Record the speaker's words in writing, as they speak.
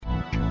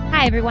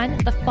Hi, everyone.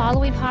 The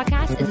following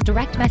podcast is a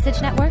Direct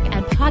Message Network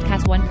and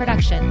Podcast One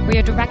production. We're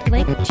your direct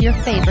link to your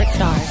favorite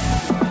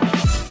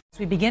stars.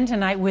 We begin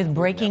tonight with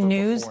breaking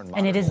news,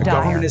 and it is dire. The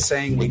government is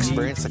saying we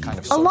experience the kind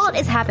of... A lot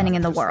is happening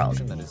in the world.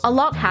 A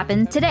lot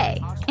happened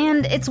today.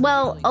 And it's,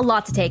 well, a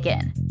lot to take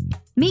in.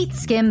 Meet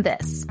Skim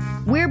This.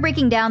 We're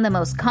breaking down the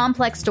most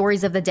complex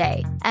stories of the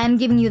day and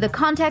giving you the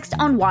context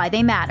on why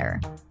they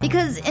matter.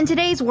 Because in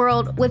today's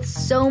world, with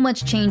so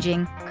much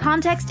changing,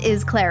 context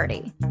is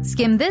clarity.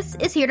 Skim This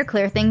is here to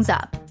clear things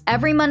up.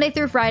 Every Monday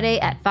through Friday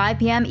at 5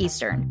 p.m.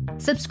 Eastern.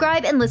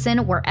 Subscribe and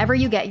listen wherever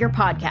you get your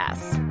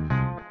podcasts.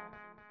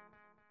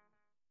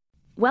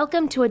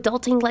 Welcome to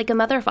Adulting Like a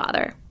Mother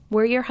Father.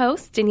 We're your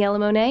hosts, Daniela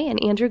Monet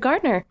and Andrew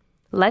Gardner.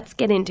 Let's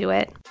get into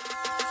it.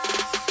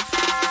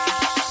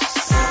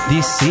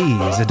 This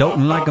is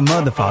Adulting Like a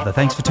Mother Father.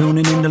 Thanks for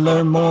tuning in to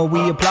learn more.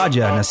 We applaud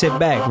ya. Now sit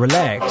back,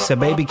 relax. So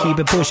baby, keep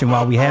it pushing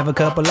while we have a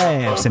couple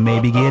laughs and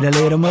maybe get a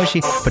little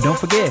mushy. But don't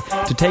forget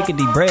to take a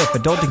deep breath.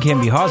 Adulting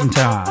can be hard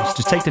sometimes.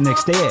 Just take the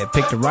next step.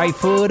 Pick the right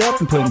foot up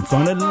and put in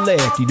front of the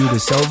left. You do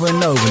this over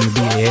and over and you'll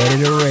be ahead of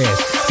the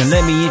rest. Now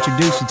let me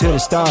introduce you to the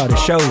star of the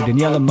show,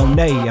 Daniela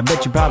Monet. I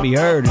bet you probably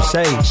heard her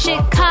say,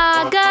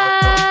 Chicago,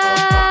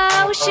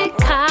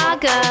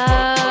 Chicago.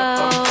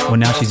 Well,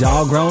 now she's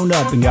all grown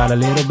up and got a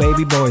little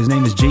baby boy. His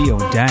name is Gio.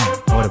 Dang,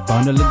 what a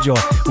bundle of joy.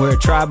 We're a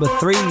tribe of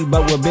three,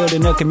 but we're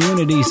building a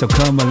community, so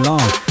come along.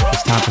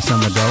 It's time for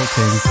some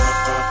adulting.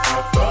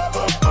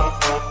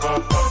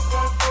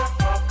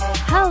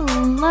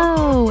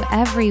 Hello,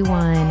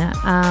 everyone.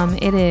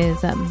 It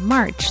is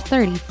March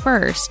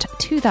 31st,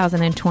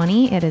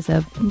 2020. It is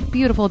a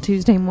beautiful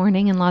Tuesday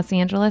morning in Los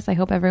Angeles. I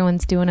hope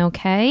everyone's doing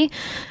okay.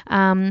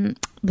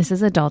 This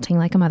is Adulting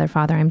Like a Mother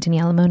Father. I'm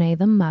Daniela Monet,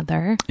 the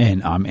mother.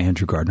 And I'm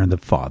Andrew Gardner, the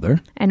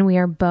father. And we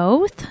are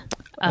both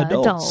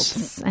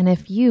adults. And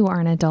if you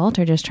are an adult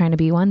or just trying to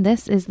be one,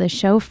 this is the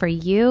show for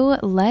you.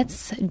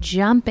 Let's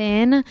jump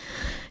in.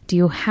 Do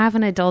you have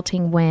an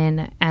adulting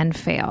win and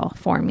fail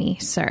for me,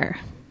 sir?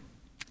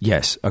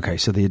 Yes. Okay.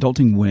 So the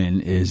adulting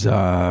win is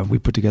we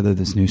put together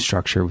this new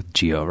structure with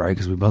Gio, right?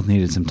 Because we both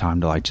needed some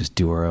time to like just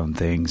do our own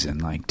things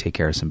and like take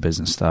care of some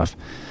business stuff.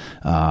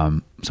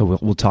 So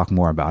we'll talk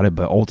more about it.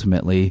 But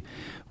ultimately,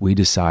 we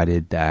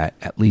decided that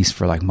at least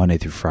for like Monday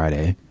through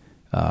Friday,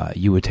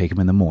 you would take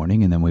him in the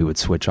morning and then we would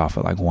switch off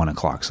at like 1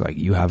 o'clock. So like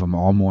you have him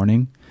all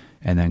morning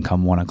and then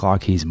come 1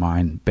 o'clock, he's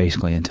mine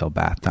basically until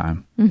bath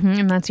time. Mm-hmm.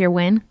 And that's your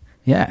win?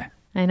 Yeah.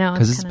 I know.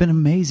 Because it's been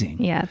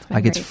amazing. Yeah. It's been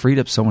like great. It's freed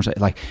up so much.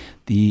 Like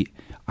the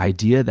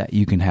idea that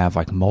you can have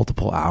like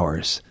multiple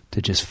hours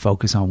to just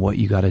focus on what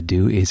you got to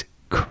do is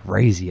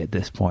crazy at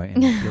this point,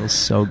 and it feels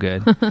so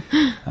good.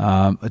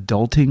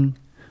 Adulting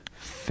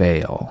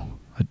fail.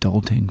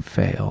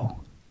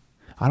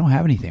 I don't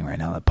have anything right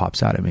now that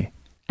pops out at me.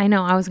 I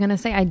know. I was going to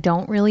say, I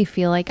don't really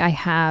feel like I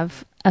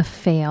have a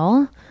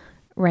fail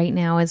right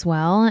now as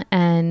well.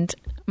 And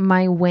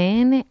my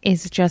win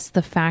is just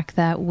the fact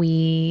that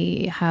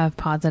we have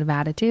positive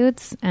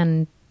attitudes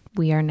and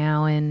we are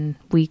now in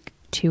week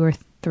 2 or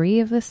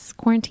 3 of this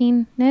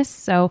quarantine-ness.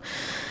 So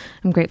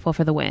I'm grateful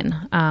for the win,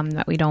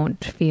 that we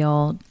don't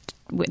feel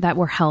that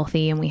we're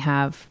healthy and we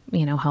have,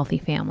 healthy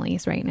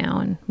families right now.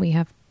 And we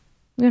have,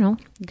 good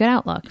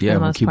outlook for the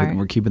most part.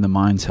 We're keeping the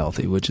minds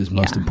healthy, which is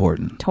most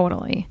important.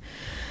 Totally.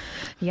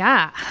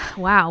 Yeah.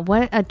 Wow.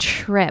 What a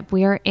trip.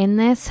 We are in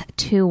this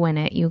to win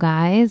it, you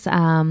guys.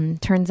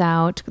 Turns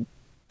out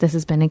this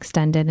has been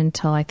extended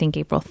until I think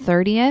April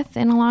 30th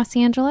in Los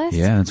Angeles.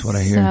 Yeah, that's what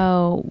I hear.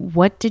 So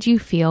what did you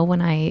feel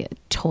when I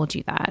told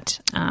you that?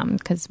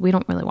 Because we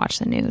don't really watch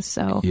the news.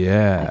 So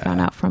yeah, I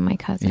found out from my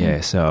cousin. Yeah,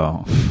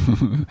 so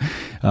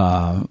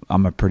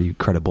I'm a pretty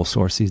credible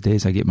source these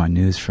days. I get my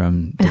news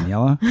from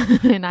Daniela.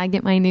 And I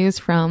get my news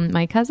from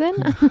my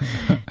cousin.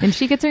 And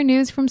she gets her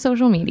news from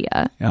social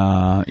media.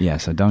 Yeah,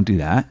 so don't do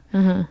that.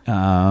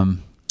 Uh-huh.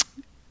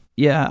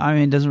 Yeah, I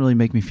mean, it doesn't really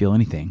make me feel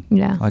anything.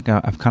 Yeah. Like,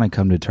 I've kind of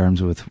come to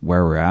terms with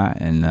where we're at,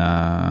 and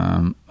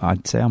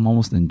I'd say I'm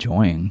almost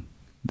enjoying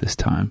this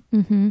time.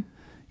 Mm-hmm.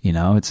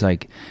 It's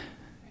like,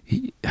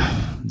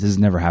 this has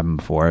never happened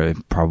before.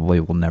 It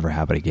probably will never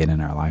happen again in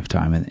our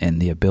lifetime.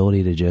 And the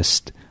ability to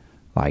just,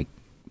 like,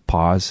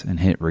 pause and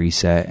hit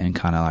reset and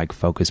kind of, like,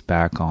 focus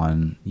back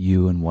on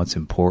you and what's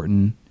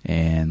important,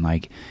 and,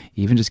 like,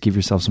 even just give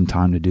yourself some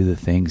time to do the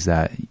things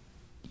that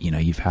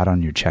you've had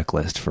on your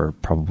checklist for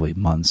probably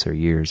months or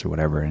years or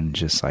whatever, and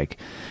just like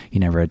you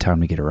never had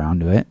time to get around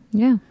to it.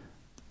 Yeah.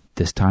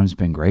 This time's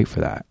been great for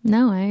that.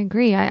 No, I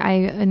agree. I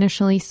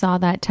initially saw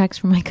that text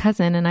from my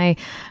cousin and I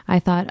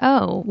thought,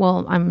 oh,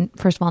 well, I'm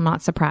first of all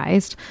not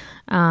surprised.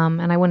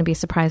 And I wouldn't be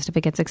surprised if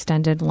it gets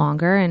extended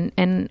longer,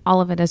 and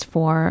all of it is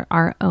for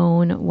our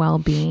own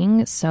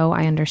well-being. So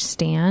I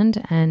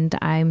understand and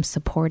I'm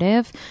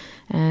supportive,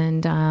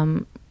 and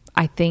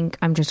I think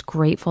I'm just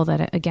grateful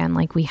that again,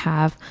 like we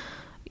have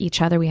each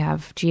other, we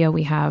have Gio,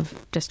 we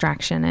have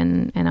distraction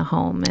and a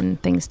home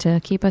and things to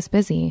keep us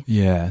busy.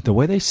 Yeah. The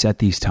way they set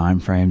these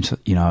time frames,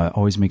 it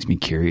always makes me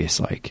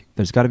curious. Like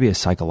there's got to be a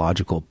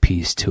psychological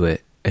piece to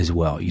it as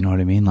well. You know what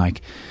I mean?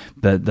 Like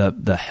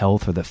the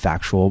health or the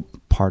factual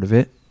part of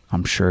it,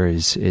 I'm sure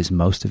is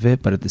most of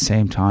it. But at the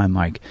same time,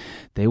 like,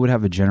 they would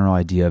have a general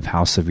idea of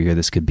how severe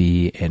this could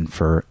be and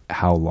for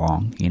how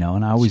long, you know.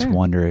 And I always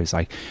wonder is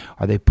like,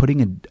 are they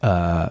putting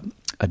a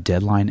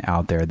deadline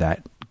out there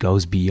that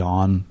goes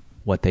beyond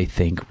what they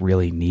think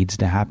really needs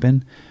to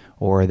happen,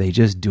 or are they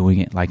just doing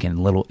it like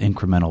in little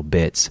incremental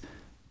bits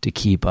to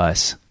keep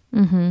us,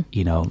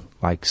 you know,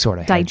 like sort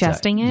of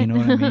digesting it? You know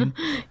what I mean?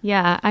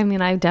 Yeah, I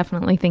mean, I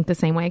definitely think the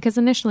same way, because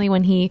initially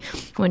when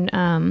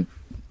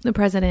the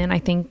president, I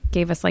think,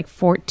 gave us like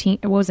 14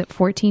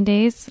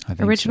 days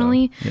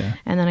originally, so. Yeah.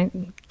 and then it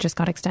just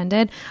got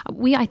extended.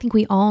 I think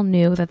we all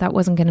knew that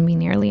wasn't going to be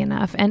nearly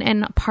enough,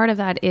 and part of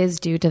that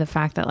is due to the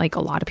fact that like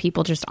a lot of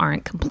people just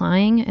aren't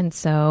complying, and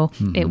so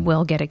it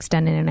will get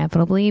extended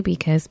inevitably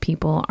because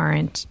people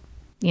aren't,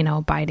 you know,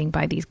 abiding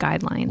by these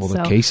guidelines. Well,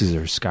 the cases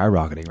are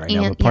skyrocketing right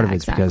now, but part of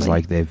it's because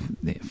like they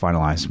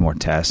finalized more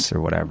tests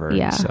or whatever.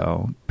 Yeah. And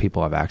so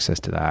people have access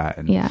to that.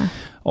 And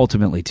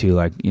ultimately too,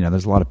 like, you know,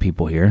 there's a lot of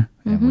people here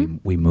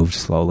and we moved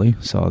slowly.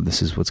 So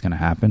this is what's going to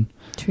happen.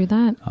 True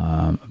that.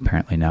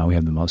 Apparently now we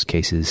have the most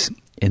cases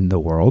in the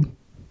world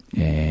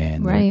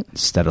and they're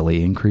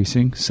steadily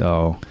increasing.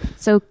 So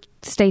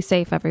stay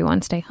safe,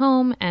 everyone. Stay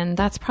home. And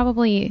that's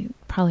probably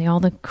all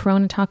the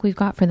Corona talk we've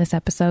got for this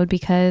episode,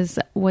 because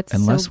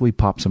unless we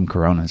pop some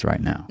Coronas right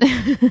now.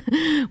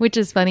 Which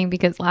is funny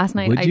because last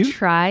night I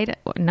tried.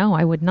 No,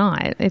 I would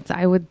not.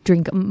 I would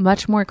drink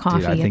much more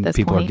coffee. Dude, I think at this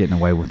people point. are getting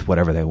away with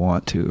whatever they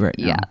want to right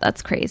now. Yeah,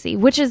 that's crazy.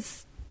 Which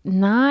is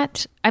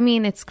not, I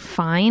mean, it's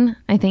fine,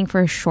 I think,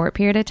 for a short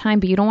period of time,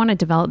 but you don't want to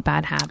develop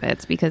bad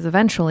habits because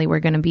eventually we're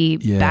going to be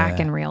back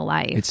in real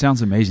life. It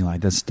sounds amazing.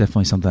 Like, that's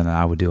definitely something that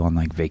I would do on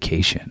like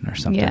vacation or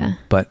something. Yeah.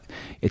 But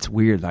it's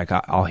weird. Like,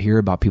 I'll hear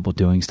about people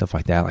doing stuff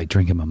like that, like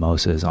drinking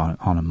mimosas on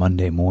a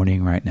Monday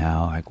morning right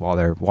now, like while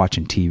they're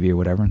watching TV or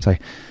whatever. And it's like,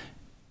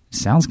 it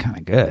sounds kind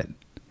of good.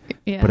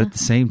 Yeah. But at the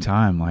same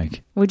time,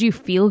 like... Would you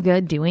feel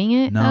good doing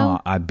it? No,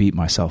 though? I beat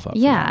myself up.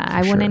 Yeah,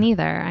 I wouldn't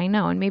either. I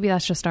know. And maybe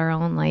that's just our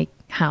own, like,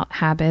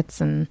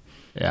 habits and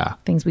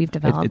things we've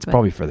developed. It's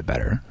probably for the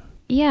better.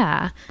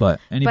 Yeah. But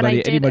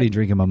anybody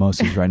drinking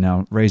mimosas right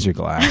now, raise your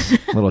glass.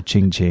 A little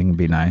ching-ching,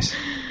 be nice.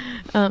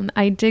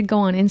 I did go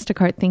on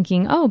Instacart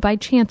thinking, oh, by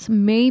chance,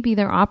 maybe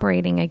they're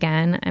operating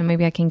again and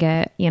maybe I can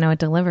get, you know, a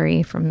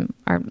delivery from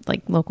our,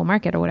 like, local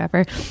market or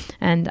whatever.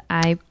 And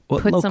I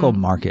put local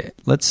market?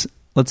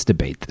 Let's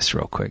debate this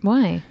real quick.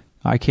 Why?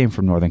 I came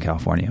from Northern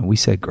California and we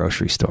said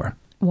grocery store.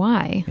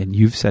 Why? And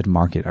you've said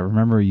market. I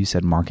remember you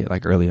said market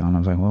like early on. I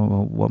was like,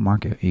 well what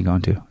market are you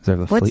going to? Is there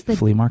the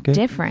flea market?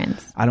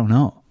 Difference? I don't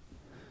know.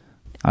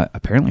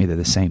 Apparently they're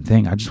the same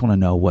thing. I just want to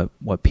know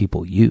what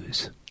people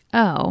use.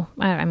 Oh,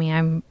 I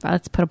mean,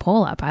 let's put a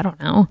poll up. I don't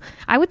know.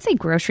 I would say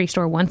grocery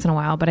store once in a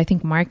while, but I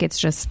think market's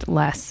just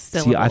less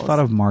syllables. See, I thought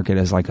of market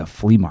as like a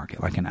flea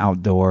market, like an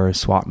outdoor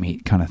swap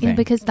meet kind of thing.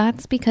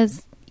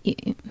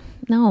 Yeah,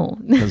 no.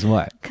 Because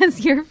what?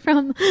 Because I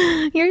don't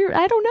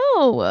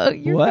know.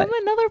 You're what?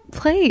 from another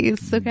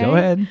place, okay? Go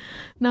ahead.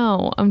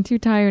 No, I'm too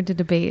tired to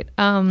debate.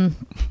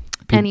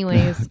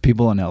 Anyways.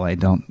 People in LA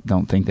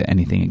don't think that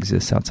anything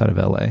exists outside of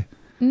LA.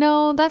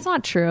 No, that's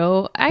not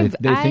true.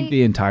 They think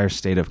the entire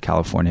state of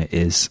California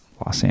is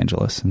Los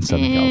Angeles and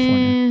Southern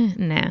California.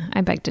 Nah,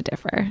 I beg to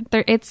differ.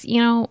 It's,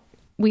 you know,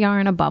 we are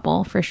in a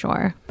bubble for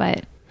sure,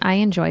 but I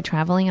enjoy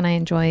traveling and I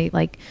enjoy,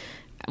 like,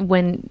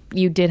 when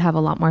you did have a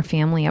lot more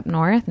family up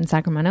north in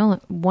Sacramento,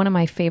 one of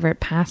my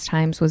favorite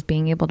pastimes was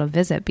being able to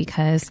visit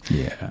because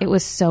it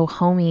was so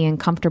homey and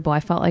comfortable. I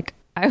felt like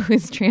I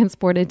was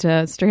transported to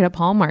a straight up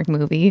Hallmark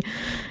movie.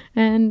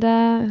 And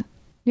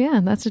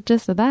that's the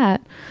gist of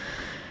that.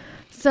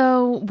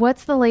 So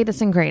what's the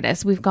latest and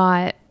greatest? We've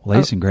got...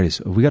 Latest and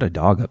greatest. We got a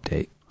dog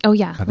update. Oh,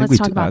 yeah. Let's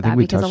talk about that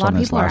because a lot of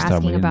people are last time.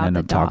 asking about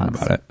the dogs. Talking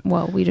about it.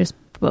 Well, we just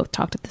both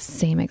talked at the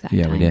same exact time.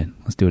 Yeah, we did.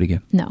 Let's do it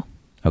again. No.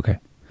 Okay.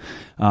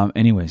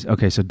 Anyways,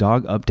 so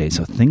dog update.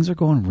 So things are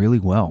going really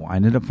well. I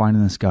ended up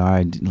finding this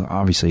guy,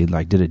 obviously,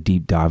 like, did a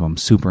deep dive. I'm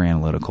super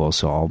analytical,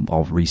 so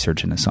I'll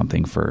research into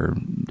something for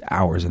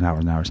hours and hours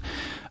and hours.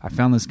 I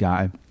found this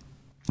guy.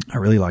 I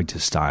really liked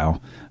his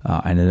style.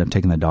 I ended up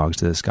taking the dogs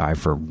to this guy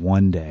for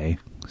one day.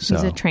 So,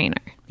 he's a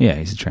trainer. Yeah,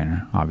 he's a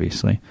trainer,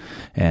 obviously.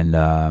 And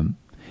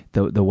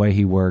the way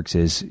he works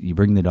is you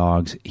bring the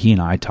dogs. He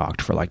and I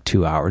talked for like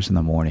 2 hours in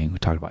the morning. We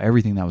talked about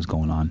everything that was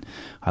going on.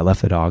 I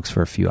left the dogs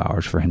for a few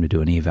hours for him to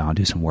do an eval and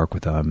do some work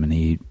with them. And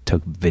he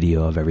took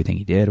video of everything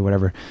he did or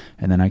whatever.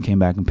 And then I came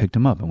back and picked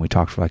him up. And we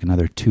talked for like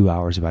another 2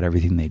 hours about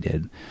everything they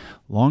did.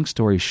 Long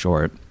story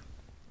short,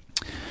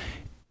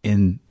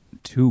 in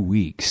 2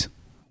 weeks,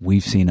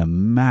 we've seen a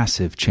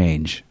massive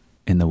change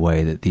in the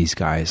way that these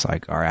guys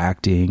like are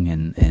acting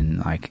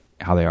and like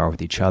how they are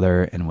with each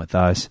other and with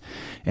us.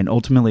 And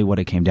ultimately what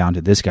it came down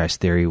to, this guy's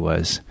theory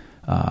was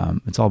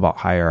it's all about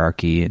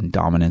hierarchy and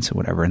dominance and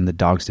whatever. And the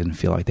dogs didn't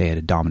feel like they had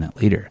a dominant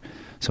leader.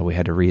 So we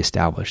had to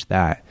reestablish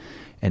that.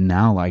 And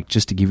now, like,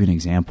 just to give you an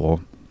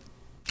example,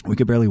 we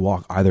could barely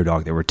walk either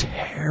dog. They were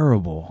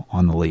terrible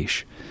on the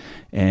leash.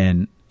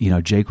 And,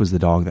 Jake was the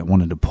dog that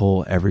wanted to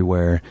pull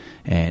everywhere,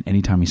 and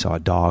anytime he saw a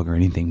dog or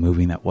anything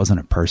moving that wasn't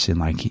a person,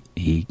 like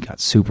he got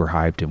super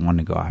hyped and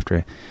wanted to go after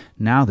it.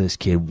 Now this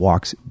kid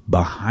walks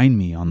behind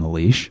me on the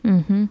leash.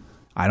 Mm-hmm.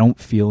 I don't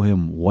feel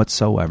him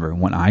whatsoever.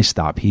 When I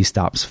stop, he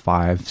stops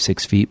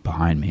 5-6 feet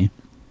behind me.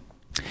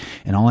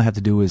 And all I have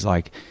to do is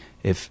like,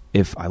 if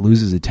I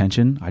lose his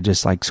attention, I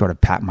just like sort of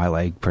pat my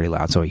leg pretty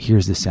loud so he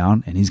hears the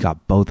sound, and he's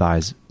got both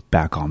eyes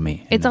back on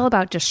me. It's all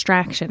about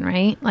distraction,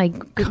 right?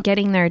 Like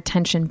getting their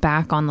attention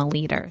back on the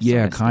leader.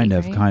 Yeah, kind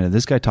of.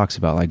 This guy talks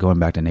about like going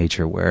back to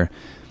nature, where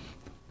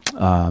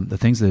the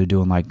things that they're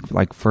doing,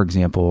 like for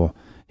example,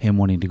 him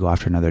wanting to go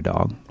after another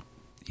dog.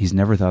 He's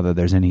never thought that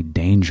there's any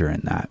danger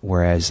in that.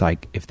 Whereas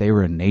like if they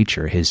were in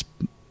nature, his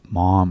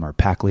mom or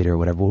pack leader or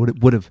whatever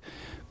would have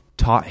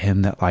taught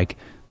him that like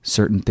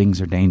certain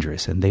things are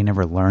dangerous, and they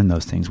never learn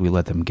those things. We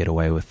let them get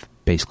away with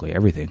basically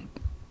everything.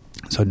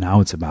 So now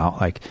it's about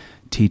like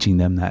teaching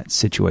them that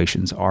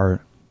situations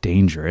are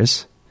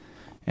dangerous,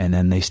 and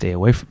then they stay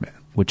away from it,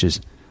 which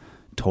is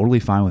totally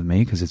fine with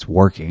me because it's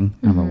working,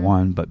 number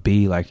one. But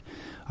B, like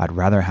I'd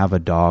rather have a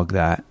dog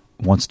that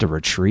wants to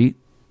retreat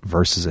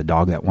versus a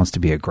dog that wants to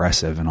be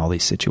aggressive in all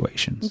these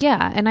situations.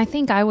 Yeah, and I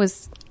think I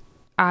was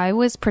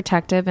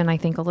protective, and I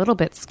think a little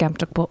bit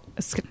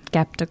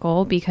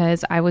skeptical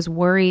because I was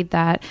worried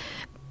that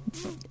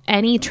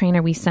any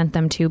trainer we sent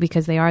them to,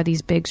 because they are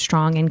these big,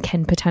 strong, and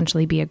can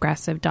potentially be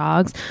aggressive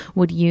dogs,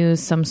 would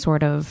use some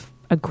sort of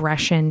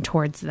aggression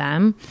towards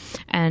them.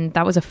 And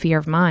that was a fear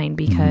of mine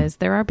because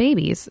there are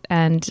babies,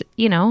 and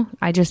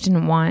I just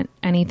didn't want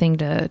anything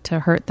to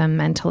hurt them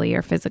mentally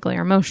or physically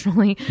or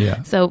emotionally.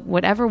 Yeah. So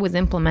whatever was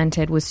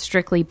implemented was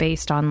strictly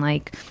based on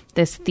like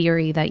this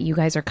theory that you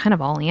guys are kind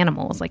of all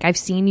animals. Like I've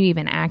seen you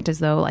even act as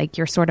though like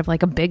you're sort of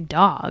like a big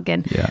dog,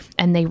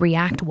 and they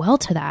react well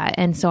to that.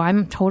 And so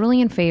I'm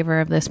totally in favor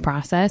of this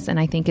process, and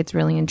I think it's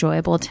really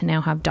enjoyable to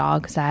now have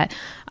dogs that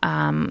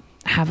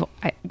have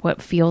what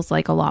feels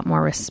like a lot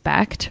more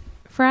respect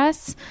for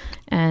us.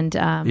 And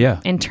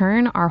in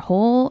turn, our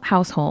whole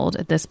household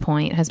at this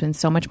point has been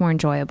so much more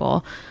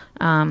enjoyable.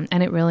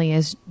 And it really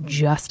is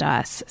just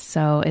us.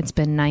 So it's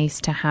been nice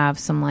to have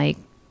some like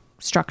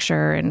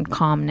structure and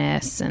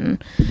calmness,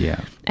 and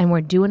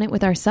we're doing it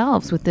with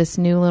ourselves with this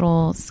new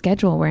little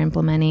schedule we're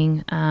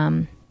implementing.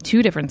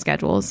 2 different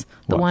schedules.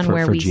 The one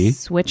where we G?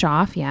 switch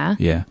off. Yeah.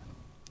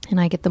 And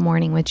I get the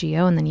morning with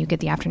Gio, and then you get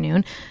the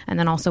afternoon. And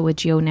then also with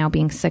Gio now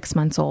being 6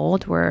 months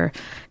old, we're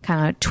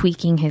kind of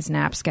tweaking his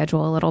nap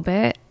schedule a little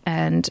bit.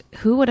 And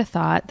who would have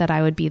thought that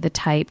I would be the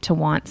type to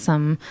want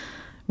some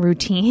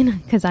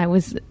routine? Because I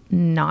was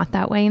not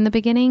that way in the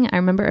beginning. I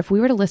remember if we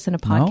were to listen to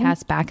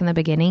podcasts back in the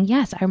beginning,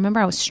 yes, I remember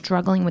I was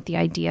struggling with the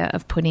idea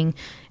of putting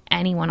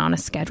anyone on a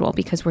schedule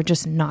because we're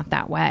just not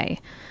that way.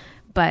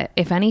 But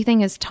if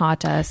anything has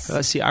taught us...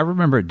 see, I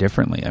remember it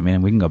differently. I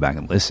mean, we can go back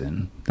and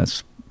listen.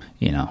 That's...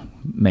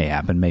 may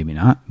happen, maybe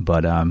not.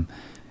 But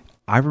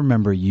I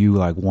remember you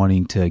like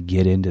wanting to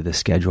get into the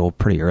schedule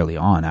pretty early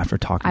on after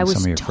talking to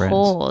some of your friends. I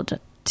was told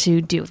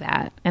to do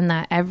that, and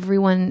that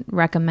everyone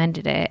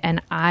recommended it.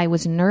 And I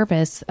was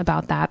nervous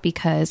about that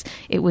because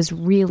it was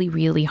really,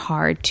 really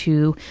hard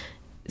to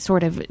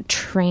sort of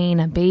train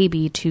a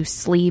baby to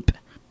sleep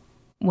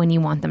when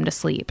you want them to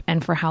sleep,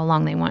 and for how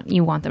long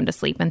you want them to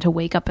sleep, and to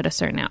wake up at a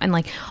certain hour. And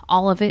like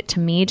all of it to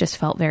me just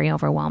felt very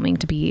overwhelming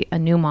to be a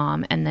new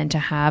mom, and then to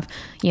have,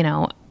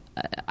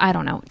 I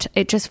don't know,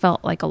 it just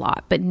felt like a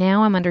lot. But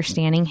now I'm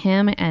understanding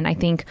him, and I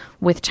think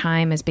with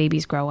time as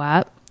babies grow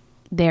up,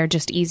 they're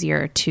just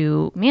easier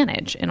to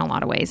manage in a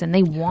lot of ways, and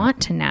they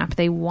want to nap.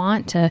 They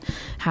want to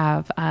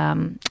have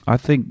I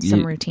think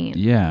some routine.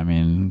 Yeah, I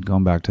mean,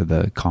 going back to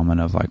the comment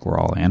of like we're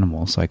all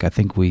animals, like I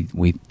think we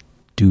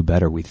do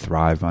better. We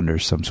thrive under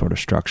some sort of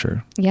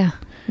structure. Yeah,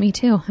 me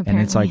too. Apparently.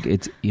 And it's like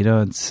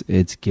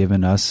it's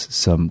given us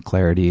some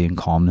clarity and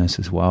calmness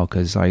as well,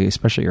 because like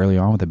especially early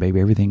on with the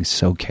baby, everything is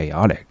so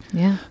chaotic.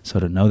 Yeah.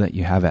 So to know that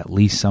you have at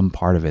least some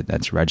part of it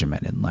that's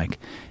regimented, like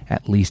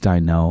at least I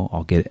know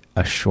I'll get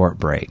a short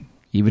break,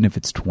 even if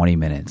it's 20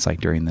 minutes, like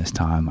during this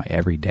time, like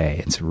every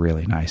day. It's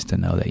really nice to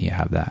know that you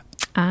have that.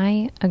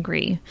 I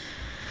agree.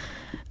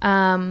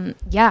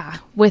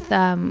 With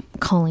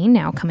Colleen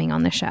now coming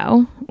on the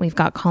show, we've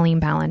got Colleen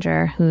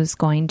Ballinger, who's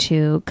going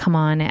to come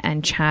on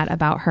and chat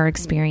about her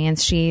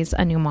experience. She's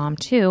a new mom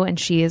too, and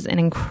she is an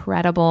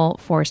incredible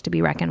force to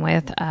be reckoned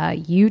with. A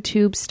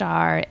YouTube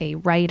star, a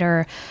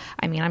writer.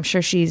 I mean, I'm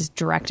sure she's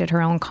directed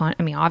her own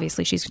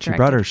obviously she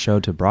brought her show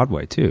to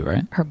Broadway too,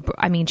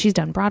 right? She's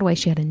done Broadway.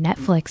 She had a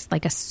Netflix,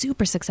 like a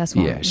super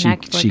successful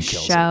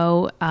Netflix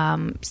show,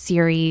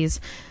 series.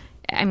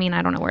 I mean,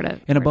 I don't know where to...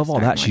 And above all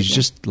that, she's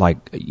just like,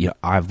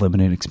 I've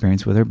limited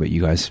experience with her, but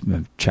you guys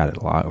have chatted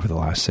a lot over the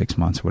last 6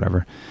 months or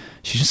whatever.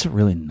 She's just a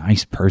really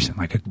nice person,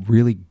 like a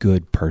really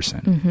good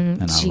person. Mm-hmm.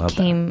 And I love that. She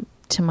came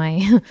to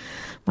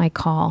my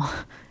call.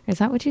 Is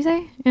that what you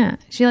say? Yeah.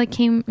 She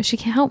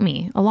helped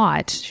me a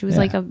lot. She was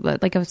like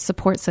a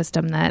support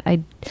system that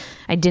I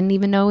didn't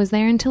even know was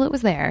there until it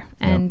was there.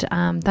 And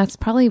that's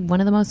probably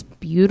one of the most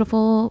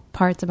beautiful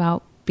parts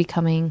about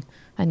becoming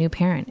a new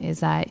parent is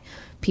that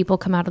people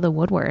come out of the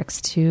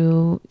woodworks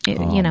to,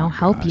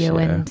 help you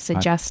and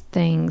suggest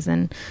things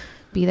and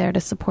be there to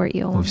support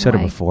you. We've said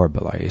it before,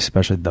 but like,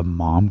 especially the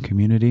mom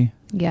community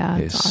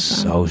is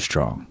awesome. So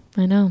strong.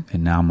 I know.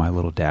 And now my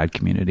little dad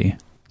community.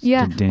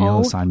 Yeah.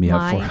 Danielle signed me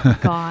up for. Oh my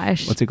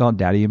gosh. What's it called?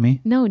 Daddy and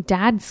Me? No,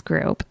 Dad's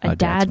group. A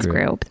dad's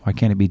group. Why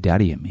can't it be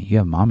Daddy and Me? You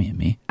have Mommy and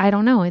Me. I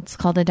don't know. It's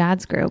called a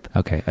dad's group.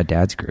 Okay, a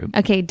dad's group.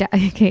 Okay,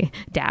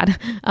 Dad.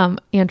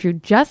 Andrew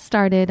just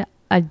started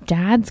a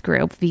dad's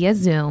group via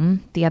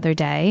Zoom the other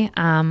day.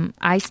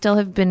 I still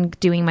have been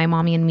doing my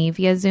Mommy and Me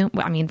via Zoom.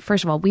 I mean,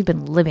 first of all, we've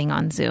been living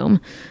on Zoom.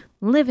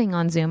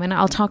 And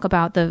I'll talk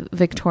about the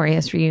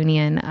Victorious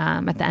reunion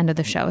at the end of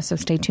the show, so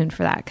stay tuned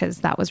for that because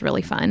that was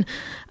really fun.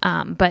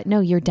 But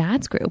no, your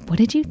dad's group, what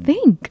did you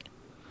think?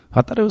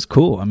 I thought it was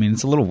cool. I mean,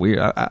 it's a little weird.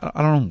 I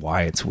don't know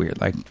why it's weird.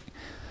 Like,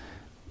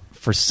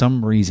 for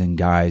some reason,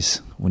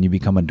 guys, when you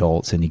become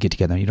adults and you get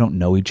together and you don't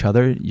know each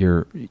other,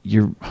 you're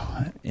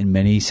in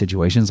many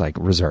situations like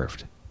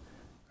reserved.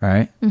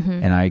 Right.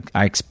 Mm-hmm. And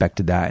I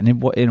expected that. And it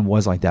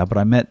was like that.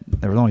 But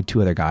there were only 2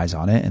 other guys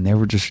on it and they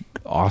were just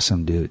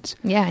awesome dudes.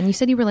 Yeah. And you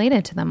said you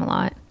related to them a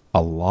lot.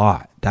 A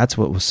lot. That's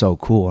what was so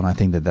cool. And I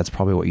think that's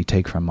probably what you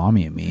take from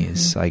Mommy and Me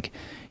is like,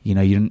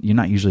 you're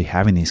not usually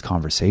having these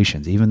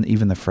conversations.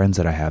 Even the friends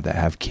that I have that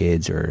have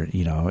kids or,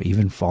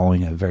 even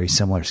following a very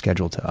similar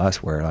schedule to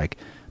us where like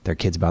their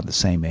kids about the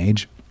same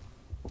age,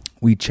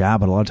 we chat,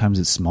 but a lot of times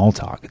it's small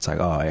talk. It's like,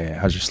 oh, hey,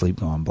 how's your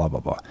sleep going? Blah, blah,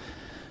 blah.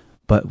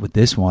 But with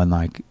this one,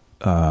 like,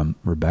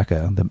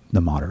 Rebecca,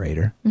 the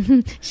moderator.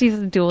 She's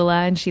a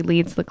doula and she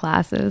leads the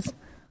classes.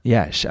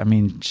 Yeah.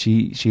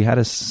 She had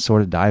us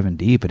sort of diving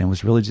deep and it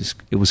was really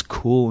it was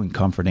cool and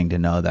comforting to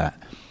know that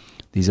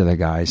these other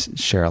guys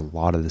share a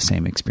lot of the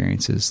same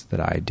experiences that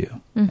I do.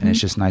 Mm-hmm. And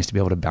it's just nice to be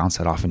able to bounce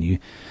that off and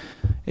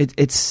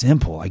it's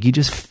simple. Like you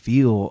just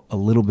feel a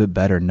little bit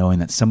better knowing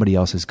that somebody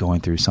else is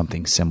going through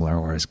something similar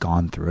or has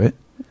gone through it.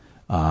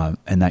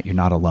 And that you're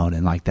not alone.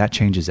 And like that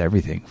changes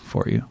everything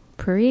for you.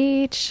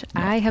 Preach.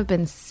 Yeah. I have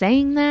been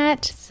saying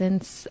that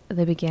since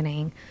the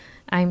beginning.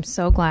 I'm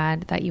so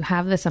glad that you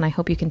have this and I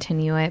hope you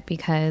continue it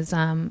because,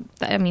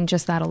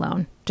 just that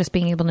alone, just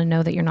being able to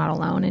know that you're not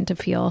alone and to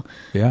feel,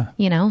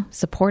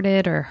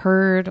 supported or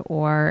heard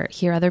or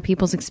hear other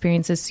people's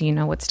experiences so you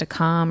know what's to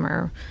come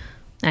or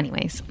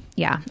anyways.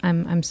 Yeah,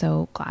 I'm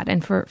so glad.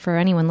 And for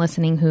anyone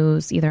listening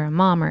who's either a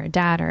mom or a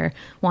dad or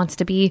wants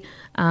to be,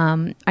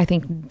 I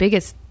think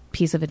biggest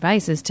piece of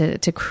advice is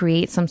to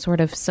create some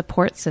sort of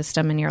support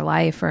system in your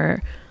life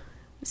or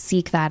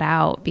seek that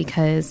out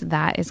because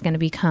that is going to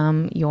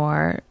become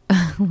your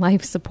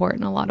life support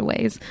in a lot of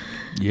ways.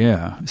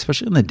 Yeah,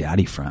 especially on the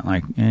daddy front.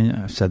 Like, and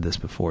I've said this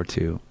before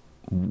too.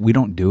 We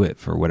don't do it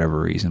for whatever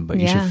reason, but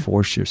you should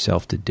force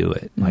yourself to do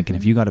it. Like, and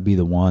if you got to be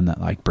the one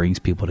that like brings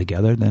people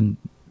together, then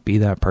be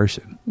that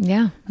person.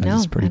 Yeah,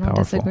 it's pretty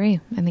powerful. Disagree.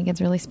 I think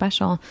it's really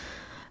special.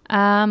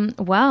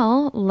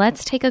 Well,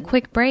 let's take a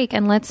quick break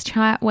and let's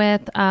chat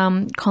with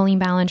Colleen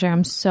Ballinger.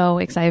 I'm so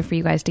excited for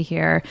you guys to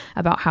hear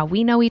about how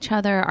we know each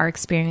other, our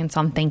experience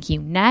on Thank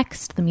You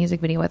Next, the music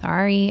video with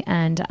Ari,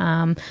 and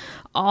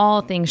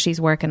all things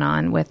she's working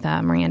on with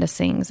Miranda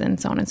Sings and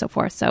so on and so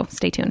forth. So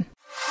stay tuned.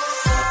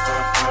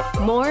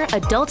 More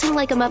Adulting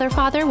Like a Mother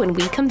Father when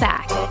we come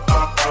back.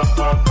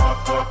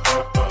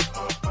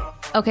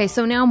 Okay,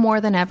 so now more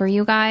than ever,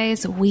 you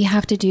guys, we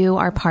have to do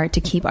our part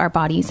to keep our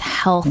bodies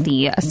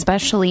healthy,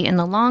 especially in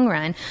the long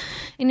run.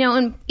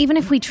 And even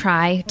if we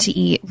try to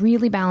eat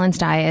really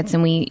balanced diets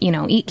and we,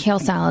 eat kale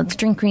salads,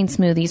 drink green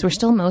smoothies, we're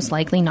still most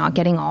likely not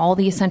getting all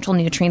the essential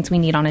nutrients we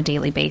need on a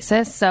daily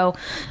basis. So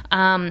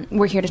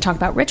we're here to talk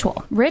about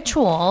Ritual.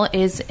 Ritual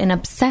is an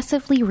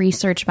obsessively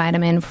researched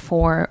vitamin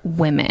for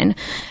women.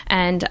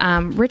 And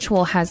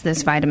Ritual has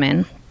this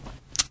vitamin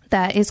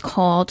that is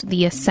called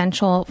the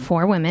Essential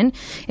for Women.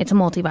 It's a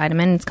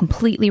multivitamin. It's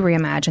completely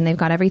reimagined. They've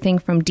got everything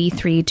from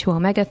D3 to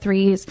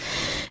omega-3s.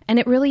 And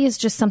it really is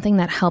just something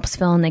that helps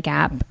fill in the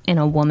gap in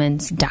a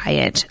woman's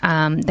diet.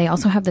 They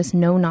also have this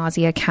no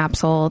nausea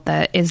capsule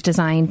that is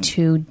designed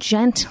to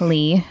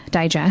gently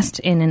digest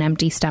in an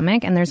empty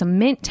stomach. And there's a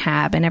mint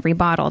tab in every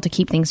bottle to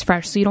keep things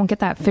fresh so you don't get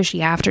that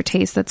fishy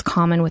aftertaste that's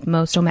common with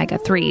most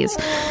omega-3s.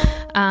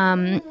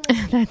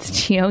 That's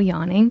Gio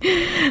yawning.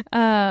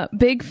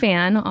 Big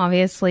fan,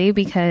 obviously,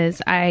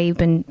 because I've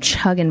been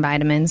chugging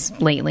vitamins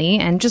lately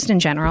and just in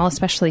general,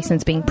 especially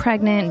since being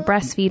pregnant and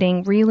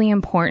breastfeeding, really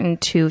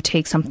important to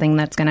take something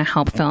that's going to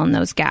help fill in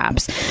those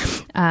gaps.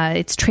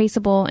 It's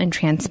traceable and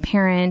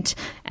transparent.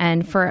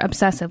 And for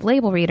obsessive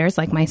label readers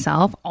like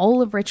myself,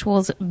 all of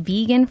Ritual's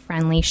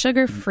vegan-friendly,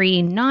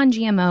 sugar-free,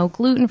 non-GMO,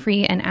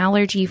 gluten-free, and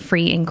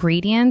allergy-free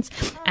ingredients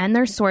and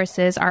their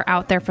sources are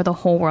out there for the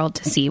whole world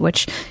to see,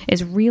 which is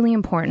is really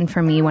important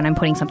for me when I'm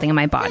putting something in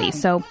my body.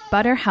 So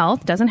butter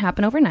health doesn't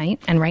happen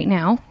overnight. And right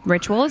now,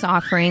 Ritual is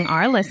offering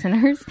our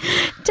listeners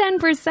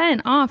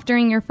 10% off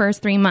during your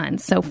first 3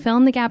 months. So fill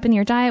in the gap in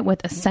your diet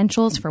with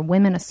essentials for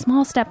women, a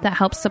small step that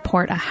helps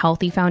support a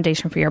healthy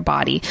foundation for your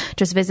body.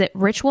 Just visit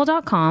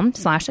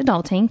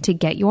ritual.com/adulting to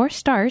get your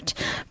start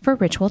for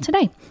Ritual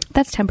today.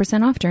 That's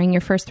 10% off during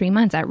your first 3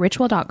 months at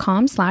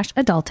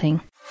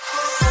ritual.com/adulting.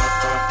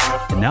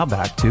 And now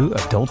back to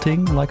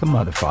Adulting Like a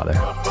Mother Father.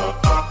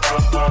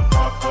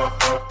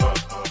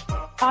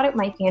 Thought it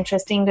might be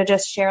interesting to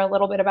just share a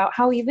little bit about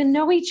how we even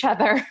know each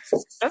other.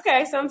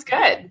 Okay, sounds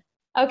good.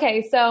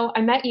 Okay, so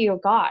I met you,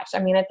 gosh, I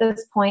mean, at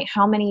this point,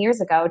 how many years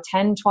ago?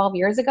 10, 12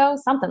 years ago?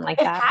 Something like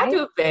that, It had to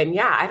have been,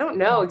 yeah. I don't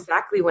know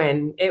exactly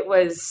when. It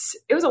was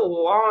a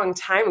long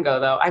time ago,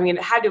 though. I mean,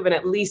 it had to have been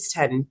at least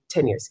 10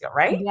 years ago,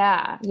 right?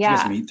 Yeah. Did you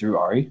just meet through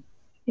Ari?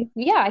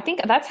 Yeah, I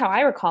think that's how I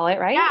recall it,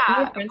 right?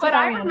 Yeah, but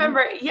I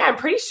remember, I'm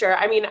pretty sure.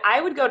 I mean,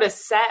 I would go to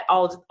set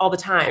all the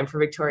time for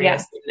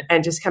Victoria's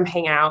and just come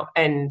hang out.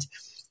 And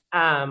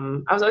I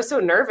was always so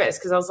nervous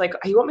because I was like,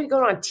 you want me to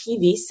go on a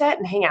TV set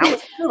and hang out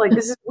with you? Like,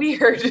 this is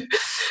weird.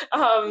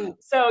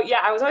 So yeah,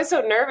 I was always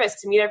so nervous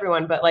to meet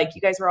everyone, but like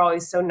you guys were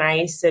always so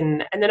nice.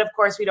 And then of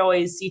course we'd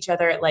always see each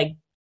other at like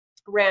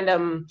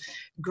random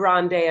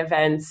grande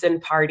events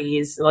and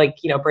parties, like,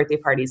 birthday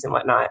parties and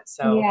whatnot.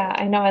 So yeah,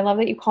 I know. I love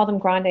that you call them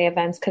grande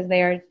events because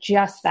they are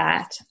just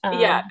that.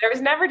 Yeah, there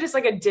was never just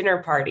like a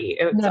dinner party.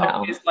 It's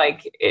always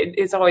like,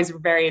 it's always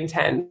very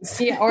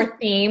intense. Yeah, or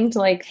themed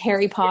like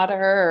Harry Potter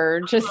or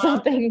just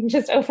something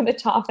just over the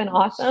top and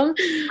awesome.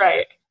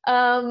 Right.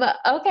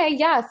 Okay.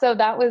 Yeah. So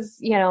that was,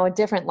 a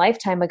different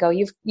lifetime ago.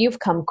 You've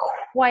come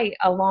quite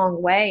a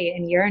long way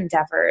in your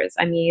endeavors.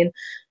 I mean,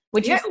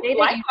 would you say that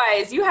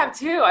likewise, you have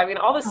too. I mean,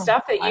 all the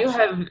stuff that you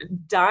have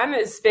done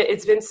it's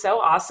been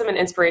so awesome and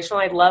inspirational.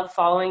 I love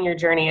following your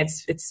journey.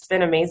 It's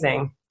been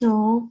amazing.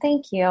 Oh,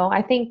 thank you.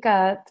 I think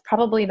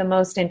probably the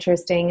most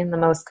interesting and the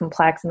most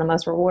complex and the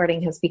most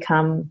rewarding has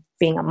become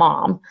being a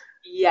mom.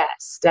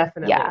 Yes,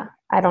 definitely. Yeah.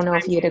 I don't know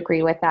if you'd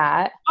agree with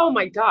that. Oh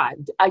my God.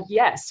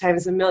 Yes,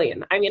 times a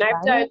million. I mean,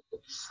 I've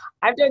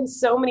done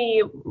so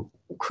many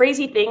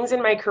crazy things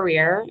in my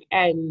career.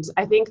 And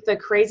I think the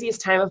craziest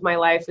time of my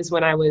life is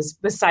when I was,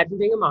 aside from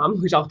being a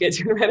mom, which I'll get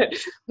to in a minute,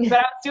 but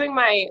I was doing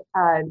my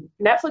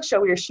Netflix show.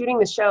 We were shooting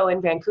the show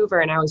in Vancouver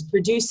and I was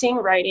producing,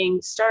 writing,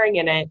 starring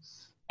in it.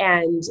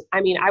 And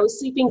I mean, I was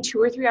sleeping 2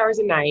 or 3 hours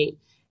a night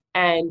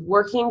and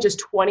working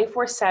just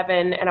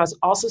 24/7. And I was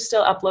also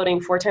still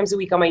uploading 4 times a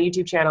week on my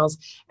YouTube channels.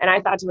 And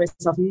I thought to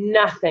myself,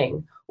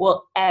 nothing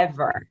will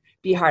ever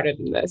be harder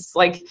than this.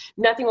 Like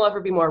nothing will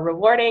ever be more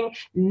rewarding.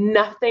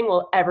 Nothing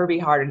will ever be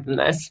harder than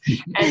this.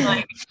 And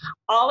like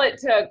all it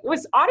took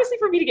was honestly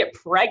for me to get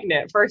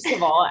pregnant, first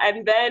of all.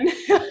 And then,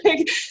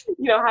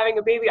 having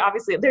a baby,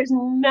 obviously there's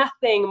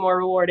nothing more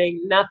rewarding,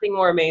 nothing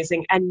more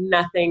amazing, and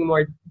nothing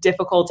more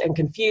difficult and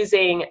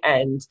confusing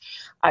and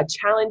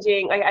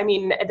challenging. Like, I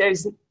mean,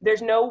 there's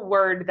no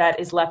word that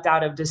is left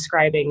out of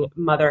describing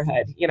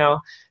motherhood,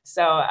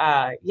 So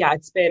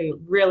it's been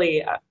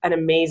really an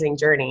amazing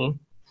journey.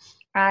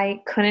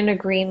 I couldn't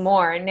agree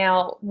more.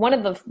 Now,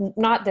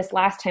 not this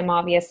last time,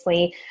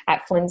 obviously,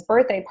 at Flynn's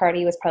birthday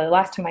party was probably the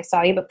last time I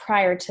saw you, but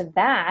prior to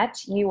that,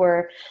 you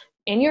were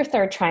in your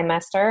 3rd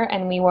trimester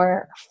and we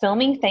were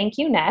filming Thank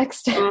You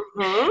Next.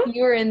 Mm-hmm.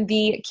 You were in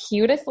the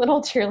cutest little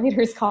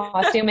cheerleader's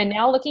costume. And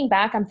now looking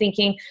back, I'm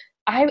thinking,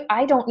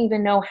 I don't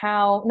even know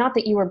how, not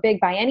that you were big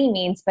by any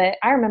means, but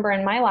I remember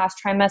in my last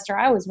trimester,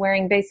 I was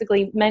wearing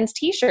basically men's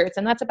t-shirts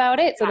and that's about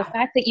it. So the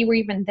fact that you were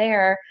even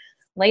there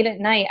late at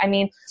night, I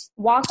mean,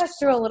 walk us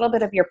through a little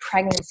bit of your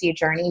pregnancy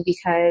journey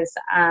because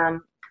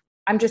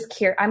I'm just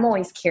curious. I'm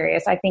always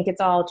curious. I think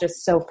it's all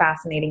just so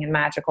fascinating and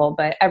magical,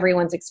 but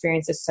everyone's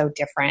experience is so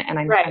different. And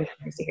I'm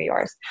curious to hear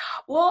yours.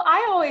 Well,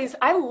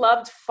 I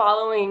loved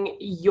following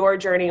your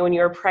journey when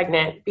you were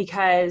pregnant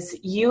because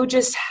you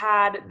just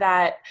had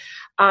that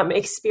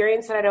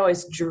experience that I'd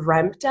always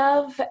dreamt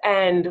of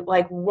and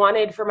like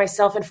wanted for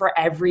myself and for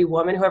every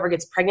woman who ever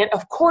gets pregnant.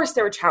 Of course,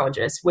 there were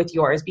challenges with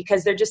yours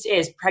because there just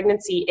is.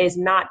 Pregnancy is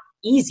not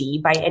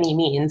easy by any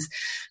means.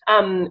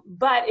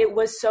 But it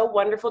was so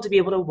wonderful to be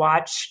able to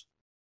watch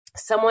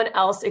someone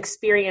else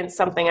experience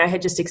something I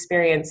had just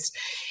experienced,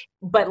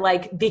 but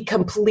like the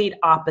complete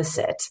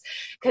opposite.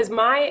 Because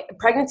my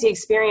pregnancy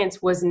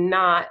experience was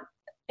not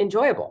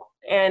enjoyable.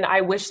 And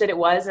I wish that it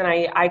was. And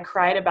I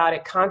cried about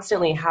it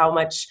constantly, how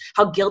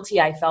guilty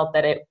I felt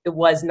that it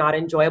was not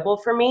enjoyable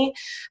for me.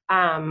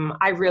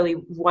 I really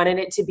wanted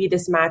it to be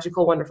this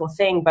magical, wonderful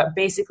thing. But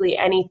basically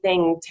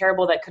anything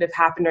terrible that could have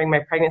happened during my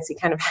pregnancy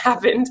kind of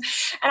happened.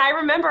 And I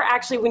remember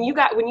actually when you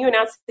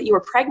announced that you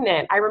were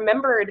pregnant, I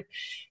remembered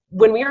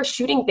when we were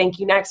shooting Thank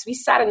You Next, we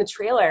sat in the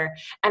trailer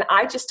and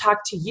I just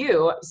talked to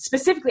you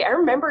specifically. I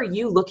remember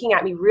you looking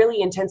at me really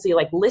intensely,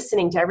 like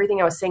listening to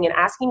everything I was saying and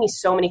asking me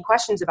so many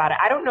questions about it.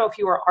 I don't know if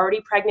you were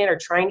already pregnant or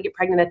trying to get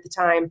pregnant at the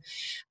time.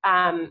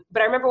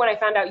 But I remember when I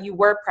found out you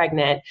were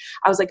pregnant,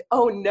 I was like,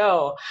 oh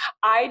no,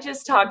 I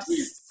just talked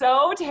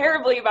so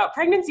terribly about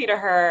pregnancy to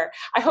her.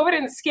 I hope I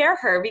didn't scare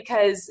her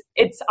because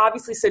it's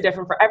obviously so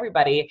different for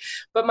everybody.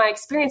 But my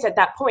experience at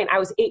that point, I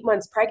was 8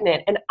 months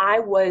pregnant and I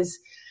was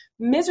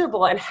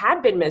miserable and had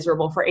been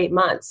miserable for 8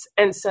 months.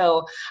 And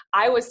so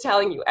I was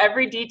telling you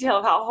every detail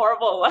of how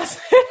horrible it was.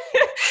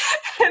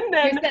 And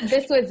then you said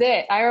this was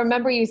it. I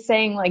remember you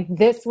saying like,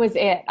 this was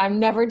it. I'm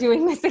never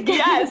doing this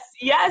again.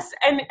 Yes.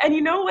 And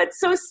you know, what's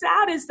so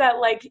sad is that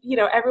like, you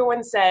know,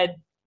 everyone said,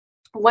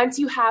 once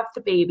you have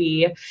the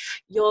baby,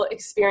 you'll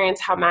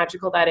experience how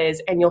magical that is.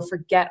 And you'll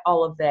forget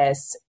all of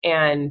this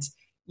and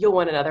you'll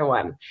want another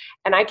one.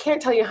 And I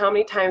can't tell you how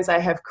many times I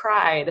have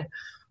cried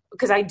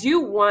because I do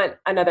want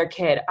another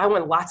kid. I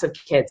want lots of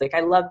kids. Like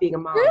I love being a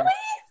mom. Really?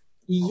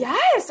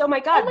 Yes. Oh my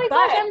God. Oh my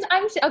gosh.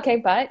 I'm okay.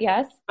 But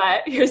yes.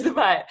 But here's the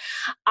but.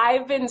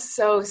 I've been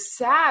so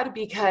sad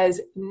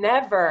because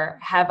never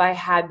have I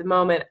had the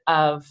moment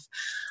of,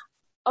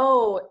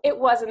 oh, it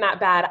wasn't that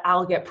bad.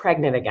 I'll get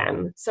pregnant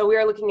again. So we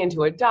are looking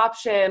into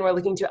adoption. We're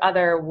looking to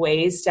other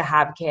ways to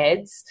have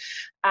kids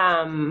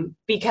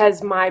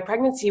because my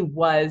pregnancy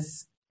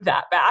was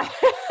that bad.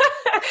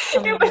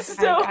 It was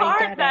so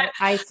hard that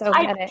I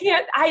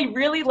can't, I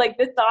really like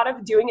the thought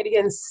of doing it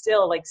again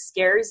still like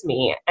scares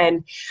me.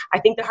 And I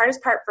think the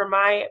hardest part for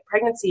my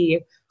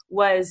pregnancy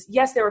was,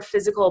 yes, there were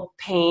physical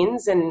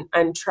pains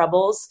and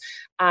troubles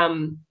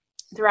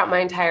throughout my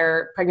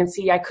entire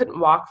pregnancy. I couldn't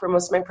walk for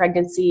most of my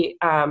pregnancy.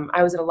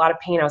 I was in a lot of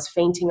pain. I was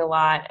fainting a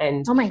lot.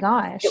 And oh my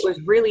gosh, it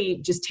was really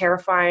just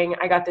terrifying.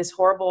 I got this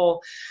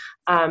horrible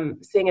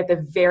thing at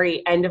the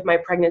very end of my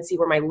pregnancy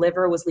where my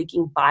liver was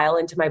leaking bile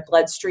into my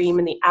bloodstream.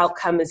 And the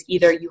outcome is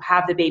either you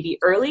have the baby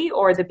early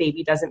or the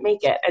baby doesn't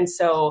make it. And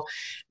so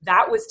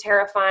that was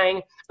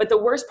terrifying. But the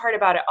worst part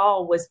about it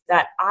all was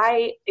that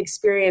I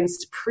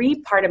experienced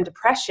prepartum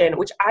depression,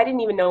 which I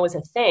didn't even know was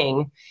a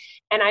thing.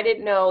 And I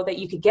didn't know that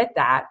you could get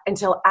that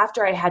until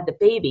after I had the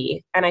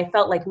baby and I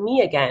felt like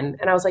me again.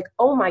 And I was like,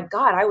 oh my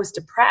God, I was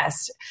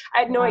depressed.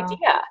 I had no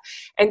idea.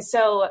 And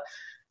so,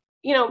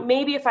 you know,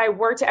 maybe if I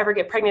were to ever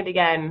get pregnant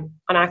again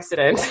on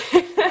accident,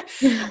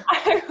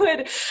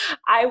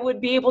 I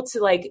would be able to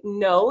like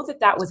know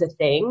that that was a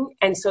thing.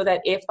 And so that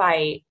if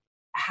I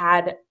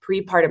had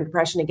prepartum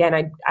depression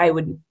again, I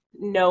would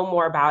know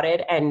more about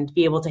it and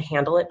be able to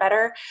handle it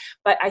better.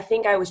 But I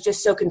think I was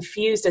just so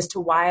confused as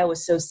to why I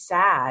was so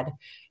sad.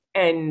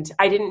 And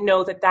I didn't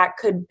know that that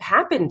could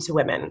happen to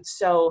women.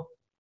 So,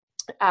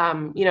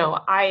 you know,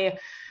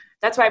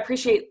 that's why I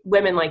appreciate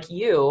women like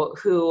you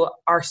who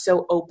are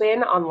so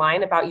open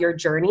online about your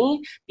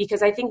journey,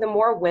 because I think the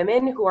more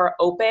women who are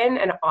open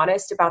and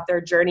honest about their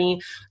journey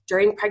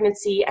during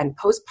pregnancy and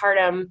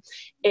postpartum,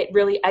 it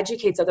really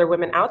educates other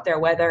women out there,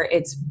 whether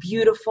it's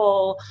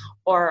beautiful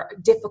or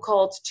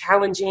difficult,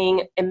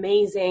 challenging,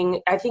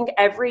 amazing. I think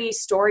every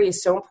story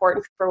is so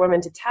important for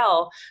women to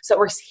tell. So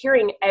we're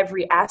hearing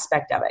every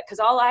aspect of it, because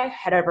all I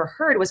had ever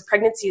heard was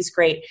pregnancy is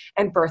great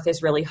and birth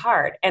is really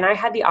hard. And I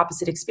had the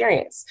opposite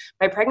experience.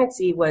 My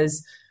pregnancy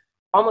was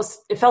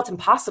it felt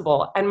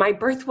impossible. And my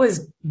birth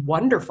was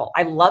wonderful.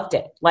 I loved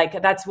it.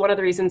 Like that's one of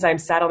the reasons I'm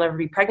sad I'll never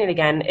be pregnant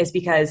again, is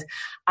because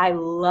I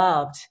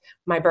loved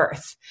my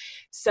birth.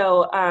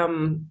 So,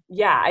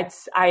 yeah,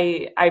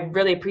 I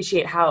really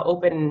appreciate how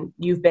open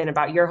you've been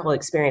about your whole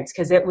experience,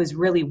 because it was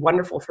really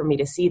wonderful for me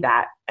to see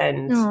that.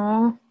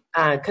 And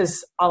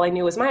because all I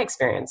knew was my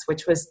experience,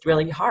 which was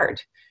really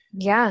hard.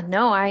 Yeah,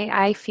 no,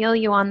 I feel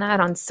you on that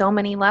on so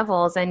many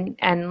levels. And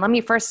let me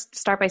first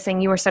start by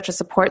saying you were such a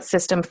support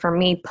system for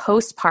me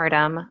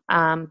postpartum,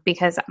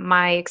 because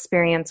my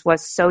experience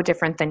was so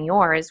different than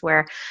yours,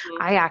 where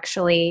I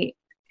actually,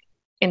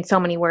 in so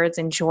many words,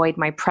 enjoyed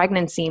my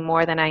pregnancy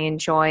more than I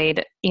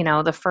enjoyed, you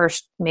know, the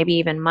first maybe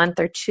even month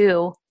or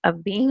two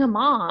of being a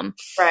mom.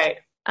 Right.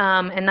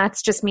 And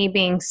that's just me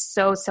being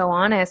so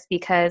honest,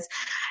 because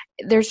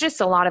there's just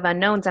a lot of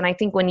unknowns. And I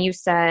think when you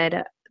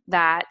said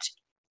that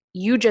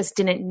you just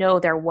didn't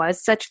know there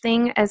was such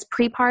thing as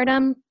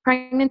prepartum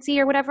pregnancy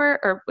or whatever,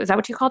 or is that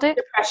what you called it?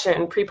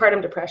 Prepartum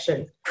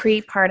depression.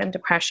 Prepartum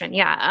depression.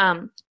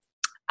 Yeah.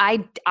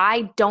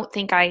 I don't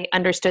think I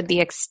understood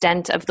the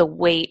extent of the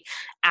weight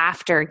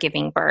after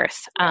giving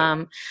birth,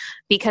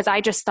 because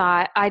I just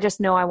thought, I just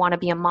know I want to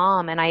be a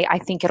mom, and I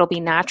think it'll be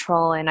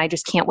natural, and I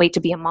just can't wait to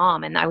be a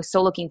mom. And I was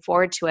so looking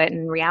forward to it.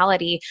 And in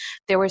reality,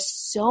 there was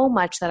so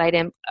much that I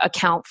didn't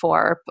account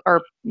for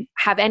or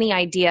have any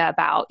idea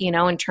about, you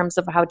know, in terms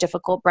of how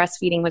difficult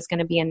breastfeeding was going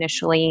to be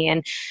initially.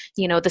 And,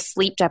 you know, the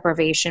sleep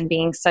deprivation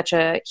being such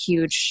a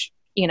huge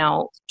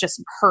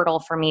just hurdle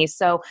for me.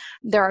 So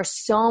there are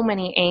so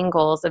many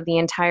angles of the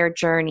entire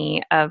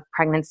journey of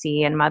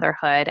pregnancy and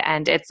motherhood,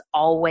 and it's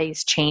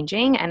always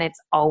changing and it's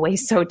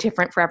always so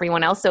different for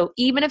everyone else. So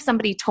even if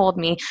somebody told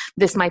me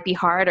this might be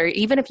hard, or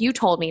even if you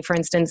told me, for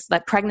instance,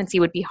 that pregnancy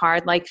would be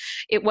hard, like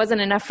it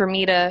wasn't enough for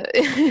me to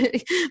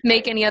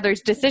make any other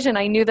decision.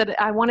 I knew that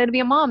I wanted to be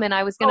a mom and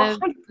I was going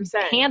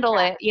to handle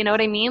it. You know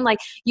what I mean? Like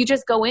you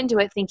just go into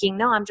it thinking,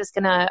 no, I'm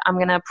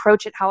going to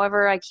approach it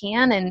however I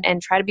can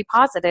and try to be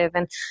positive.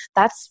 And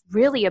that's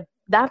really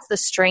that's the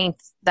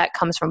strength that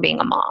comes from being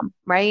a mom,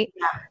 right?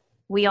 Yeah.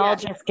 We all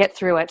just get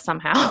through it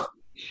somehow.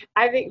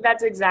 I think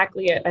that's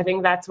exactly it. I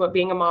think that's what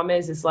being a mom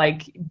is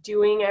like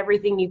doing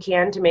everything you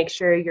can to make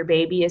sure your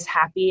baby is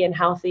happy and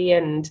healthy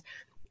and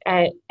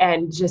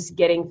just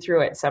getting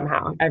through it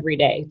somehow every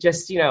day.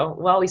 Just,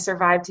 we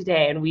survived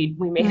today and we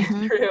made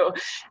it through.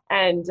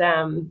 And,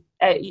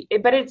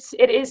 but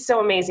it is so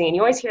amazing. And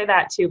you always hear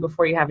that too,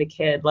 before you have a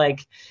kid,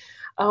 like,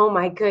 oh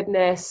my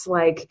goodness,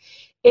 like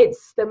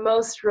it's the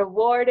most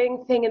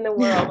rewarding thing in the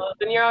world.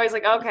 And you're always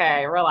like,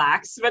 okay,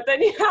 relax. But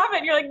then you have it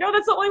and you're like, no,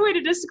 that's the only way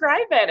to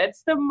describe it.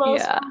 It's the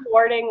most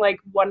rewarding, like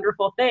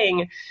wonderful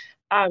thing.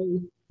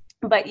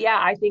 But yeah,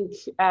 I think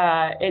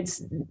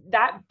it's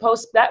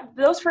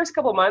those first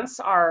couple months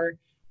are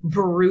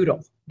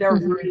brutal. They're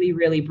really,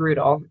 really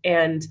brutal.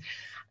 And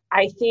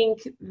I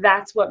think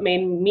that's what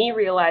made me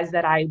realize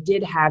that I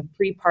did have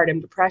prepartum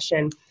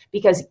depression,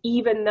 because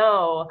even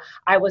though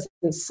I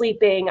wasn't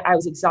sleeping, I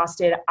was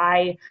exhausted.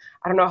 I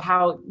don't know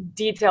how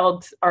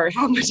detailed or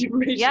how much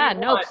information. Yeah,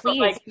 no, want, please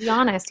like, be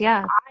honest.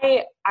 Yeah.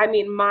 I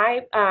mean,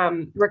 my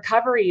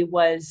recovery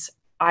was,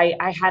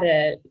 I had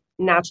a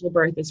natural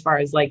birth as far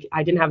as like,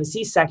 I didn't have a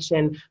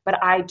C-section,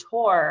 but I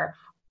tore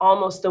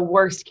almost the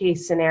worst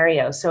case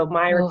scenario. So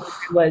my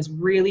recovery was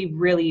really,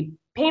 really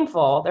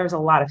painful. There was a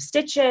lot of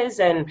stitches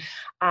and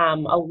a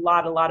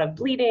lot of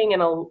bleeding,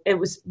 and it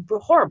was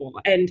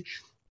horrible. And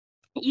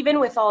even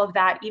with all of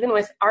that, even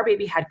with our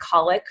baby had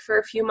colic for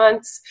a few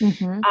months,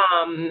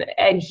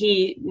 and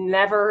he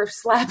never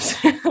slept,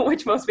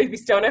 which most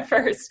babies don't at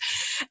first.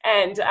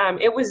 And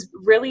it was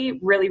really,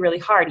 really, really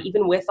hard.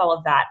 Even with all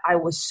of that, I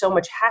was so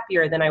much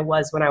happier than I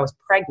was when I was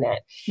pregnant.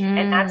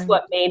 And that's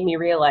what made me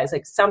realize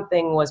like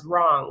something was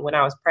wrong when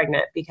I was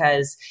pregnant,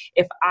 because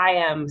if I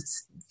am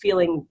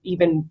feeling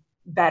even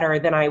better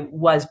than I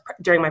was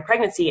during my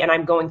pregnancy and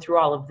I'm going through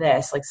all of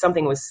this, like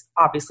something was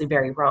obviously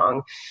very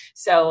wrong.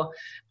 So,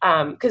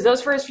 cause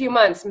those first few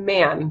months,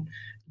 man,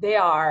 they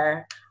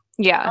are,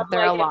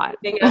 they're a lot.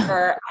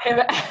 They're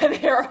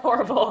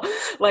horrible.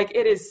 Like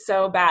it is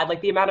so bad.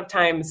 Like the amount of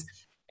times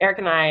Eric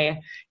and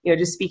I,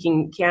 just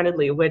speaking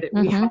candidly, we had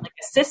like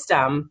a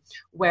system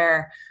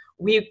where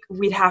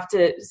we'd have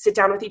to sit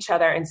down with each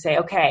other and say,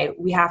 okay,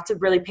 we have to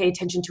really pay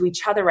attention to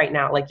each other right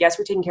now. Like, yes,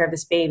 we're taking care of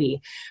this baby,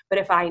 but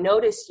if I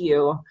notice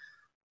you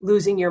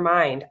losing your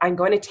mind, I'm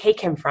going to take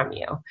him from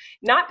you.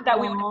 Not that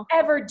we would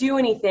ever do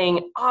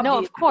anything. No,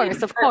 of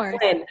course.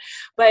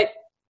 But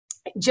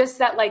just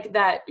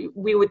that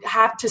we would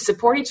have to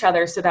support each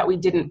other so that we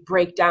didn't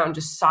break down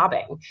just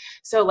sobbing.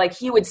 So like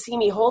he would see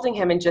me holding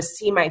him and just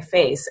see my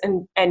face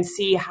and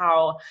see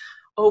how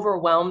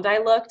overwhelmed I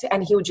looked.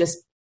 And he would just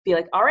be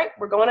like, all right,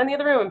 we're going in the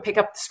other room, and pick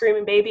up the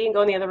screaming baby and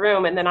go in the other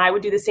room. And then I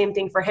would do the same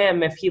thing for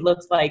him if he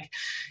looked like,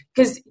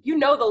 because the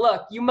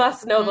look, you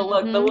must know the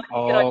look. The look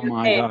oh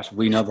my gosh,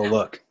 we know the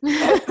look.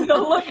 The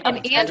look.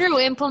 And Andrew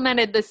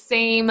implemented the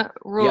same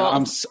rules. Yeah,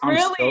 I'm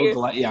so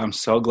glad. Yeah, I'm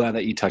so glad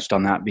that you touched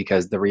on that,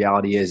 because the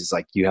reality is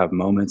like you have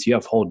moments, you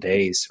have whole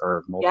days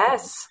or multiple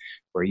days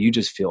where you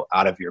just feel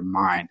out of your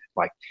mind.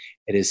 Like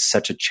it is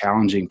such a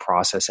challenging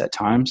process at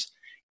times.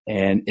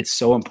 And it's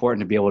so important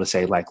to be able to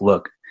say like,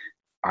 look,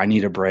 I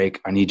need a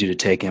break. I need you to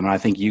take him. And I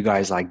think you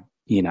guys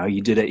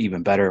you did it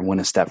even better and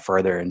went a step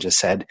further and just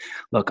said,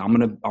 look, I'm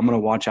going to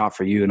watch out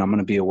for you, and I'm going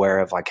to be aware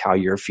of like how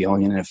you're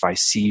feeling. And if I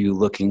see you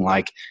looking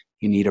like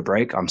you need a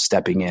break, I'm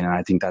stepping in. And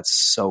I think that's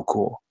so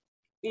cool.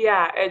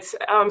 Yeah,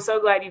 I'm so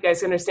glad you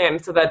guys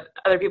understand, so that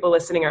other people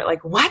listening are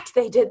like, what?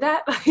 They did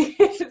that?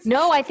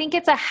 No, I think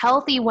it's a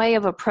healthy way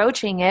of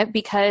approaching it,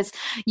 because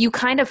you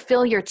kind of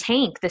fill your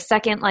tank the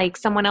second like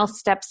someone else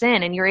steps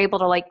in and you're able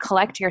to like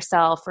collect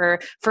yourself.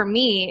 Or for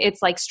me,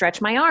 it's like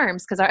stretch my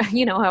arms, because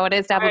you know how it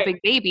is to have a big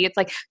baby. It's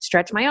like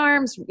stretch my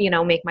arms,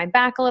 make my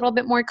back a little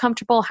bit more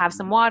comfortable, have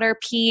some water,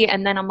 pee.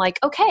 And then I'm like,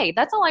 okay,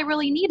 that's all I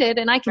really needed.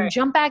 And I can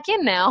jump back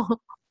in now.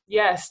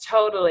 Yes,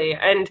 totally.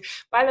 And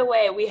by the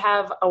way, we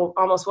have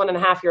almost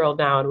 1.5-year-old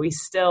now, and we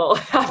still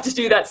have to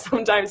do that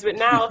sometimes. But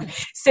now,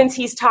 since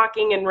he's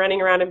talking and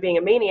running around and being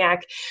a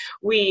maniac,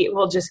 we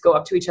will just go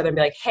up to each other and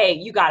be like, hey,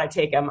 you got to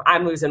take him.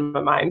 I'm losing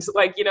my mind. So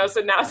now it's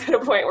at a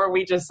point where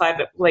we just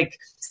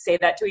say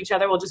that to each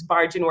other. We'll just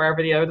barge in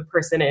wherever the other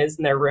person is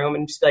in their room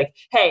and just be like,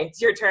 hey,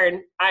 it's your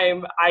turn.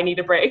 I need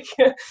a break.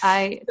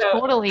 I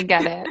totally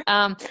get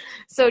it.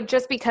 So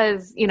just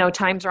because,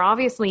 times are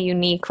obviously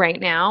unique right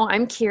now,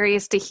 I'm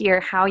curious to hear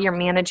how you're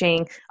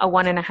managing a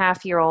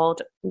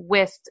 1.5-year-old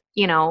with,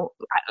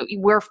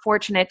 we're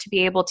fortunate to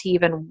be able to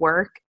even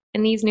work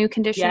in these new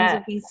conditions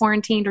of being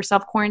quarantined or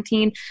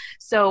self-quarantined.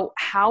 So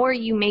how are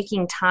you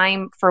making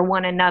time for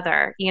one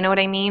another? You know what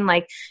I mean?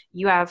 Like,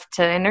 you have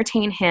to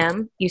entertain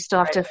him. You still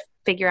have to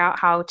figure out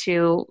how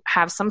to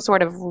have some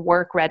sort of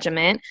work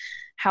regimen.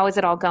 How is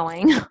it all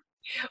going?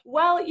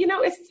 Well,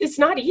 it's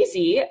not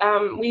easy.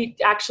 We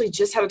actually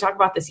just had to talk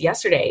about this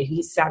yesterday.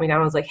 He sat me down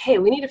and was like, hey,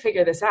 we need to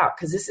figure this out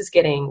because this is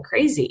getting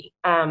crazy.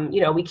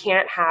 We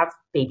can't have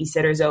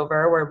babysitters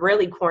over. We're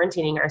really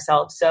quarantining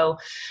ourselves. So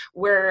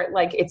we're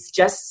like, it's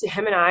just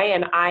him and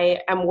I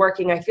am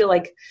working. I feel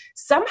like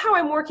somehow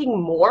I'm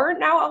working more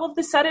now all of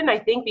a sudden. I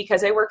think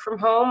because I work from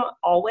home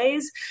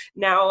always.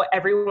 Now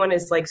everyone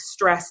is like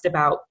stressed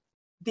about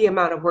the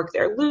amount of work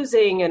they're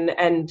losing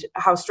and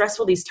how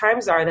stressful these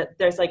times are, that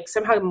there's like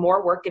somehow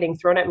more work getting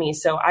thrown at me.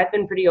 So I've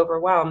been pretty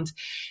overwhelmed.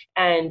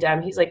 And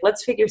he's like,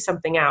 let's figure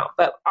something out.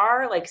 But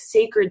our like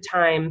sacred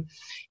time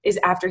is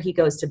after he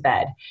goes to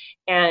bed.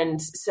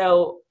 And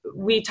so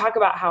we talk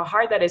about how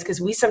hard that is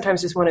because we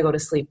sometimes just want to go to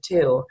sleep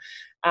too,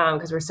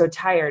 because we're so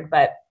tired.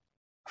 But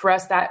for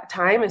us, that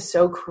time is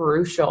so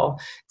crucial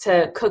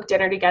to cook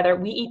dinner together.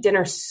 We eat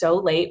dinner so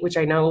late, which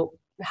I know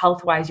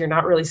health-wise you're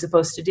not really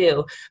supposed to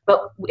do,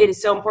 but it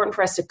is so important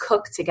for us to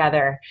cook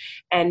together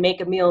and make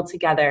a meal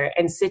together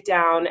and sit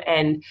down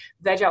and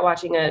veg out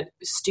watching a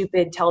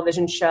stupid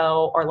television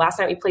show, or last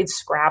night we played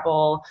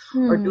Scrabble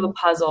or do a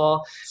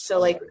puzzle. So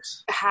like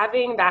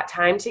having that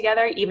time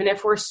together, even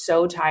if we're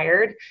so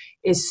tired,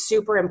 is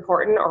super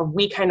important, or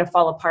we kind of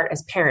fall apart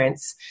as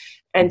parents.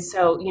 And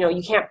so,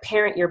 you can't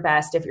parent your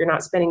best if you're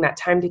not spending that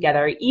time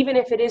together, even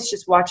if it is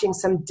just watching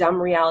some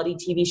dumb reality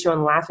TV show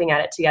and laughing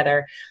at it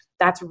together.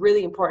 That's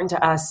really important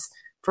to us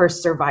for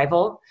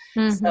survival.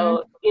 Mm-hmm.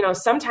 So,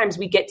 sometimes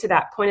we get to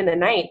that point in the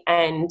night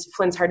and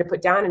Flynn's hard to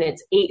put down and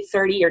it's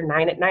 8:30 or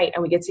 9 at night.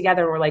 And we get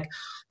together and we're like,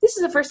 this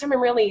is the first time I'm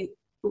really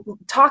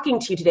talking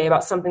to you today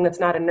about something that's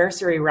not a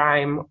nursery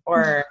rhyme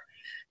or,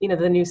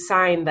 the new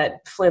sign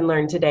that Flynn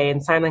learned today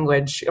in sign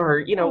language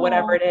or,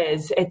 whatever it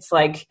is. It's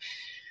like,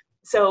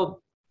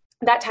 so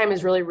that time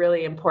is really,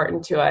 really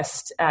important to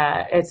us.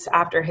 It's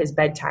after his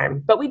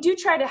bedtime, but we do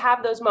try to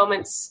have those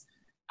moments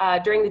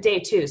during the day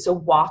too. So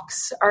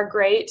walks are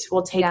great.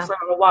 We'll take Flynn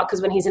on a walk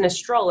because when he's in a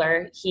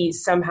stroller, he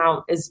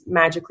somehow is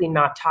magically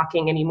not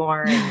talking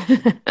anymore.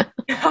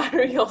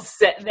 And he'll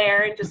sit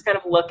there and just kind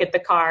of look at the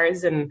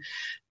cars and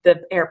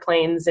the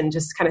airplanes and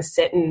just kind of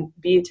sit and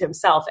be to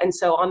himself. And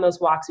so on those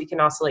walks, we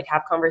can also like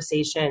have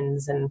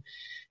conversations and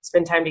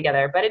spend time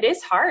together. But it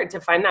is hard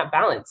to find that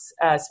balance,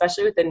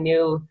 especially with a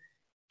new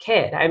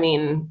kid. I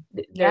mean,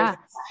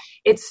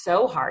 it's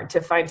so hard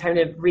to find time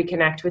to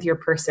reconnect with your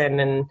person,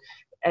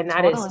 and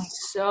that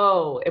is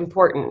so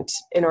important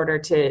in order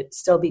to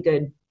still be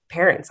good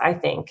parents, I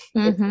think.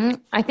 Mm-hmm.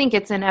 I think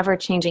it's an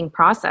ever-changing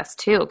process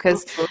too,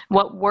 because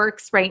what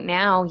works right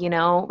now,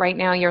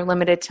 you're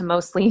limited to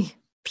mostly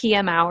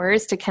PM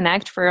hours to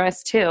connect for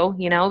us too,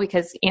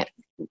 because,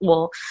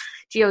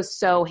 Gio's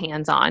so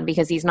hands-on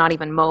because he's not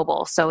even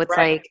mobile. So it's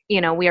like,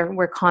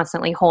 we're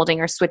constantly holding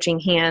or switching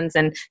hands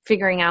and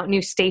figuring out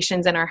new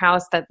stations in our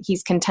house that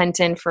he's content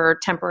in for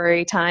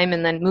temporary time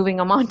and then moving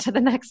him on to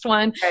the next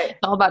one. Right. It's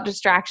all about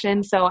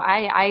distraction. So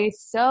I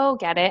so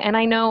get it. And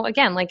I know,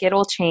 again, like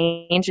it'll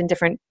change in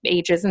different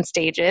ages and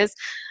stages.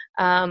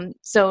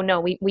 So no,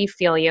 we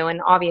feel you.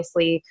 And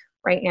obviously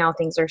right now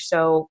things are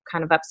so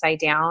kind of upside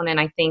down. And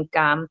I think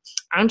I'm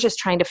just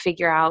trying to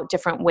figure out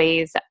different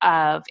ways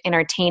of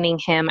entertaining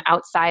him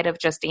outside of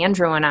just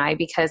Andrew and I,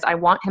 because I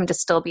want him to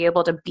still be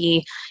able to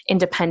be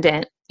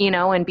independent,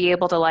 and be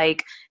able to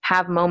like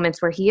have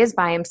moments where he is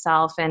by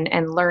himself and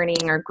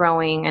learning or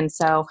growing. And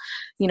so,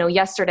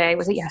 yesterday,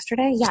 was it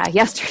yesterday? Yeah,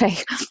 yesterday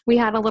we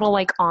had a little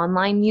like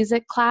online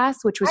music class,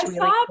 which was really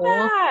cool.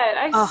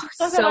 I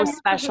saw that. So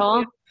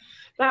special.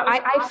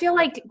 I feel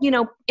like,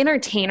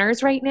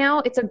 entertainers right now,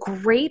 it's a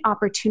great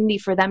opportunity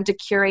for them to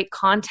curate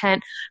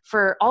content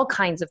for all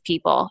kinds of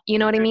people. You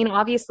know what I mean?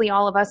 Obviously,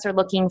 all of us are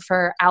looking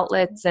for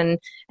outlets and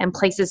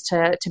places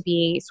to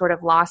be sort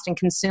of lost and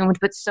consumed,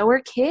 but so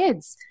are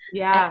kids.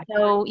 Yeah. And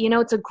so,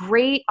 it's a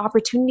great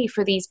opportunity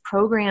for these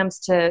programs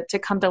to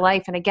come to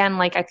life. And again,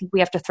 like, I think we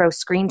have to throw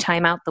screen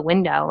time out the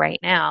window right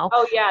now.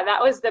 Oh, yeah.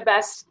 That was the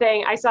best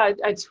thing. I saw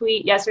a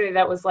tweet yesterday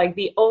that was like,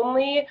 the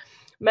only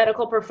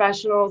medical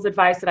professionals'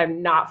 advice that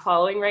I'm not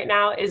following right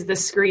now is the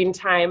screen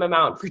time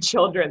amount for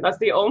children. That's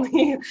the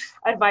only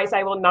advice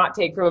I will not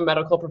take from a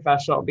medical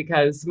professional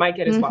because my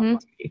kid is watching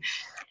me.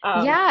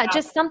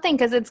 Just something,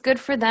 because it's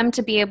good for them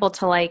to be able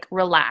to like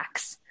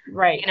relax.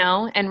 Right.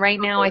 And right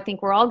now I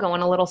think we're all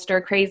going a little stir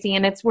crazy,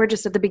 and we're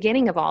just at the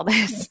beginning of all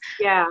this.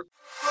 Yeah.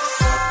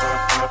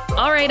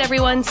 All right,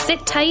 everyone,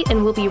 sit tight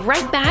and we'll be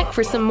right back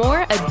for some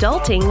more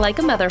Adulting Like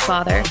a Mother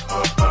Father.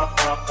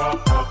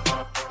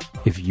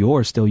 If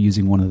you're still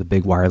using one of the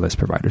big wireless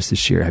providers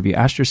this year, have you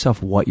asked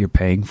yourself what you're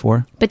paying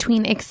for?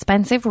 Between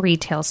expensive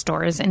retail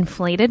stores,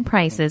 inflated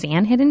prices,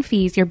 and hidden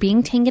fees, you're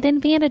being taken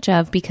advantage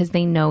of because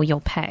they know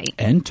you'll pay.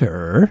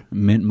 Enter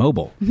Mint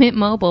Mobile. Mint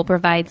Mobile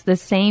provides the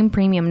same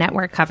premium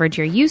network coverage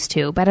you're used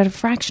to, but at a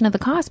fraction of the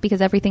cost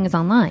because everything is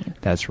online.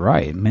 That's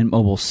right. Mint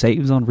Mobile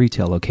saves on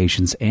retail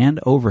locations and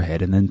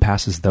overhead and then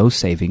passes those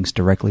savings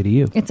directly to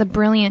you. It's a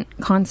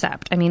brilliant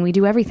concept. I mean, we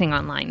do everything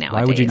online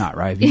nowadays. Why would you not,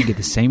 right? If you can get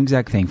the same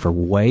exact thing for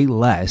way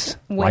less,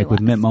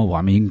 with Mint Mobile,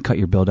 I mean, you can cut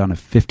your bill down to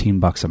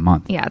 $15 a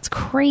month. Yeah, it's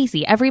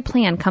crazy. Every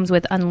plan comes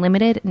with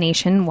unlimited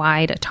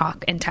nationwide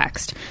talk and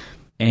text.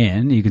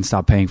 And you can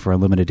stop paying for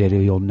unlimited data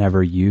you'll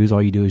never use.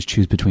 All you do is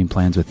choose between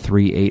plans with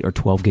 3, 8, or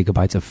 12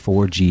 gigabytes of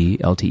 4G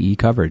LTE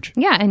coverage.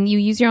 Yeah, and you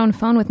use your own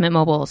phone with Mint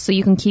Mobile, so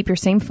you can keep your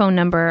same phone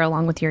number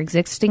along with your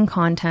existing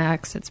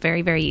contacts. It's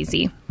very, very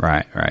easy.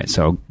 Right.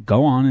 So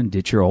go on and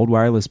ditch your old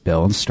wireless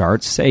bill and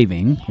start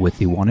saving with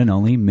the one and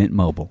only Mint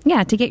Mobile.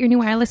 Yeah, to get your new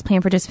wireless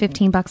plan for just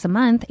 $15 a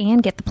month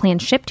and get the plan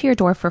shipped to your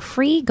door for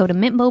free, go to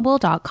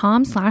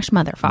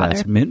mintmobile.com/motherfather.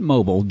 That's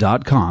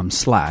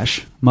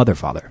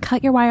mintmobile.com/motherfather.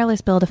 Cut your wireless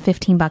bill to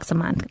 $15 a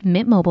month.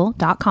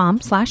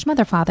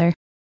 mintmobile.com/motherfather.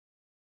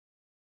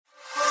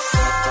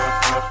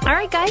 All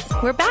right, guys,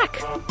 we're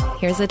back.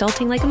 Here's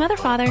Adulting Like a Mother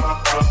Father.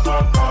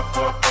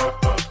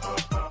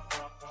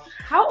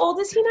 How old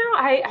is he now?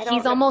 I don't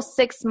He's know. almost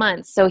 6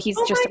 months, so he's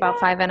just about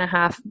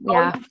 5.5.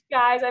 Yeah. Oh,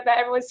 guys, I bet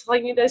everyone's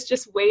telling me this.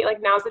 Just wait.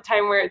 Like, now's the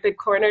time where the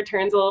corner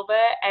turns a little bit,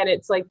 and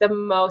it's like the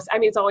most. I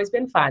mean, it's always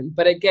been fun,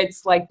 but it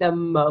gets like the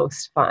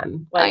most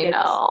fun. Like, I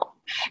know.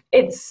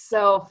 It's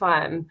so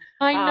fun.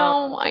 I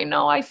know.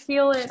 I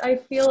feel it.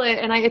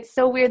 And it's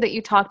so weird that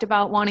you talked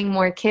about wanting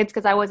more kids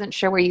because I wasn't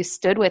sure where you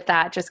stood with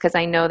that just because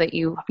I know that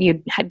you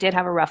did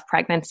have a rough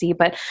pregnancy,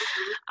 but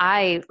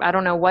I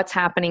don't know what's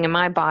happening in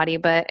my body,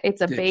 but it's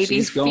a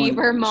baby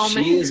fever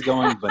moment. She is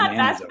going bananas.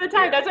 That's the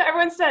time. That's what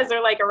everyone says.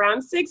 They're like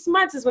around 6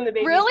 months is when the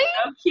baby's Really?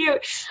 so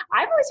cute.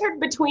 I've always heard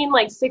between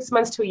like 6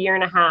 months to a year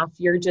and a half,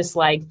 you're just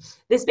like,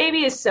 this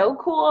baby is so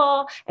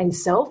cool and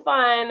so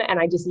fun. And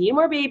I just need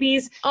more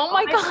babies. Oh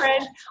my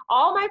God.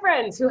 All my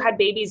friends who had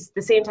babies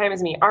the same time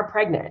as me are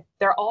pregnant.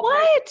 They're all What?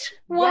 pregnant.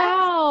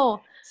 Wow.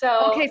 Yes.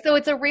 So Okay, so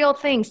it's a real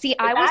thing. See,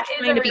 I was That is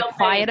trying a to be real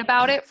quiet thing.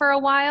 about it for a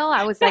while.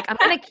 I was like, I'm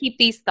going to keep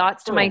these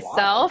thoughts to For a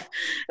myself.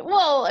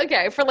 Well,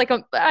 okay, for like,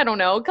 a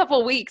couple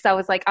of weeks, I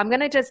was like, I'm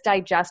going to just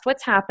digest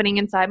what's happening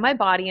inside my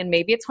body and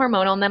maybe it's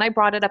hormonal. And then I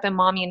brought it up in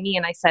Mommy and Me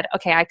and I said,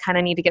 okay, I kind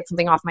of need to get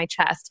something off my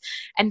chest.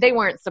 And they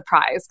weren't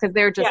surprised because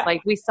they're just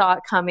like, we saw it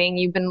coming.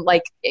 You've been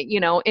like,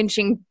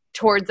 inching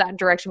towards that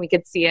direction. We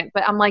could see it.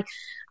 But I'm like,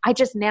 I had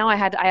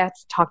to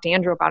talk to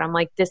Andrew about it. I'm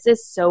like, this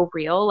is so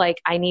real. Like,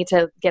 I need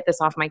to get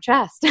this off my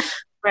chest.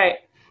 Right.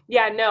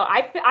 Yeah, no,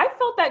 I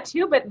felt that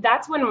too, but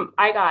that's when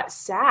I got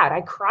sad.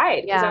 I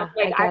cried because I was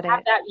like, I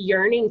have that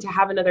yearning to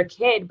have another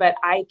kid, but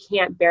I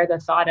can't bear the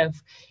thought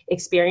of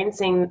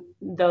experiencing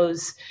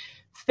those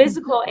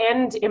physical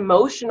and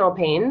emotional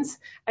pains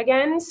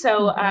again.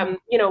 So, I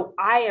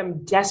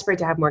am desperate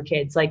to have more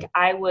kids. Like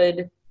I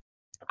would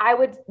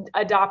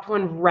adopt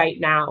one right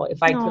now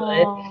if I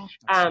could.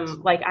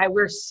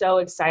 We're so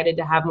excited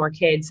to have more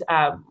kids.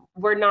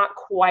 We're not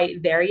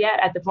quite there yet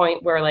at the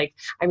point where I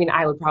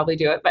would probably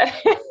do it, but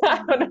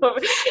I don't know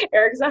if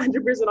Eric's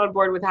 100% on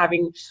board with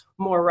having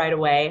more right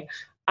away.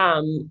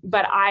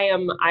 But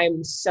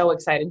I'm so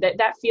excited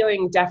that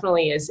feeling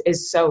definitely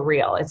is so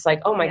real. It's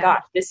like, oh my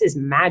gosh, this is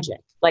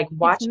magic. Like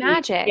watching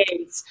magic.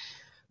 Kids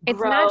It's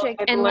grow magic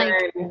and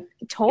learn.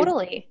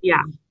 Totally.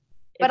 Yeah.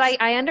 But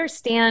I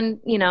understand,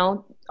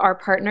 our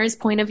partner's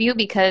point of view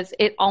because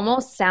it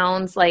almost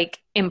sounds like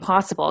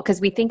impossible because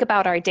we think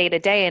about our day to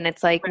day and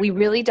it's like we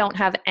really don't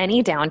have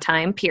any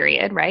downtime,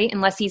 period, right?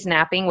 Unless he's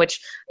napping, which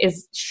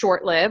is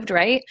short lived,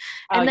 right?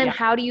 And then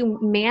how do you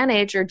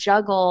manage or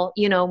juggle,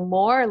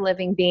 more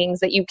living beings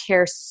that you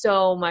care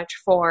so much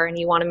for and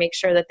you want to make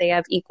sure that they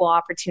have equal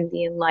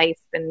opportunity in life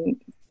and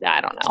I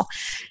don't know.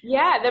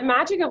 Yeah, the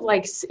magic of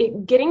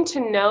getting to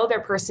know their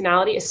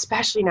personality,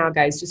 especially now,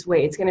 guys. Just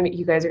wait,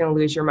 you guys are gonna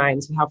lose your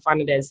minds with how fun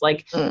it is.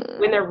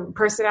 When their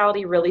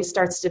personality really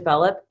starts to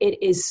develop,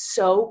 it is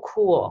so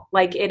cool.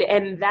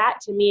 And that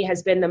to me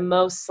has been the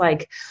most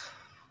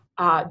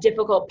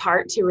difficult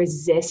part to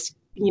resist.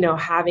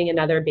 Having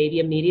another baby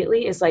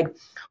immediately is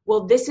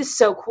this is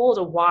so cool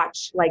to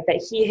watch.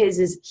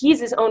 That he's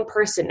his own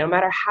person. No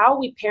matter how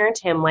we parent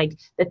him,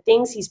 the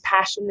things he's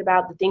passionate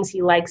about, the things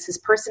he likes, his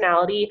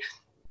personality.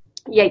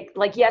 Yeah,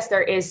 yes,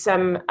 there is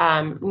some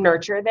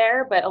nurture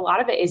there, but a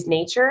lot of it is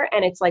nature.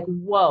 And it's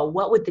whoa,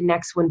 what would the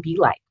next one be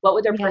like? What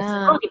would their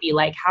personality be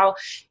like? How,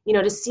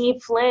 to see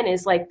Flynn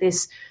is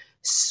this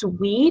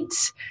sweet,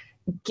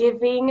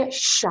 giving,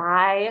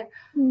 shy,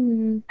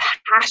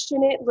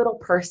 passionate little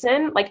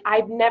person.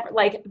 I've never,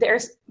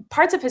 there's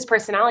parts of his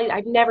personality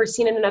I've never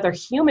seen in another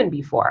human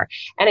before.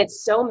 And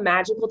it's so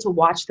magical to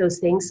watch those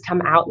things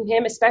come out in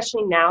him,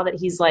 especially now that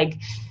he's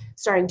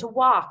starting to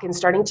walk and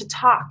starting to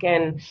talk.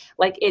 And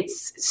it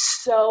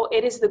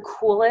is the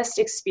coolest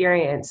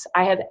experience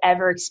I have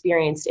ever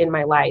experienced in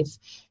my life.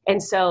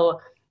 And so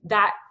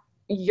that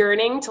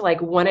yearning to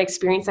like want to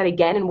experience that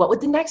again. And what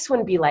would the next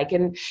one be like?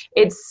 And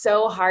it's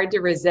so hard to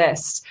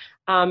resist.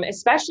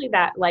 Especially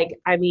that, like,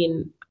 I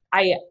mean,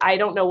 I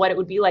don't know what it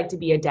would be like to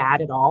be a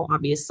dad at all,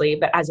 obviously,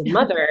 but as a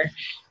mother,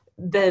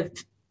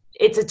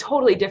 it's a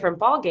totally different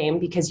ball game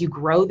because you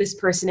grow this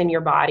person in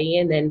your body.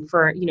 And then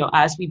for, you know,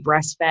 us, we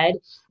breastfed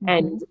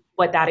and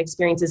what that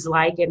experience is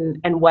like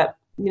and what,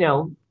 you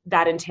know,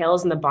 that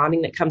entails and the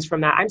bonding that comes from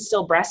that. I'm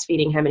still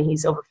breastfeeding him and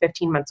he's over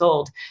 15 months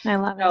old. I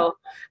love it. So,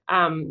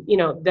 you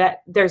know, that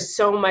there's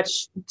so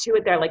much to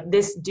it there. Like,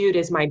 this dude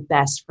is my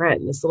best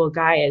friend. This little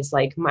guy is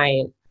like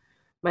my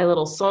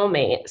little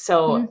soulmate.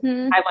 So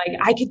I'm like,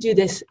 I could do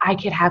this. I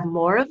could have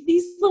more of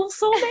these little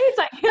soulmates.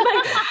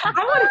 I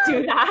want to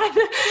do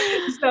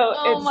that. So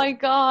oh my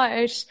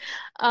gosh.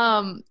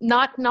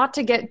 Not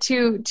to get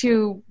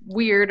too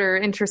weird or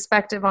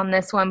introspective on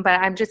this one, but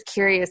I'm just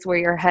curious where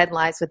your head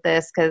lies with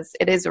this, because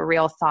it is a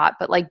real thought.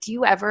 But like, do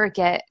you ever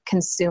get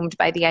consumed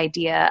by the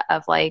idea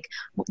of like,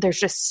 there's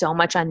just so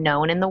much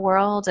unknown in the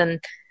world,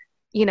 and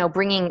you know,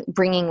 bringing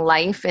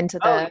life into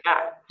the,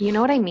 you know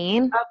what I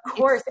mean? Of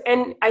course.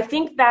 And I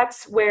think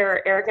that's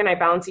where Eric and I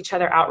balance each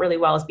other out really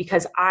well, is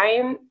because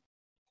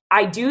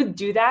I do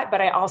that,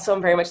 but I also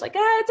am very much like,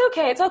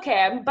 it's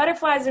okay. I'm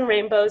butterflies and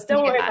rainbows.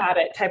 Don't worry about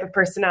it type of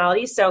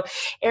personality. So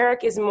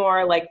Eric is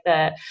more like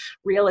the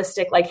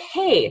realistic, like,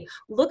 hey,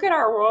 look at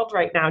our world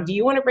right now. Do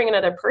you want to bring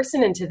another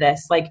person into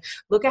this? Like,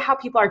 look at how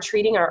people are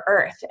treating our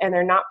earth and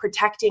they're not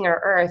protecting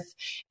our earth.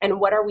 And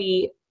what are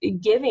we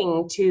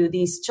giving to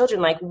these children?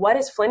 Like, what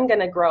is Flynn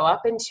going to grow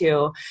up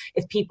into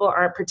if people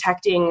aren't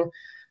protecting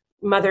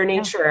Mother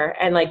Nature?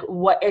 And like,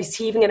 what is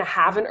he even going to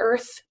have an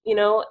earth, you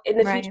know, in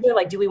the future?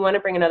 Like, do we want to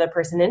bring another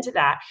person into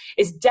that?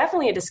 Is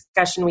definitely a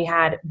discussion we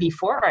had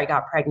before I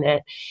got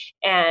pregnant.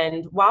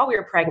 And while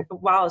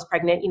I was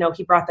pregnant, you know,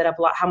 he brought that up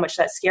a lot, how much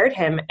that scared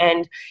him.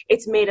 And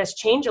it's made us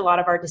change a lot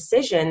of our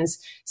decisions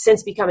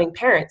since becoming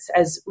parents,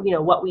 as you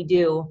know, what we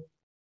do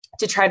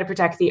to try to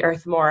protect the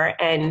earth more.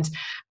 And,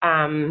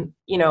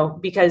 you know,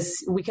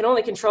 because we can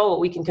only control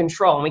what we can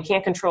control, and we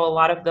can't control a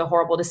lot of the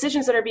horrible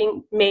decisions that are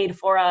being made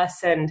for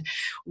us and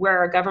where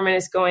our government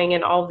is going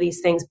and all of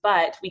these things,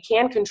 but we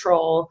can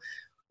control,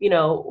 you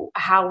know,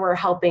 how we're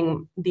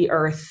helping the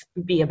earth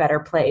be a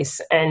better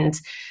place. And,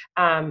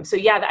 so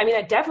yeah, I mean,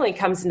 that definitely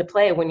comes into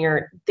play when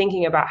you're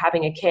thinking about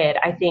having a kid.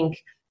 I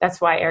think that's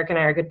why Eric and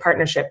I are a good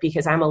partnership,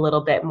 because I'm a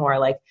little bit more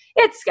like,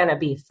 it's going to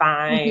be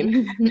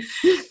fine.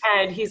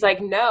 And he's like,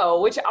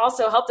 no, which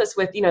also helped us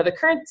with, you know, the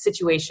current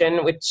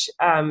situation, which,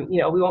 you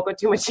know, we won't go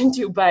too much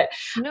into, but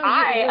you're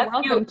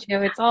welcome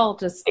to. It's all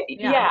just,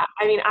 yeah.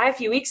 I mean, a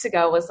few weeks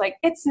ago was like,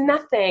 it's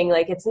nothing,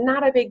 like, it's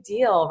not a big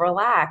deal,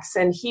 relax.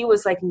 And he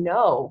was like,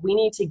 no, we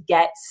need to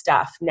get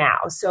stuff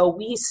now. So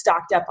we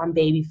stocked up on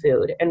baby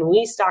food and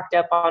we stocked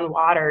up on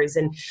waters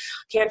and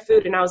canned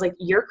food. And I was like,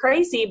 you're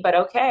crazy, but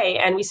okay.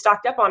 And we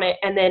stocked up on it.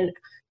 And then,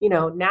 you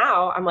know,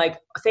 now I'm like,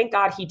 thank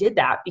God he did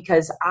that,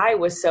 because I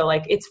was so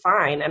like, it's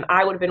fine. And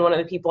I would have been one of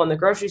the people in the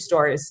grocery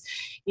stores,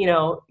 you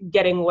know,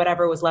 getting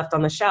whatever was left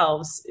on the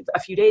shelves a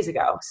few days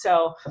ago.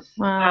 So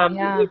we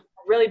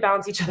really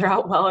balance each other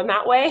out well in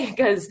that way,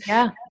 because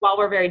while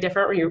we're very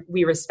different,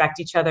 we respect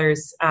each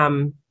other's,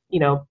 you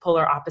know,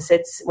 polar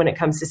opposites when it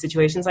comes to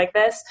situations like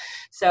this.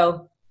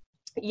 So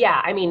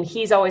yeah, I mean,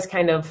 he's always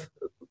kind of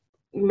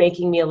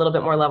making me a little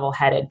bit more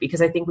level-headed,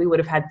 because I think we would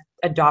have had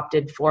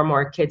adopted 4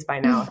 more kids by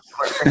now.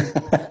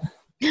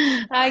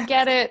 I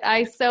get it.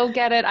 I so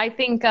get it. I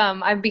think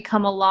I've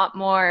become a lot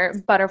more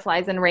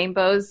butterflies and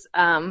rainbows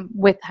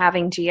with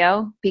having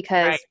Gio,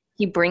 because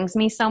he brings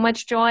me so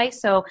much joy.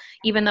 So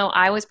even though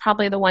I was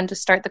probably the one to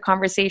start the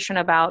conversation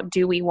about,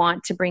 do we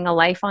want to bring a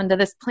life onto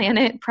this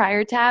planet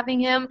prior to having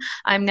him,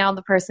 I'm now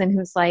the person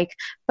who's like,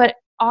 but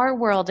our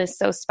world is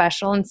so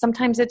special. And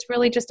sometimes it's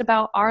really just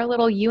about our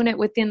little unit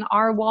within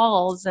our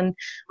walls, and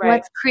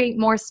let's create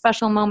more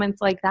special moments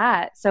like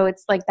that. So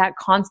it's like that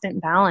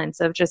constant balance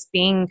of just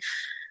being,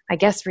 I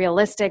guess,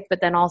 realistic,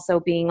 but then also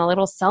being a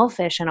little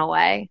selfish in a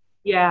way.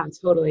 Yeah,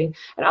 totally.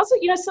 And also,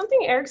 you know, something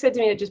Eric said to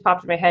me that just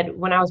popped in my head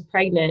when I was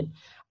pregnant,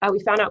 we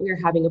found out we were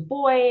having a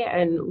boy,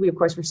 and we, of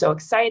course, were so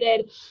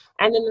excited.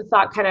 And then the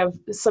thought kind of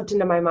slipped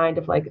into my mind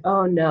of like,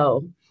 oh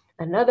no,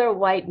 another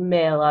white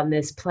male on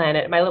this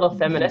planet, my little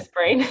feminist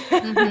brain.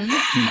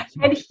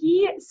 And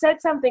he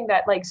said something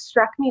that like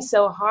struck me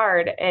so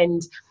hard.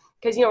 And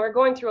because, you know, we're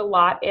going through a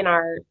lot in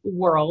our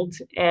world,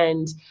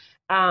 and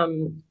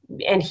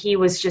he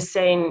was just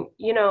saying,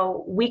 you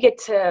know, we get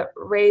to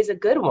raise a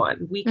good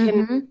one. We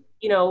can,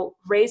 you know,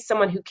 raise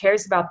someone who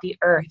cares about the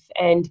earth,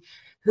 and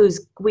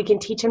we can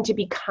teach him to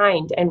be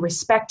kind and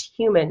respect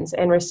humans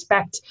and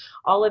respect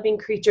all living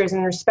creatures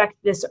and respect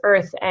this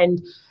earth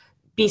and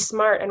be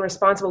smart and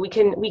responsible. We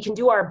can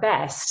do our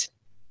best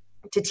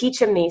to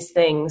teach him these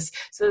things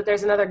so that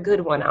there's another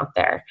good one out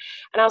there.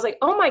 And I was like,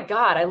 oh my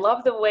God, I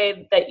love the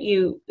way that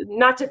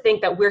not to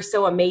think that we're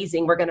so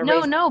amazing, we're going to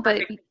raise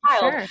a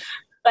child,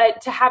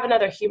 but to have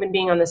another human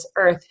being on this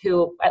earth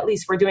who, at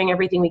least we're doing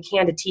everything we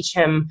can to teach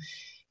him,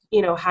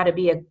 you know, how to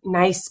be a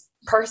nice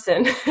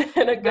person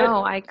and a good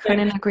I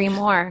couldn't agree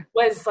more.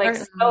 Was like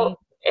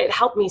it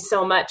helped me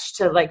so much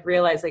to like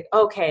realize like,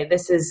 okay,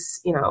 this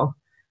is,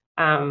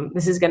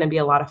 this is going to be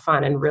a lot of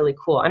fun and really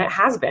cool. And it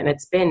has been,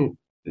 it's been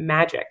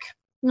magic.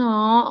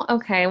 Oh,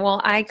 okay. Well,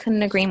 I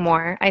couldn't agree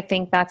more. I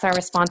think that's our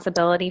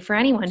responsibility for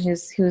anyone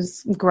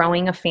who's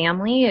growing a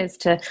family, is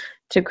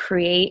to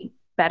create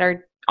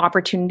better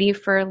opportunity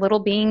for little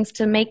beings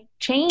to make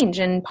change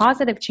and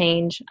positive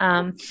change.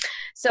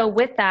 So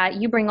with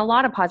that, you bring a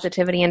lot of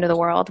positivity into the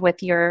world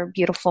with your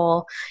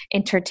beautiful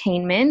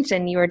entertainment,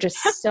 and you are just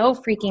so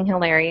freaking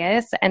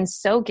hilarious and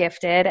so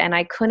gifted. And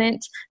I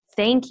couldn't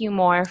thank you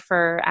more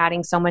for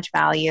adding so much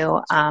value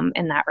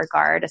in that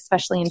regard,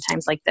 especially in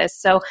times like this.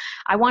 So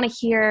I want to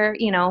hear,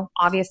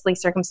 obviously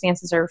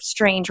circumstances are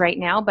strange right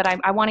now, but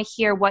I want to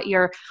hear what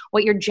your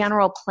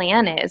general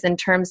plan is in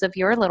terms of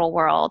your little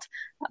world.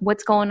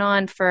 What's going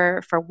on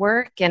for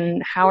work,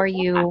 and how are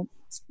you?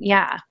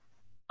 Yeah.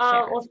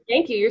 Well,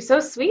 thank you. You're so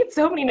sweet.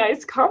 So many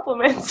nice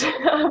compliments.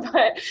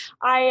 But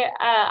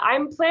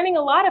I'm planning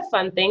a lot of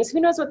fun things.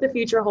 Who knows what the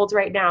future holds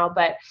right now?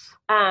 But,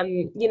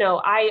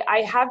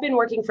 I have been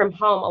working from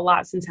home a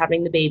lot since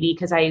having the baby,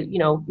 because I,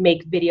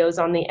 make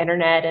videos on the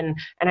internet and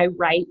I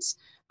write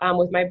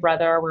with my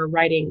brother.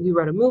 We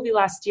wrote a movie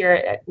last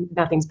year.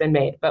 Nothing's been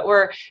made, but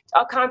we're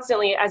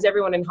constantly, as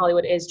everyone in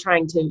Hollywood is,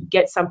 trying to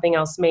get something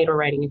else made. We're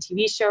writing a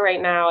TV show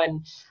right now,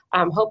 and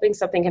I'm hoping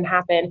something can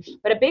happen.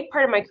 But a big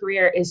part of my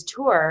career is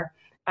tour,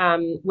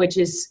 which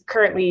is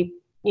currently,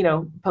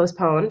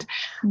 postponed.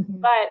 Mm-hmm.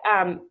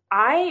 But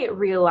I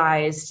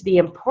realized the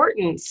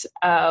importance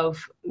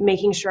of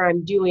making sure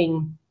I'm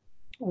doing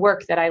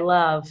work that I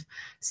love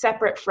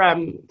separate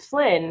from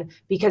Flynn,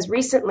 because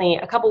recently,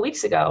 a couple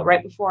weeks ago,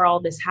 right before all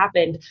this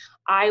happened,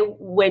 I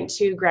went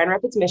to Grand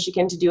Rapids,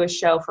 Michigan to do a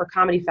show for a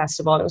comedy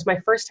festival. And it was my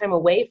first time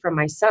away from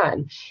my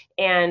son.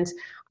 And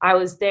I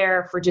was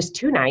there for just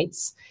 2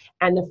 nights.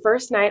 And the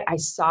first night I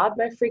sobbed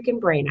my freaking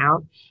brain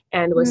out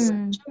and was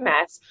such a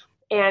mess.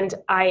 And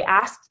I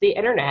asked the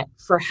internet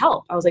for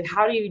help. I was like,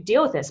 how do you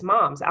deal with this?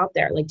 Moms out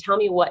there, like, tell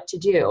me what to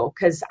do,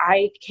 because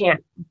I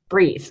can't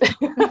breathe.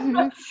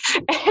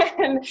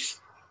 Mm-hmm. And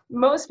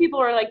most people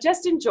are like,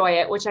 just enjoy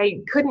it, which I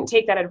couldn't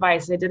take that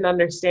advice. I didn't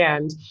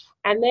understand.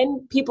 And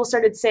then people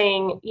started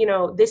saying,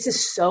 this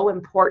is so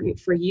important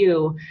for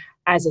you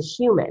as a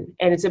human.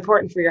 And it's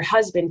important for your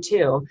husband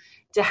too,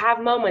 to have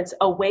moments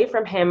away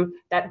from him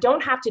that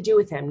don't have to do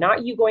with him.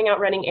 Not you going out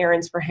running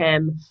errands for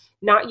him,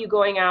 not you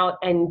going out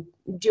and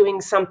doing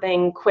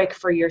something quick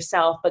for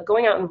yourself, but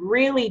going out and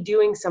really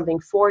doing something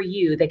for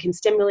you that can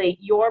stimulate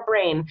your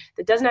brain,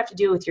 that doesn't have to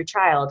do with your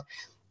child.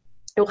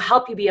 It will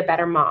help you be a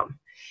better mom.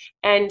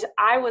 And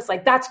I was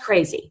like, that's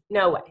crazy.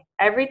 No way.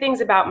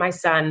 Everything's about my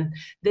son.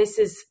 This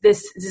is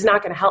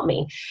not going to help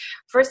me.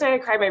 First night I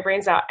cried my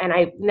brains out, and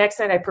next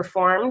night I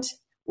performed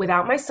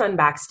without my son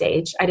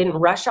backstage. I didn't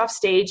rush off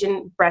stage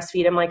and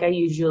breastfeed him like I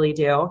usually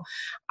do.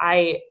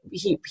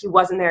 He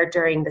wasn't there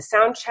during the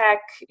sound check,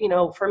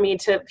 for me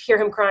to hear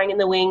him crying in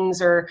the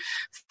wings or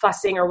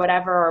fussing or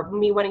whatever, or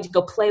me wanting to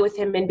go play with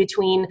him in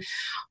between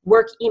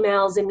work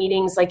emails and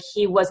meetings. Like,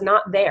 he was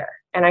not there.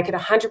 And I could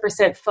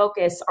 100%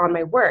 focus on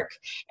my work.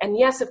 And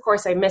yes, of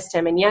course I missed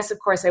him. And yes, of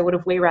course I would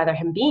have way rather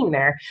him being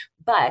there.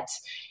 But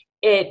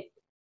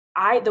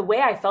the way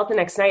I felt the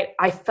next night,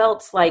 I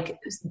felt like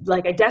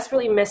I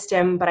desperately missed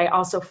him, but I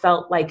also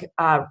felt like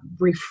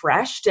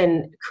refreshed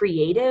and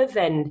creative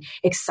and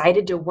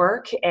excited to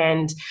work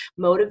and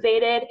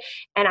motivated.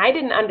 And I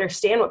didn't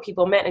understand what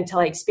people meant until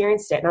I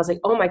experienced it. And I was like,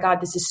 oh my God,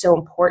 this is so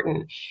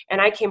important. And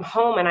I came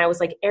home and I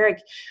was like,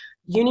 Eric,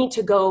 you need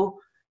to go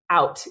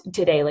out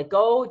today. Like,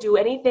 go do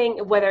anything,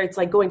 whether it's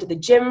like going to the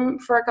gym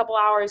for a couple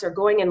hours or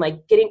going and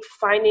like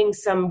finding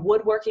some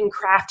woodworking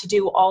craft to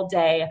do all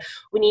day.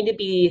 We need to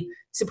be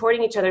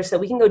supporting each other so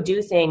we can go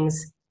do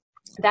things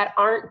that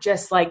aren't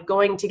just like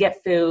going to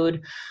get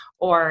food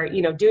or,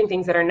 doing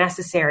things that are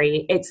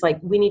necessary. It's like,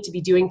 we need to be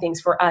doing things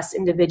for us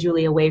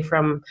individually away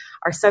from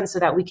our son so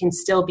that we can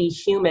still be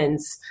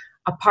humans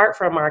apart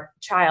from our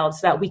child,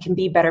 so that we can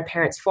be better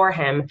parents for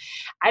him.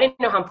 I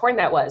didn't know how important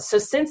that was. So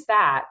since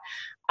that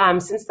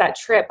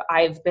trip,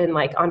 I've been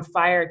like on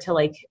fire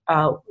to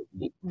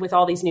with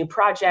all these new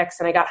projects.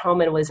 And I got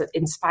home and was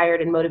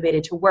inspired and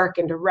motivated to work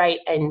and to write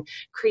and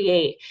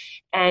create.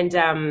 And,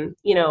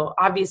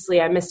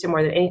 obviously I missed him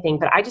more than anything,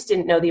 but I just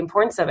didn't know the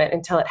importance of it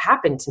until it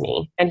happened to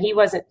me. And he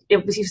was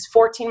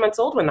 14 months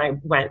old when I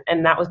went.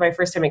 And that was my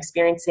first time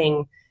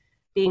experiencing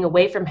being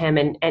away from him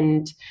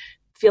and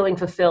feeling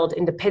fulfilled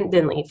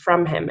independently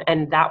from him.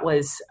 And that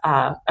was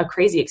a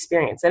crazy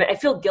experience. And I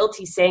feel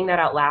guilty saying that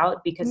out loud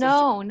because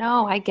No,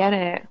 I get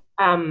it.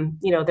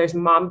 There's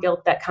mom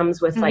guilt that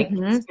comes with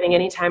spending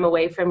any time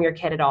away from your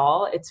kid at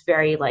all. It's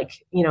very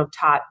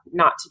taught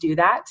not to do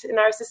that in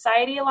our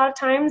society. A lot of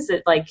times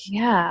that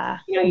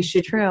you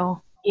should,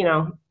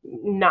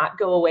 not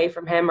go away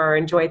from him or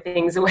enjoy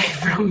things away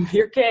from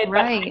your kid.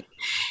 Right.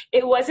 But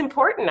it was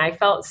important. I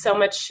felt so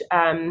much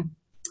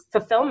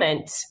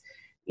fulfillment.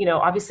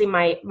 Obviously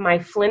my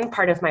Flynn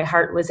part of my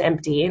heart was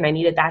empty and I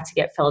needed that to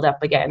get filled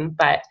up again,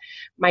 but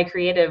my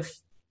creative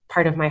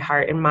part of my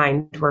heart and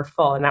mind were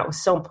full, and that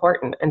was so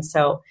important. And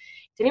so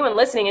to anyone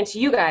listening and to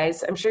you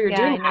guys, I'm sure you're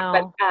doing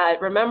that,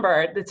 but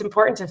remember, it's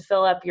important to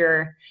fill up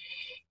your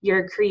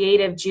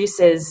creative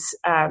juices,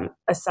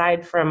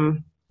 aside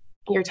from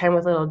your time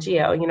with little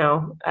Gio,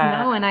 No,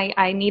 and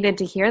I needed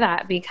to hear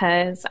that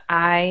because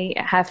I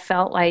have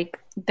felt like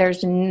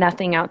there's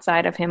nothing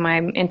outside of him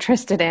I'm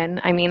interested in.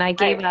 I mean, I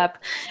gave up.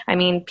 I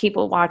mean,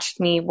 people watched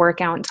me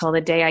work out until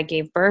the day I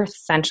gave birth,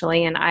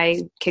 essentially, and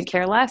I could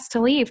care less to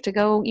leave to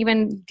go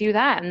even do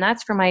that. And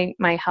that's for my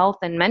health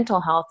and mental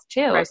health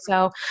too. Right.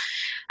 So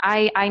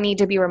I need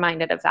to be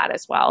reminded of that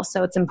as well.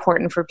 So it's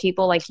important for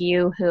people like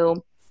you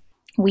who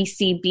we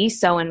see be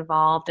so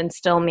involved and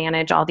still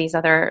manage all these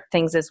other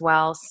things as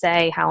well,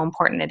 say how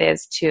important it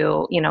is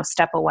to,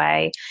 step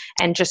away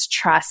and just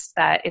trust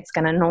that it's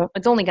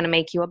only going to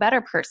make you a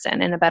better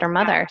person and a better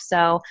mother.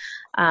 So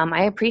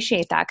I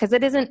appreciate that because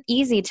it isn't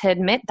easy to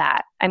admit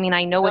that. I mean,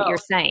 I know what you're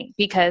saying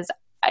because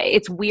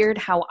it's weird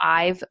how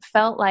I've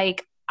felt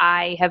like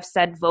I have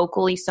said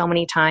vocally so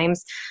many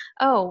times,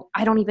 oh,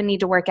 I don't even need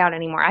to work out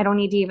anymore. I don't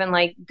need to even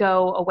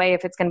go away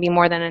if it's going to be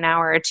more than an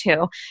hour or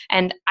two.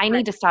 And I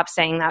need to stop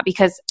saying that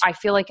because I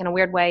feel like in a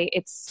weird way,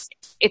 it's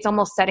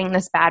almost setting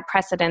this bad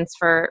precedence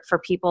for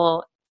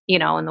people,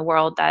 in the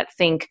world that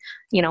think,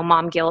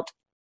 mom guilt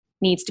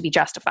needs to be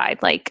justified.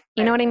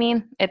 You know what I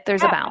mean?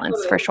 There's a balance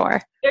absolutely. For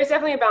sure. There's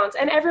definitely a balance.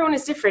 And everyone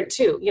is different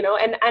too,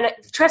 and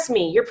trust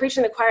me, you're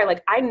preaching to the choir.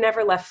 I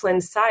never left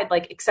Flynn's side,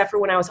 except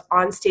for when I was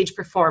on stage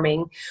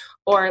performing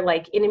or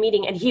in a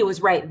meeting and he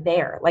was right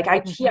there.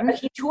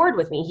 He toured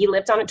with me. He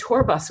lived on a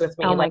tour bus with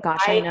me. Oh my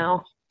gosh, I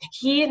know.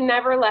 He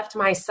never left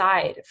my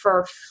side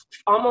for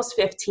almost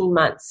 15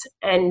 months.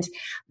 And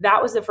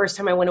that was the first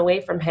time I went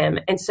away from him.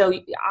 And so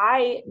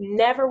I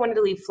never wanted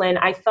to leave Flynn.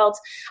 I felt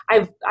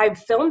I've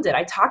filmed it.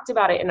 I talked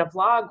about it in a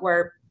vlog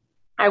where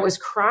I was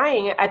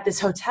crying at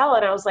this hotel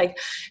and I was like,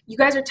 you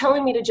guys are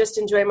telling me to just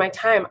enjoy my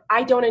time.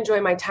 I don't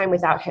enjoy my time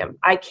without him.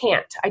 I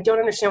can't. I don't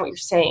understand what you're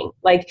saying.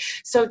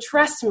 So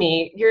trust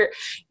me,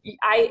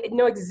 I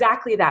know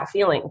exactly that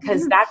feeling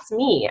because that's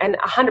me and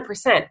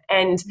 100%.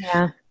 And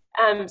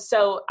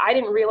so I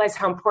didn't realize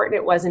how important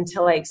it was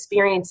until I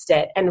experienced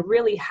it and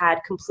really had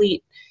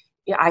complete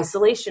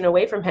isolation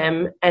away from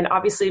him. And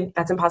obviously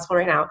that's impossible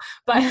right now,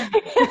 but,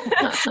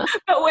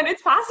 but when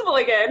it's possible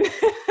again,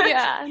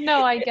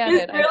 I get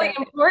it. It's really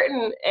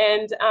important.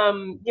 And,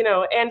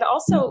 and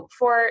also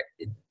for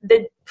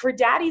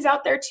daddies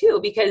out there too,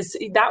 because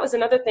that was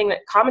another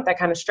comment that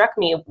kind of struck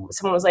me.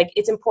 Someone was like,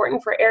 it's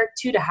important for Eric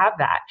too, to have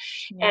that.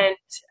 Yeah. And,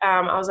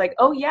 I was like,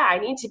 oh yeah, I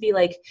need to be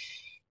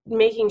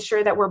making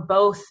sure that we're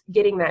both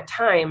getting that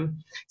time.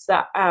 So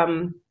that,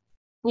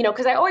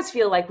 because I always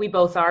feel like we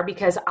both are,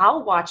 because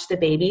I'll watch the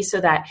baby so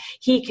that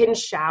he can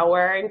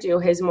shower and do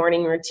his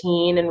morning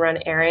routine and run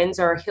errands,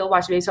 or he'll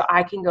watch the baby so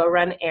I can go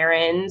run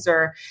errands,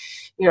 or,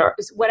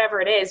 whatever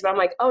it is. But I'm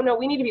like, oh no,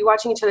 we need to be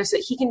watching each other so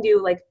that he can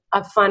do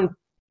a fun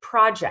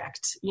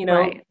project,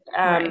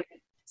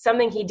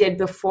 something he did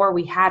before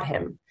we had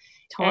him.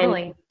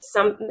 Totally.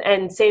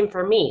 And same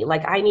for me.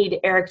 I need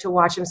Eric to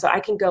watch him so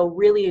I can go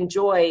really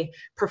enjoy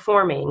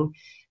performing.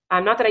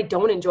 Not that I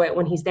don't enjoy it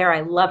when he's there.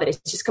 I love it.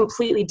 It's just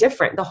completely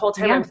different. The whole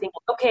time I'm thinking,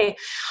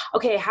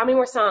 okay, how many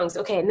more songs?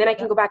 Okay. And then I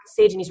can go back to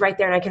stage and he's right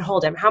there and I can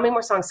hold him. How many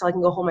more songs till I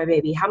can go hold my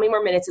baby? How many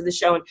more minutes of the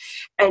show?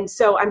 And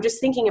so I'm just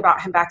thinking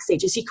about him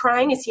backstage. Is he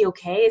crying? Is he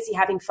okay? Is he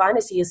having fun?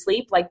 Is he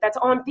asleep? That's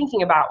all I'm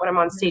thinking about when I'm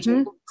on stage.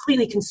 I'm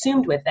completely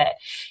consumed with it.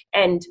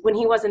 And when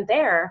he wasn't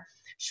there,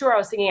 sure, I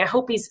was thinking, I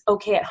hope he's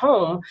okay at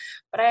home.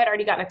 But I had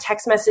already gotten a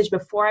text message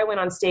before I went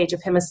on stage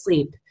of him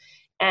asleep.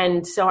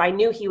 And so I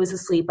knew he was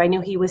asleep. I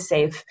knew he was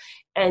safe.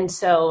 And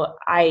so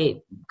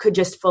I could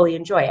just fully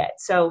enjoy it.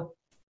 So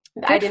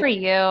good for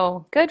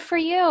you. Good for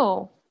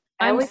you.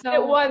 I only did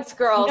it once,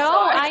 girl.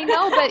 No, I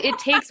know, but it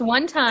takes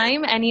one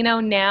time. And,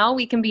 now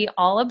we can be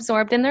all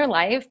absorbed in their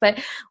life. But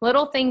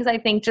little things I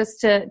think just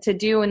to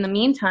do in the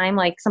meantime,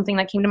 something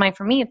that came to mind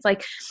for me, it's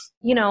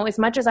as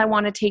much as I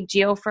want to take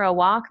Gio for a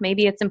walk,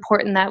 maybe it's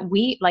important that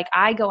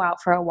I go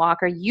out for a walk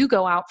or you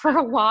go out for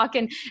a walk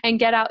and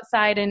get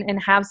outside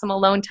and have some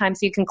alone time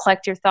so you can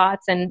collect your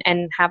thoughts and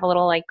have a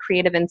little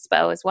creative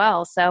inspo as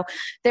well. So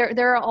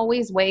there are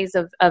always ways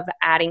of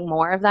adding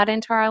more of that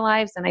into our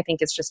lives. And I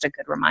think it's just a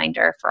good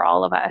reminder for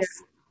all of us.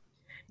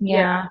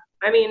 Yeah.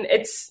 I mean,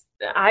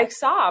 I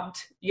sobbed.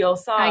 You'll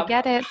sob. I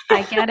get it.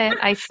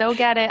 I so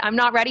get it. I'm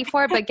not ready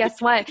for it, but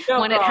guess what?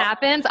 When it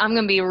happens, I'm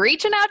going to be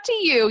reaching out to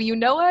you.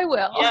 I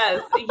will.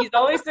 Yes. He's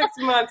only 6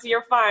 months.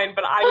 You're fine.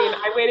 But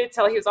I waited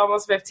till he was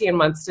almost 15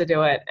 months to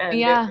do it. And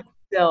it was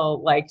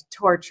still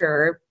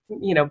torture,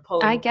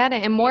 pulling. I get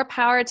it. And more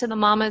power to the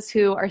mamas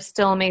who are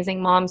still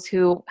amazing moms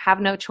who have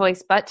no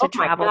choice but to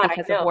travel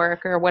because of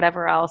work or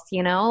whatever else,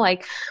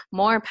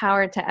 more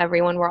power to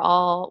everyone. We're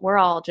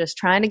all just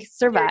trying to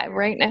survive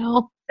right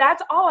now.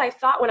 That's all I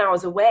thought when I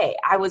was away.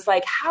 I was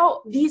like,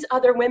 how these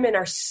other women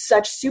are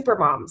such super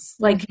moms.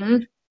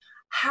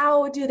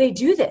 How do they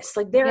do this?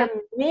 They're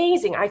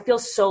amazing. I feel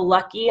so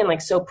lucky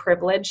and so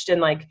privileged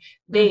and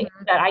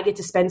that I get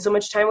to spend so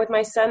much time with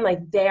my son.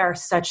 They are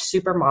such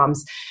super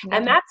moms.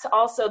 And that's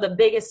also the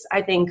biggest,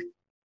 I think,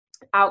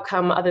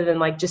 outcome other than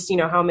like just,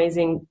 how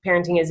amazing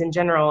parenting is in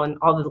general and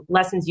all the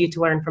lessons you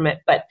to learn from it.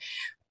 But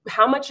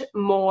how much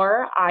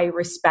more I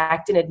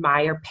respect and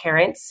admire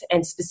parents,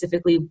 and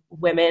specifically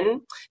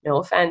women, no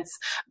offense,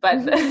 but,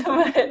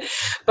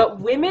 but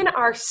women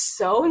are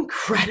so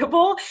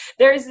incredible.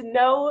 There's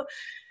no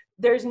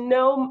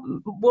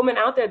woman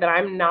out there that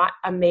I'm not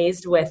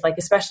amazed with, like,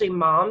 especially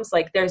moms.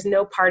 Like, there's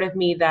no part of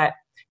me that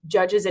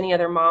judges any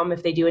other mom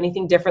if they do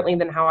anything differently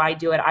than how I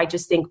do it. I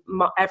just think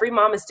every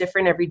mom is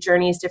different. Every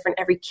journey is different.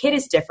 Every kid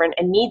is different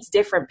and needs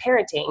different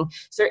parenting.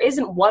 So there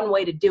isn't one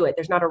way to do it.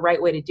 There's not a right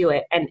way to do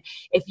it. And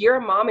if you're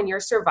a mom and you're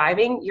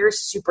surviving, you're a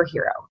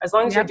superhero. As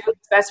long as you're doing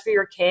what's best for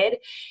your kid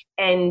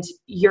and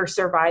you're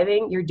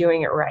surviving, you're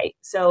doing it right.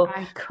 So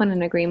I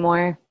couldn't agree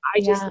more.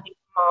 I just think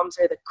moms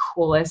are the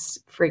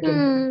coolest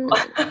freaking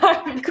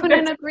I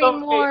couldn't agree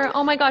more.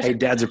 Oh my gosh. Hey,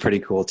 dads are pretty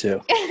cool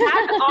too.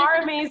 Dads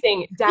are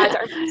amazing. Dads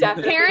are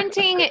definitely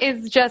Parenting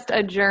is just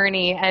a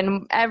journey,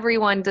 and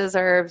everyone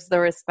deserves the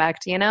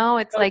respect,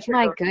 It's like, true.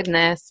 my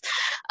goodness.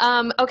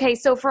 Okay,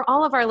 so for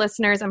all of our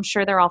listeners, I'm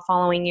sure they're all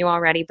following you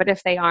already, but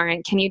if they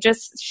aren't, can you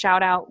just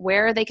shout out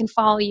where they can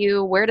follow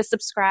you, where to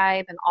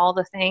subscribe, and all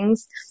the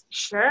things?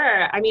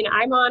 Sure. I mean,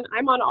 I'm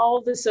on all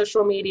of the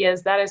social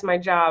medias. That is my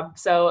job.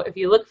 So if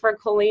you look for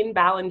Colleen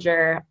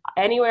Ballinger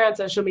anywhere on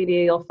social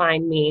media, you'll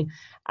find me.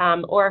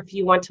 Or if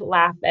you want to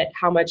laugh at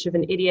how much of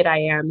an idiot I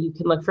am, you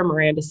can look for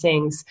Miranda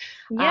Sings.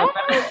 Yeah.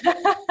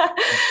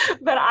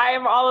 But I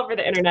am all over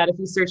the internet. If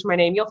you search my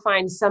name, you'll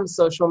find some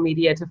social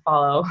media to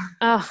follow.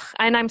 Oh,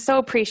 and I'm so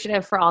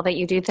appreciative for all that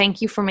you do.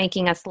 Thank you for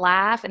making us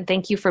laugh, and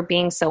thank you for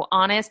being so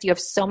honest. You have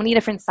so many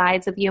different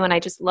sides of you, and I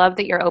just love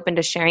that you're open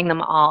to sharing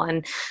them all.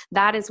 And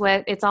that is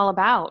what it's all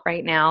about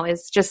right now,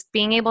 is just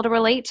being able to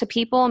relate to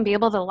people and be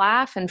able to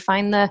laugh and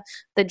find the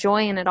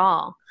joy in it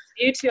all.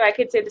 You too. I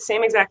could say the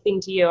same exact thing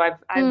to you.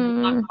 I've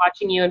loved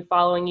watching you and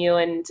following you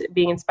and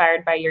being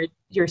inspired by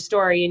your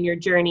story and your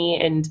journey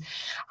and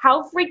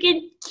how freaking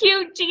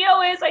cute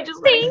Gio is. I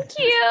just thank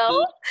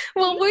you.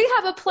 Well, we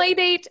have a play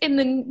date in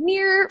the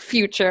near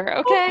future.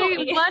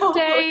 Okay, one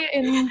day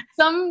in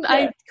some.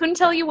 I couldn't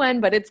tell you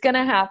when, but it's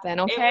gonna happen.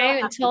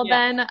 Okay. Until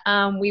then,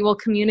 we will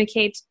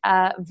communicate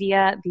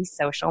via the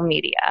social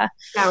media.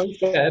 Sounds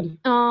good.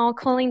 Oh,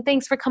 Colleen,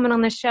 thanks for coming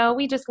on the show.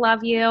 We just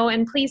love you,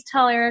 and please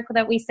tell Eric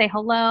that we say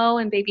hello,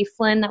 and baby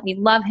Flynn that we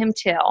love him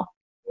too.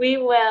 We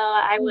will.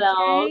 I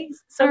will. Okay.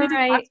 So good to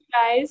talk to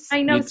you guys.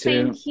 I know, You too.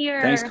 same here.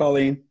 Thanks,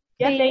 Colleen.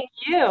 Yeah, thank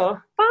you.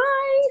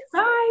 Bye.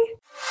 Bye.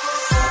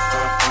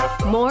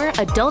 More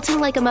Adulting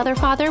Like a Mother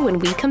Father when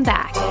we come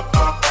back.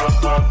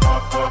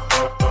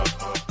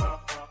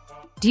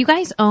 Do you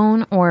guys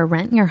own or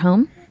rent your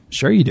home?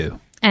 Sure you do.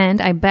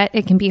 And I bet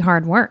it can be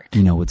hard work.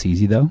 You know what's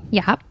easy though?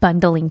 Yeah,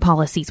 bundling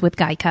policies with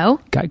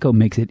Geico. Geico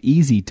makes it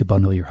easy to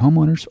bundle your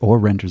homeowners or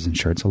renters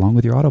insurance along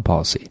with your auto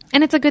policy.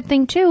 And it's a good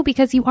thing too,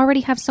 because you already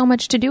have so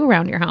much to do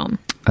around your home.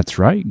 That's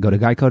right. Go to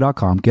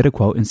geico.com, get a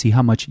quote, and see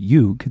how much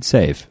you could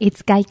save.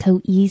 It's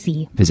Geico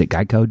easy. Visit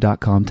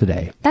geico.com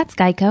today. That's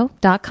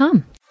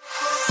geico.com.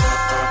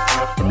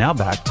 And now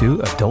back to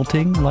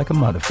Adulting Like a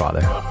Mother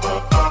Father.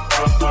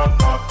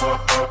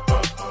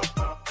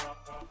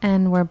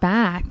 And we're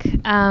back.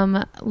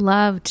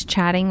 Loved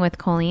chatting with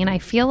Colleen. I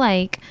feel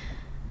like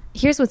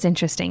here's what's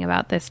interesting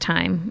about this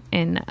time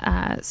in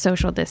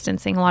social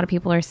distancing. A lot of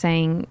people are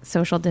saying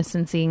social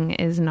distancing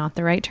is not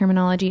the right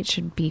terminology. It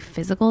should be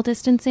physical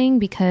distancing,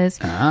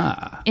 because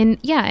in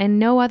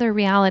no other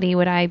reality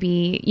would I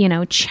be,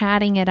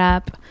 chatting it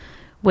up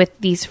with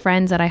these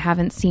friends that I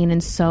haven't seen in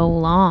so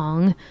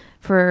long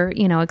for,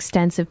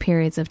 extensive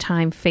periods of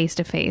time face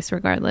to face,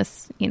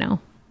 regardless,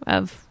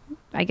 of,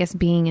 I guess,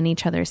 being in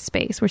each other's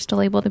space. We're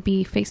still able to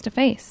be face to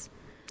face.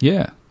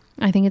 Yeah.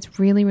 I think it's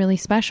really, really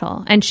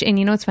special. And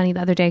it's funny, the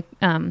other day,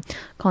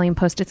 Colleen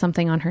posted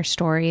something on her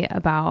story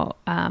about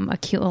a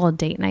cute little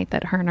date night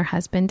that her and her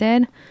husband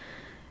did.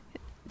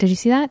 Did you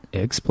see that?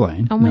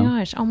 Explain. Oh my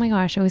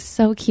gosh. It was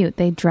so cute.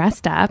 They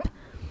dressed up.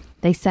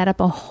 They set up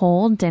a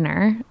whole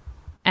dinner.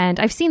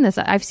 And I've seen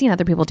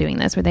other people doing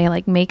this, where they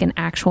make an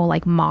actual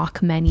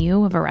mock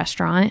menu of a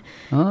restaurant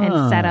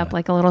and set up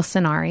a little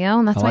scenario.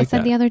 And that's why I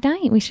said the other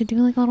night we should do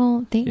a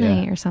little date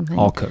night or something.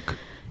 I'll cook.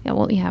 Yeah,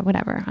 well, yeah,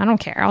 whatever. I don't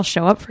care. I'll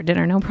show up for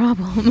dinner, no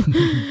problem.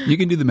 You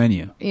can do the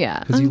menu.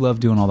 Yeah. Because you love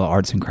doing all the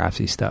arts and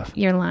craftsy stuff.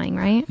 You're lying,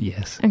 right?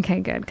 Yes. Okay,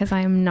 good, because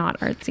I am not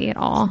artsy at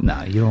all.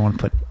 No, you don't want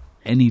to put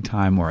any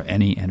time or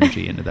any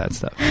energy into that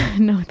stuff.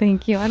 No,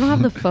 thank you. I don't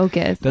have the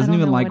focus. Doesn't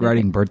even like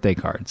writing birthday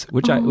cards,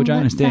 which I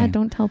understand. Sad.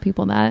 Don't tell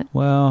people that.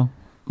 Well,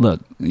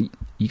 look,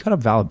 you got a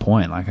valid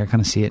point. I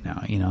kind of see it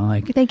now.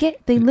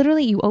 They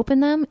literally, you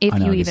open them, if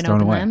you even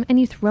open them, and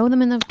you throw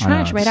them in the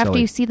trash right after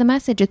you see the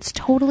message. It's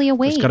totally a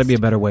waste. There's got to be a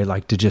better way,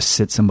 to just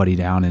sit somebody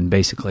down and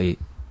basically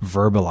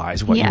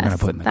verbalize what you're going to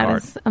put in the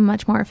card. That is a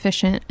much more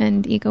efficient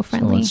and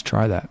eco-friendly. So let's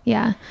try that.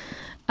 Yeah.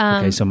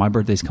 Okay, so my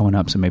birthday's coming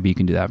up, so maybe you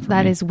can do that for me.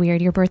 That is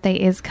weird. Your birthday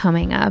is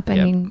coming up. I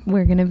mean,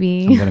 we're going to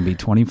be... I'm going to be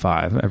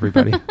 25,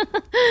 everybody.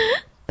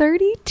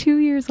 32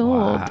 years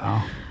old.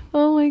 Wow.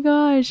 Oh my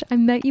gosh. I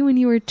met you when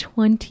you were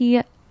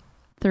 24.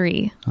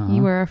 3.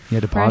 You were a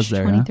fresh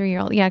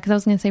 23-year-old. Yeah, because I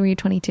was going to say, were you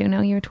 22?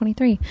 No, you were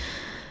 23.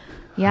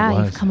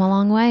 Yeah, you've come a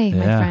long way,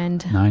 my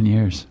friend. 9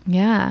 years.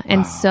 Yeah,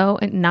 and so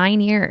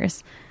 9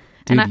 years.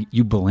 Dude,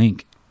 you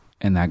blink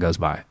and that goes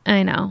by.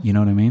 I know. You know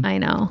what I mean? I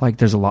know. Like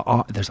there's a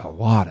lot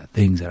of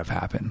things that have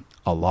happened.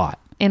 A lot.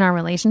 In our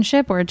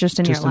relationship or just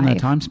in your life? Just in that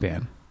time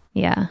span.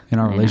 Yeah. In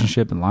our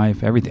relationship and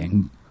life,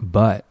 everything.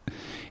 But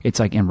it's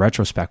like in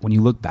retrospect, when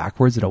you look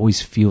backwards, it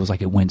always feels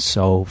like it went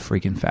so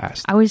freaking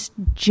fast. I was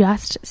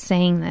just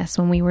saying this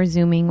when we were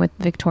Zooming with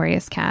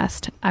Victoria's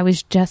cast. I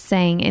was just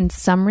saying, in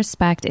some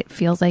respect, it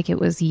feels like it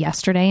was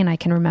yesterday, and I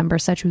can remember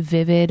such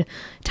vivid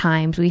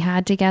times we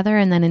had together.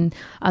 And then in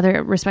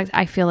other respects,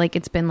 I feel like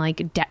it's been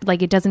like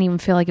it doesn't even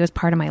feel like it was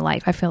part of my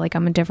life. I feel like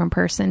I'm a different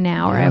person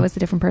now, or I was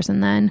a different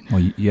person then.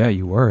 Well, yeah,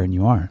 you were, and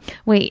you are.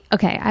 Wait,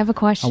 okay, I have a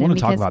question. I want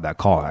to talk about that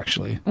call,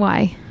 actually.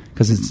 Why?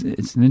 Because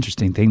it's an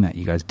interesting thing that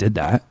you guys did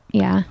that.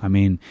 Yeah. I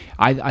mean,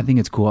 I think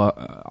it's cool.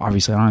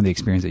 Obviously, I don't have the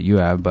experience that you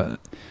have, but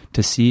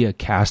to see a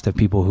cast of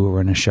people who were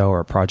in a show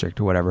or a project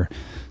or whatever,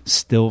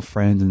 still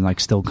friends and like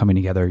still coming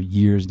together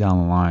years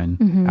down the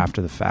line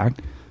after the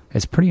fact,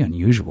 it's pretty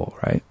unusual,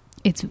 right?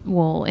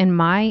 Well, in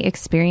my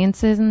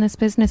experiences in this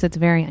business, it's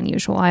very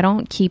unusual. I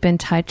don't keep in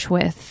touch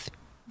with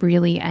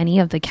really any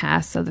of the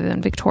casts other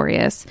than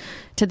Victoria's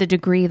to the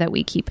degree that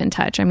we keep in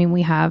touch. I mean,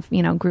 we have,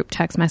 group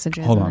text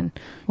messages. Hold on.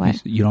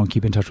 What? You don't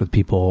keep in touch with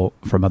people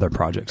from other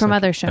projects? From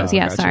other shows,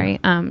 yeah,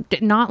 sorry.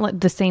 Not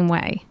the same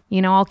way.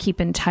 I'll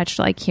keep in touch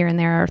like here and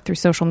there through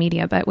social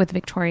media, but with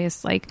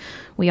Victoria's, like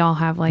we all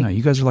have like... No,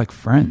 you guys are like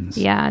friends.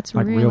 Yeah, it's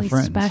like really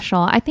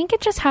special. I think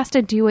it just has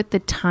to do with the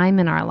time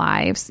in our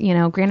lives.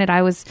 Granted,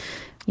 I was...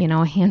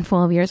 a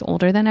handful of years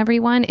older than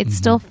everyone, it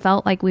still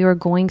felt like we were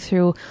going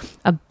through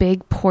a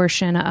big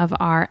portion of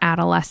our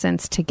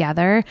adolescence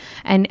together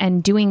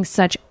and doing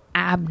such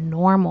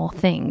abnormal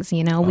things.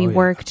 We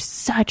worked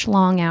such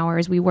long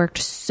hours. We worked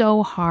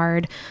so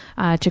hard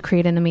to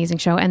create an amazing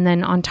show. And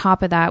then on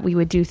top of that, we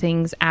would do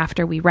things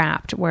after we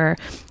wrapped where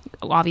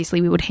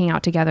obviously we would hang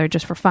out together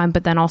just for fun,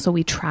 but then also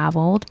we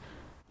traveled.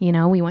 We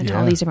went to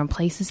all these different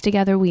places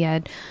together. We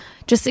had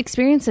just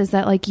experiences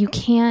that like you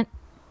can't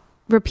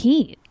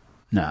repeat.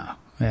 No.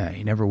 Yeah,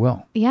 you never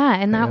will. Yeah,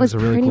 and that was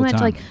really pretty cool much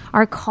time. like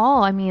our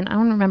call. I mean, I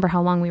don't remember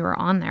how long we were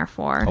on there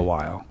for. A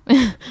while.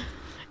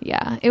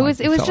 Yeah, it was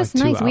just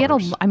like nice. We had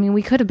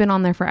we could have been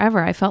on there forever.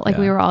 I felt like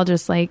we were all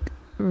just like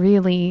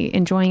really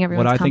enjoying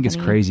everyone's company. What I think is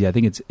crazy, I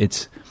think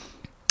it's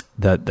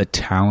the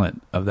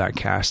talent of that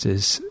cast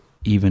is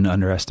even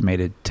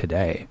underestimated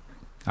today.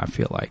 I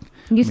feel like.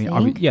 You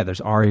think? Yeah, there's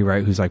Ari,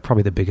 right, who's like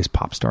probably the biggest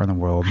pop star in the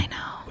world. I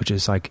know. Which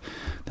is like,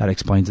 that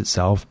explains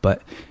itself.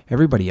 But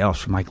everybody else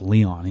from like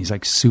Leon, he's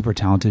like super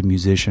talented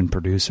musician,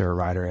 producer,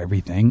 writer,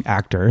 everything,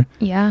 actor.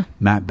 Yeah.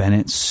 Matt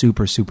Bennett,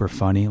 super, super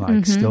funny,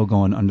 like still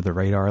going under the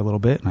radar a little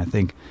bit. And I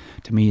think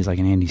to me, he's like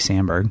an Andy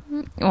Samberg.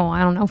 Oh,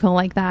 I don't know if he'll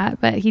like that,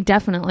 but he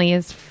definitely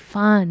is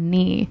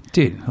funny.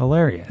 Dude,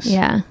 hilarious.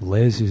 Yeah.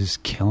 Liz is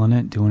killing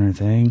it, doing her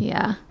thing.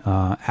 Yeah.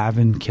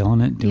 Avin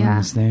killing it, doing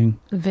his thing.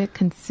 Vic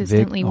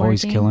consistently working.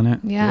 Always killing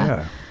it.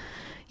 Yeah.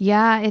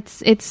 Yeah,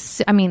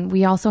 it's I mean,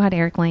 we also had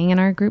Eric Lang in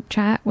our group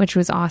chat, which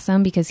was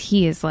awesome because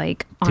he is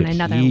like on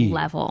another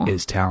level. He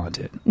is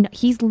talented. No,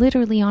 he's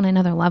literally on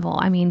another level.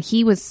 I mean,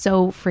 he was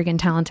so friggin'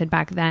 talented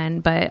back then,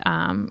 but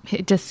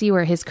to see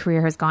where his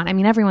career has gone. I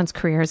mean, everyone's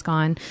career has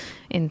gone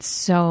in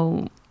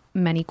so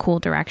many cool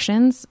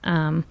directions.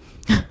 It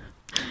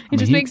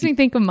just makes me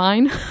think of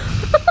mine.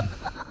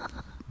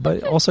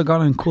 But also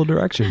gone in cool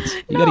directions.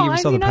 You got to give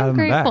yourself a pat on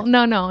the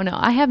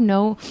back.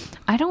 No.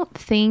 I don't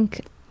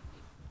think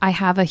I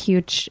have a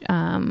huge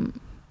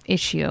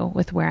issue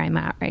with where I'm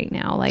at right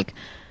now. Like,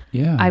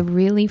 I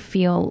really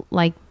feel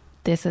like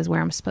this is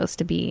where I'm supposed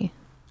to be,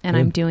 and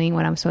I'm doing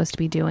what I'm supposed to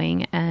be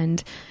doing,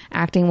 and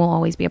acting will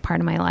always be a part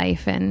of my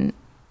life, and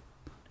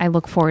I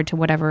look forward to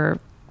whatever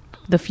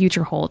the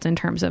future holds in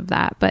terms of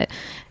that. But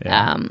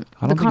I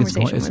don't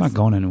think it's not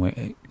going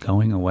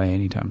away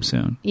anytime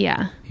soon.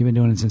 Yeah, you've been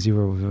doing it since you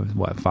were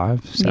what,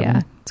 5, 7?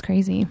 Yeah, it's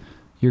crazy.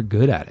 You're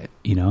good at it,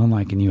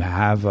 like, and you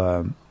have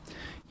a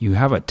you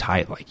have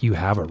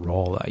a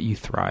role that you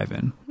thrive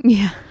in.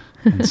 Yeah.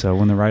 And so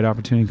when the right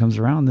opportunity comes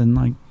around, then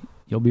like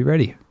you'll be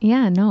ready.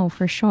 Yeah, no,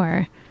 for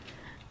sure.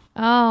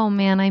 Oh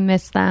man, I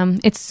miss them.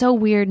 It's so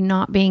weird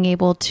not being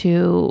able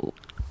to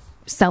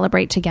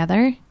celebrate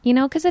together,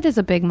 because it is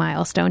a big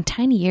milestone.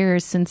 10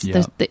 years since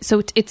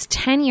so it's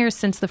 10 years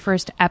since the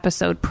first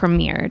episode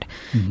premiered,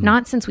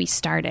 not since we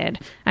started.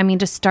 I mean,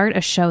 to start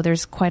a show,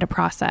 there's quite a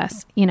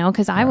process,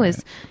 because I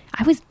was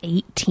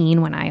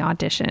 18 when I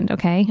auditioned.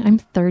 Okay. I'm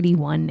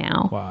 31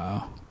 now.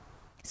 Wow.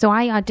 So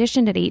I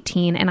auditioned at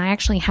 18 and I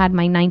actually had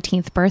my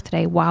 19th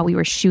birthday while we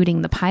were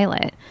shooting the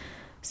pilot.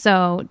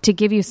 So to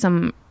give you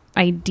some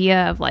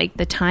idea of like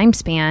the time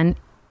span,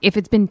 if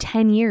it's been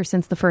 10 years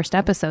since the first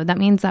episode, that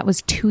means that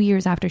was 2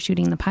 years after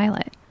shooting the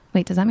pilot.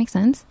 Wait, does that make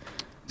sense?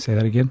 Say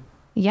that again?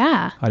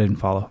 Yeah. I didn't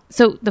follow.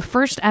 So the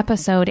first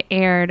episode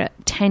aired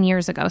 10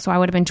 years ago, so I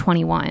would have been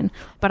 21.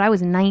 But I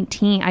was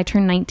 19. I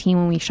turned 19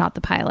 when we shot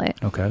the pilot.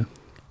 Okay.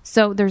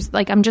 So there's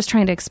like, I'm just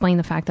trying to explain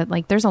the fact that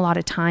like there's a lot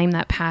of time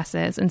that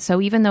passes. And so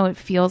even though it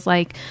feels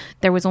like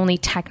there was only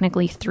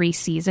technically 3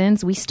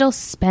 seasons, we still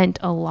spent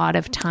a lot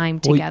of time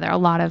together.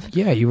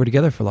 Yeah, you were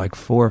together for like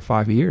 4 or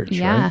 5 years.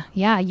 Yeah. Right?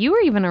 Yeah. You were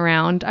even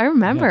around. I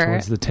remember. Yeah,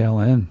 towards the tail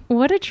end.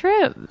 What a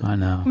trip. I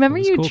know. Remember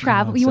you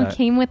traveled, you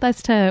came with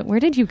us to, where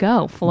did you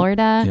go?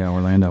 Florida? Yeah,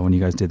 Orlando, when you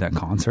guys did that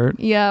concert.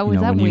 Yeah, was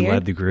that when weird? You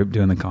led the group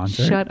doing the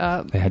concert. Shut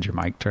up. They had your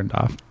mic turned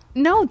off.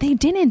 No, they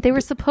didn't. They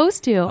were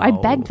supposed to. I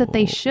begged that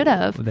they should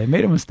have. They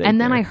made a mistake. And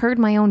then I heard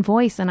my own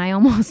voice and I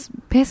almost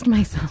pissed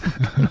myself.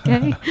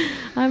 Okay?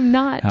 I'm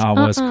not. Oh,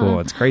 well, it's cool.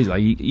 It's crazy.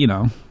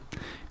 Like,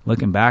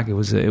 looking back, it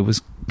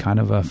was kind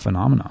of a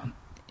phenomenon.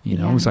 It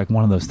was like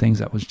one of those things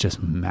that was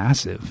just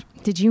massive.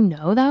 Did you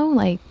know though?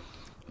 Like,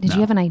 did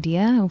you have an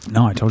idea?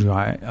 No, I told you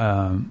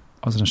I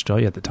was in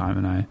Australia at the time,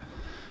 and I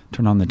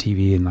turned on the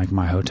TV, and like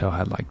my hotel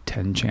had like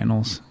 10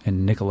 channels,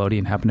 and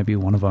Nickelodeon happened to be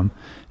one of them,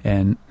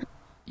 and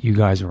you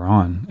guys were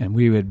on, and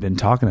we had been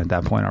talking at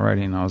that point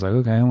already, and I was like,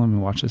 okay, let me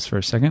watch this for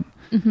a second.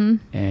 Mm-hmm.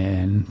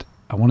 And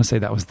I want to say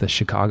that was the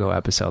Chicago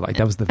episode. Like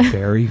that was the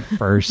very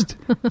first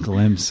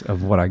glimpse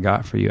of what I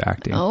got for you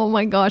acting. Oh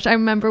my gosh. I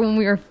remember when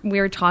we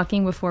were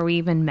talking before we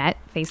even met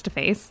face to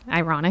face.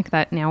 Ironic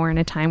that now we're in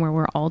a time where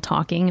we're all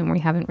talking and we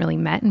haven't really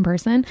met in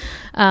person.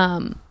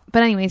 But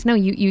anyways, no,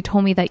 you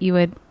told me that you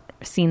had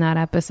seen that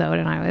episode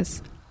and I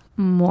was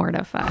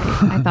mortified.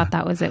 I thought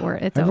that was it. Where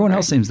it's everyone over.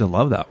 else seems to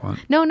love that one.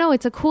 No,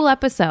 it's a cool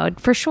episode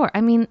for sure.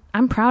 I mean,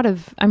 I'm proud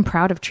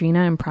of Trina.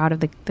 I'm proud of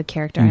the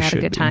character. I had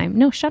a good time.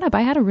 No, shut up.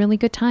 I had a really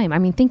good time. I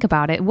mean, think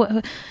about it.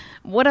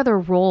 What other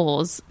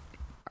roles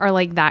are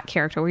like that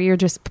character where you're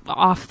just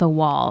off the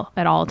wall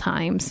at all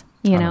times?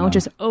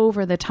 Just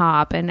over the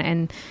top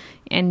and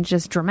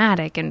just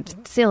dramatic and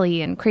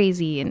silly and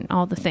crazy and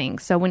all the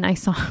things. So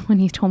when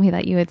you told me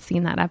that you had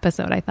seen that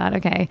episode, I thought,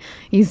 okay,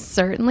 he's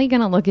certainly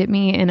going to look at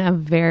me in a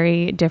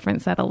very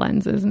different set of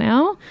lenses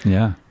now.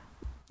 Yeah.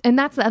 And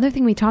that's the other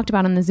thing we talked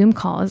about on the Zoom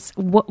call is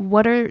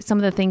what are some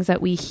of the things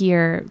that we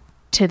hear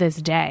to this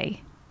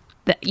day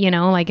that,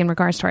 like in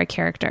regards to our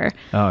character.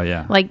 Oh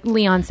yeah. Like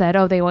Leon said,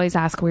 they always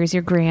ask, where's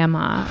your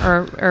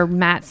grandma? Or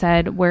Matt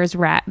said, where's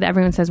Rex?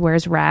 Everyone says,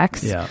 where's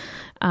Rex? Yeah.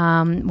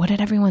 What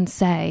did everyone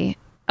say?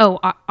 Oh,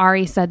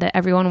 Ari said that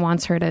everyone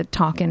wants her to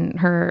talk in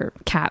her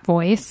cat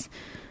voice.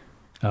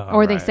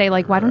 Or they say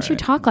like, why don't you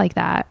talk like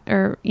that?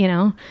 Or,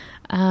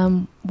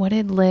 what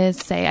did Liz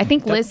say? I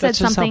think Liz said that's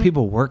just something. How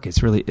people work.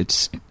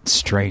 It's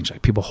strange.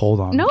 Like people hold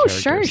on. No, to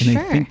sure. And they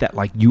think that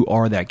like you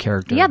are that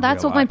character. Yeah,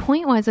 that's what my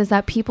point was, is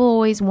that people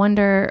always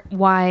wonder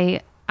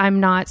why I'm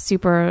not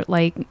super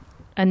like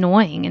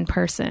annoying in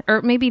person,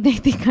 or maybe they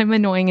think I'm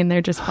annoying and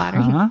they're just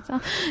flattering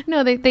themselves.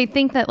 No, they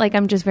think that like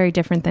I'm just very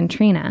different than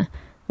Trina,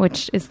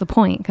 which is the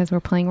point because we're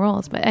playing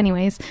roles. But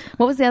anyways,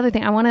 what was the other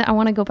thing? I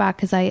want to go back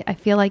because I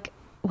feel like,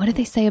 what did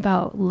they say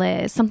about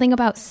Liz? Something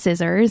about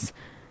scissors,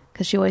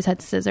 because she always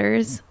had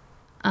scissors.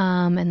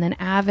 And then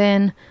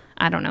Avin,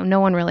 I don't know. No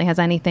one really has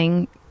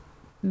anything.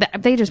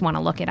 They just want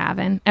to look at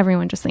Avin.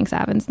 Everyone just thinks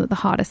Avin's the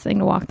hottest thing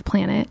to walk the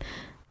planet.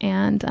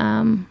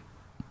 And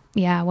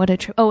yeah, what a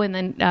trip. Oh, and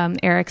then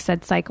Eric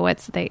said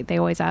Psychowitz. They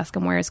always ask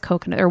him where his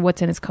coconut, or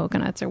what's in his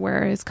coconuts, or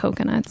where are his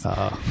coconuts.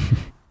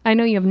 I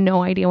know you have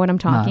no idea what I'm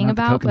talking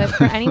about, but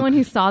for anyone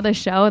who saw the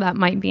show, that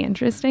might be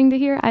interesting to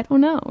hear. I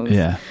don't know.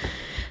 Yeah.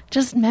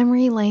 Just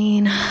memory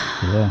lane.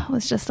 Yeah. It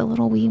was just a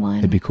little wee one.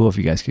 It'd be cool if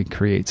you guys could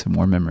create some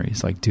more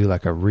memories, like do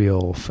like a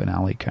real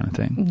finale kind of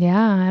thing.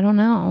 Yeah, I don't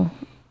know.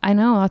 I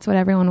know that's what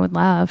everyone would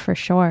love for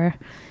sure.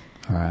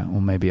 All right. Well,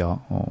 maybe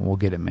we'll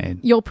get it made.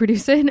 You'll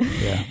produce it.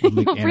 Yeah.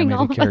 We'll bring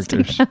all of us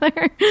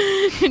together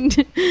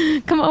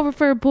and come over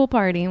for a pool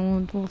party,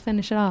 and we'll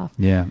finish it off.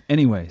 Yeah.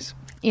 Anyways.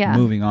 Yeah.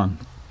 Moving on.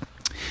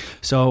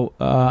 So,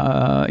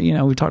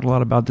 we talked a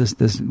lot about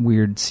this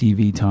weird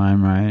CV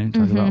time, right?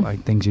 Talked about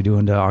like things you're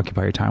doing to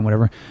occupy your time,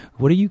 whatever.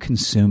 What are you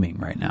consuming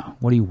right now?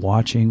 What are you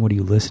watching? What are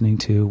you listening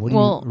to? What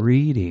are you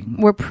reading?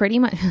 We're pretty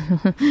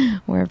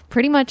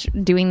much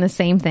doing the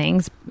same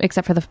things,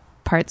 except for the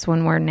parts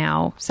when we're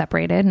now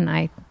separated, and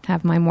I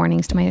have my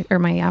mornings my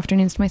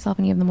afternoons to myself,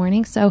 and you have the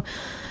mornings. So,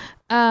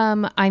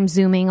 I'm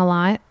Zooming a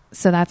lot.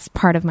 So that's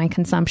part of my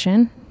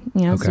consumption.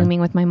 Zooming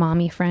with my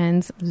mommy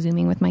friends,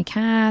 Zooming with my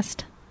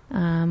cast.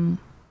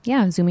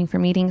 Zooming for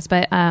meetings.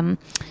 But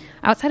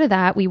outside of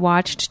that, we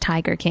watched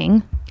Tiger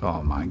King.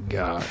 Oh my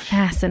gosh.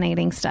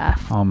 Fascinating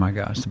stuff. Oh my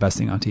gosh. The best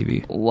thing on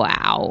TV.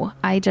 Wow.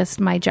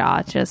 My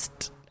jaw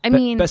just,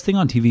 best thing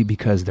on TV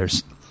because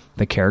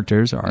the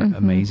characters are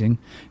amazing,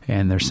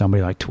 and there's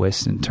somebody like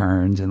twists and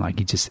turns, and like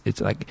it's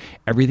like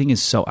everything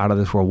is so out of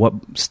this world. What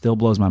still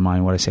blows my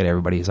mind, what I say to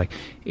everybody is like,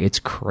 it's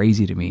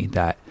crazy to me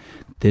that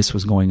this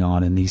was going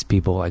on and these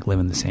people like live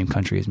in the same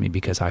country as me,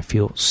 because I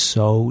feel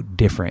so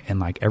different, and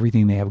like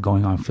everything they have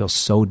going on feels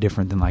so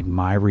different than like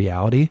my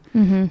reality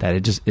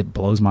that it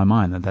blows my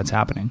mind that that's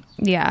happening.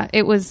 Yeah,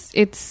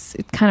 it's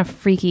kind of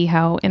freaky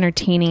how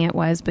entertaining it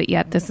was, but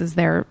yet this is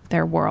their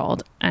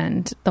world,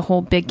 and the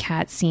whole big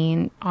cat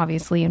scene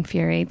obviously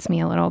infuriates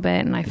me a little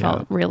bit, and I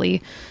felt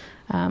really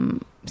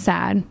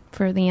sad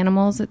for the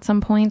animals at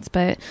some points,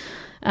 but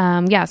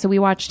So we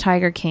watched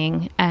Tiger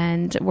King,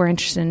 and we're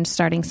interested in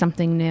starting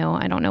something new.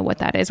 I don't know what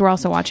that is. We're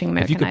also watching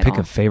American Idol. If you could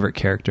pick a favorite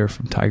character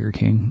from Tiger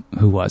King,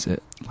 who was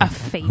it? A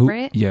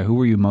favorite? Who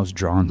were you most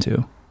drawn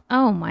to?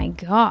 Oh my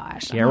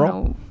gosh.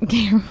 Carol?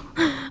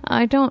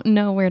 I don't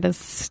know where to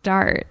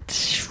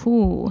start.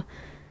 Ooh.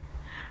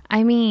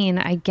 I mean,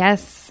 I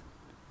guess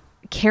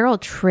Carol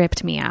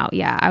tripped me out.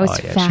 Yeah, I was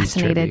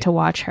fascinated to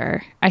watch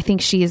her. I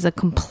think she is a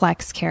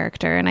complex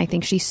character, and I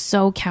think she's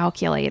so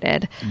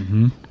calculated.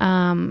 Mm-hmm.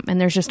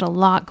 And there's just a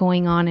lot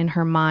going on in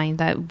her mind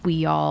that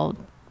we all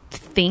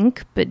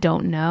think but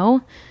don't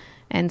know.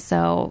 And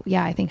so,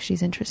 yeah, I think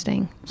she's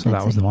interesting. So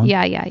that was the one?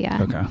 Yeah.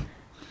 Okay.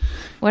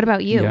 What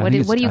about you? Yeah, what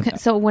do you?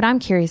 So what I'm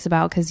curious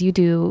about, because you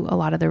do a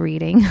lot of the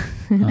reading,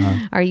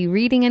 are you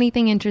reading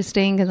anything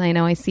interesting? Because I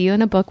know I see you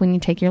in a book when you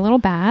take your little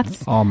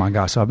baths. Oh my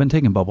gosh! So I've been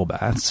taking bubble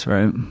baths.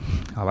 Right,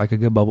 I like a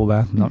good bubble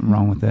bath. Nothing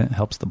wrong with it.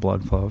 Helps the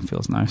blood flow. It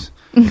feels nice.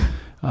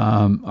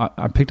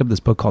 I picked up this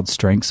book called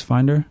Strengths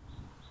Finder,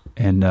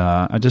 and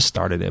I just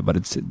started it. But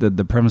it's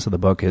the premise of the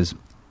book is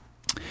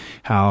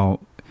how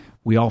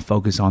we all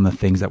focus on the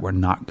things that we're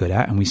not good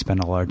at, and we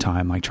spend all our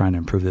time like trying to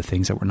improve the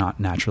things that we're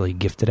not naturally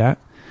gifted at.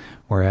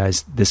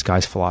 Whereas this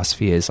guy's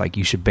philosophy is like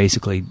you should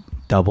basically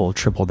double,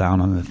 triple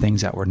down on the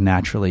things that were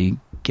naturally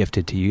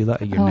gifted to you,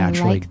 that you're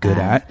naturally good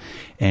at,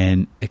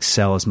 and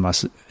excel as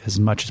much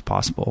as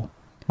possible,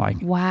 like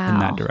in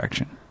that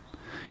direction.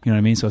 You know what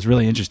I mean? So it's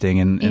really interesting,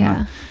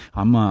 and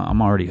I'm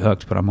already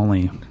hooked, but I'm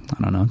only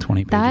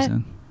 20 pages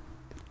in.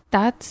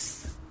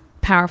 That's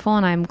powerful,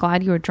 and I'm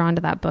glad you were drawn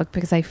to that book,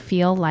 because I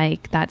feel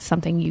like that's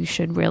something you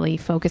should really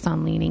focus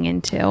on leaning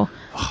into.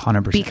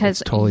 100%.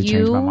 Because it's totally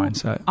changed my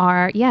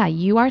mindset.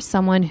 You are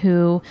someone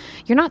who,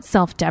 you're not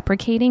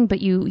self-deprecating,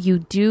 but you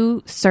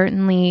do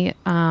certainly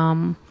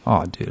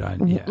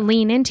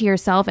lean into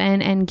yourself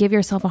and give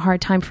yourself a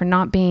hard time for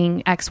not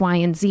being X, Y,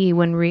 and Z,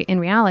 when in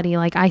reality,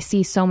 like, I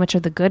see so much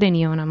of the good in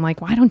you, and I'm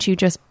like, why don't you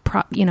just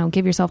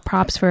give yourself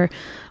props for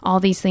all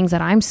these things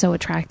that I'm so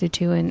attracted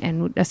to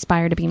and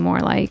aspire to be more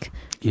like.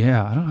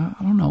 Yeah,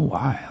 I don't know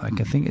why. Like,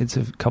 I think it's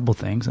a couple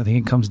things. I think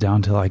it comes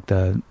down to like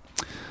the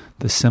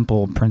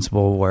simple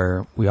principle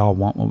where we all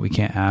want what we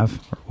can't have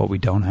or what we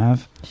don't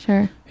have.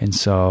 Sure. And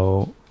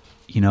so,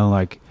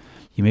 like,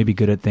 you may be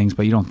good at things,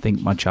 but you don't think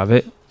much of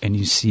it, and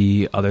you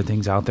see other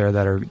things out there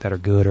that are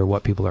good, or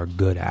what people are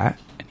good at,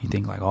 and you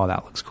think like, oh,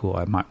 that looks cool,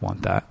 I might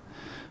want that.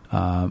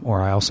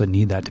 Or I also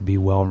need that to be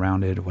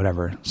well-rounded,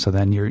 whatever. So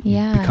then you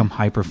become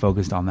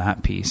hyper-focused on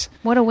that piece.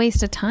 What a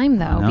waste of time,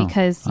 though,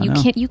 because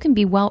you can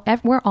be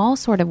we're all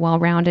sort of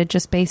well-rounded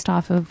just based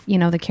off of,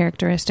 the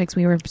characteristics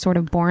we were sort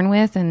of born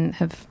with and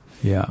have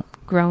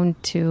grown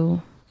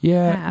to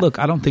have. Look,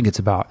 I don't think it's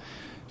about,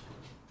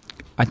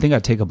 I think I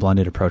take a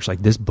blended approach.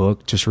 Like this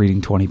book, just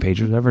reading 20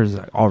 pages, whatever, has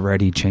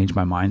already changed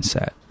my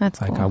mindset. That's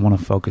like, cool. I want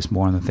to focus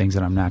more on the things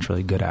that I'm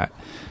naturally good at.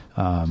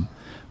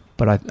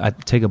 But I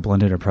take a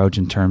blended approach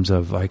in terms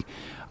of like,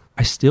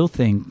 I still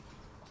think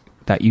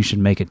that you should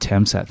make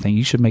attempts at things.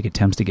 You should make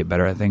attempts to get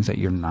better at things that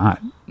you're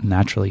not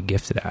naturally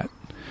gifted at.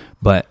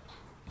 But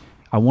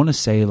I want to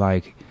say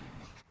like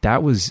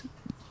that was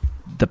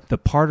the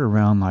part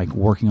around like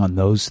working on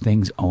those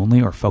things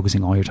only, or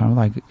focusing all your time.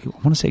 Like, I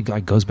want to say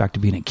like goes back to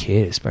being a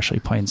kid, especially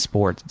playing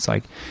sports. It's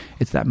like,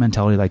 it's that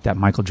mentality, like that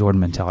Michael Jordan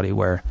mentality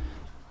where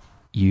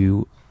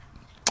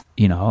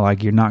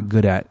like you're not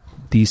good at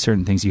these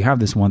certain things. You have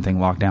this one thing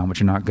locked down, but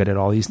you're not good at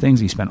all these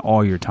things. You spend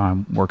all your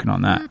time working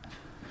on that.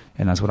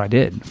 And that's what I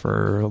did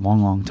for a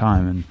long, long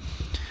time. And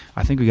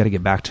I think we got to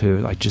get back to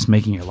like just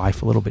making your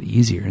life a little bit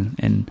easier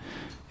and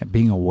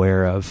being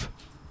aware of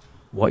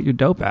what you're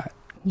dope at.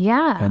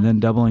 Yeah. And then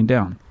doubling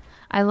down.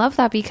 I love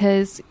that,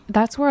 because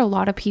that's where a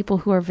lot of people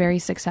who are very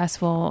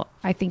successful,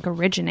 I think,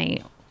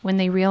 originate, when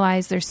they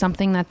realize there's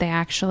something that they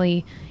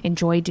actually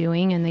enjoy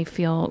doing and they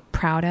feel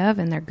proud of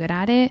and they're good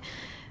at it.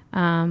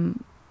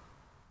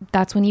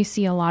 That's when you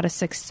see a lot of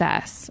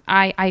success.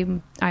 I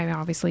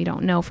obviously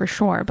don't know for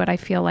sure, but I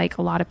feel like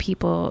a lot of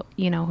people,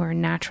 who are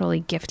naturally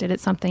gifted at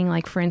something,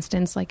 like for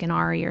instance, like an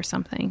Ari or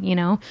something,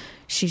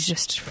 she's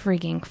just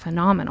freaking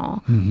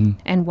phenomenal. Mm-hmm.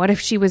 And what if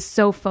she was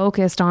so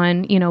focused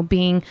on,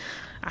 being,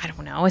 I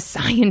don't know, a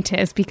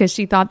scientist, because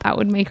she thought that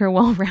would make her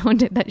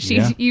well-rounded, that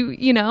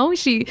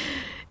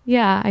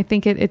I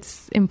think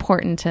it's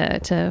important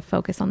to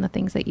focus on the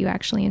things that you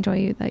actually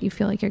enjoy, that you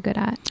feel like you're good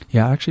at.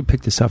 Yeah, I actually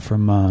picked this up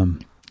from,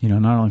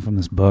 not only from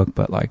this book,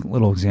 but like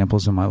little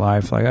examples in my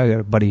life. Like I got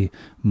a buddy,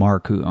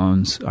 Mark, who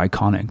owns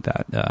Iconic,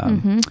 that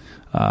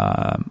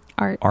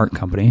art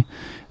company.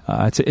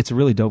 It's a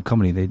really dope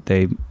company.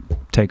 They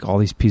take all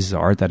these pieces of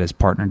art that his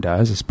partner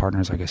does. His partner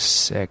is like a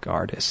sick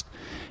artist.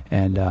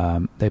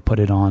 And they put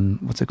it on,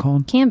 what's it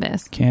called?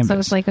 Canvas. So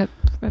it's like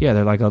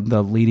they're like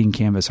the leading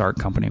canvas art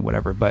company,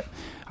 whatever. But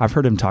I've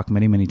heard him talk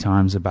many, many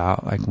times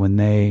about like when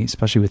they,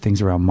 especially with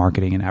things around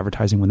marketing and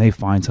advertising, when they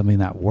find something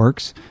that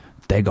works,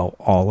 they go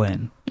all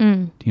in.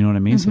 Do you know what I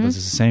mean? Mm-hmm. So this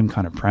is the same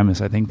kind of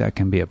premise. I think that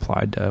can be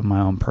applied to my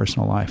own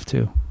personal life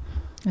too.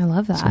 I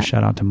love that. So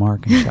shout out to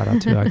Mark and shout out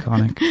to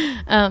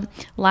Iconic.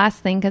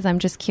 Last thing, because I'm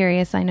just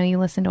curious. I know you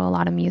listen to a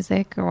lot of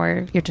music,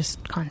 or you're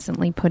just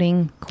constantly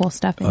putting cool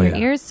stuff in your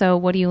ears. So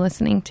what are you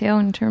listening to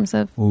in terms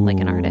of like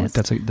an artist?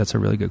 That's a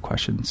really good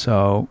question.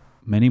 So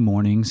many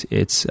mornings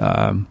it's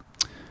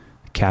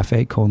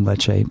Cafe Con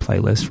Leche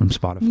playlist from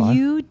Spotify.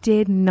 You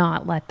did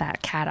not let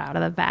that cat out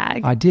of the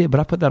bag. I did,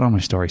 but I put that on my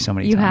story so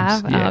many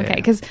times. You have? Yeah, okay,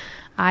 because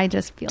I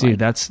just feel dude,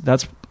 like...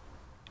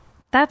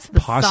 That's the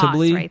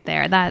possibly sauce right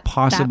there.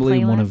 Possibly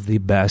that one of the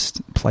best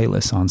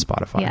playlists on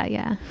Spotify.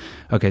 Yeah.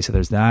 Okay, so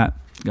there's that.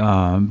 Been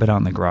out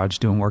in the garage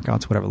doing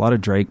workouts, whatever. A lot of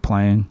Drake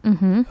playing.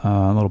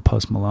 A little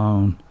Post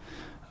Malone.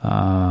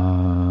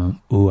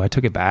 I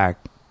took it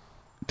back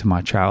to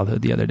my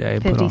childhood the other day.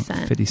 50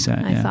 Cent. 50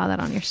 Cent. I saw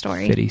that on your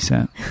story. 50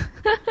 Cent.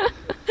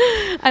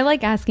 I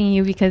like asking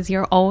you because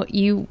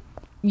you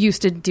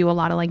used to do a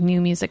lot of like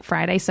new music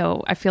Friday,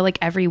 so I feel like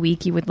every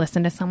week you would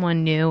listen to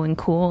someone new and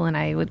cool, and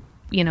I would,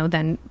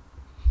 then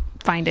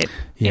find it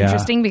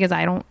interesting because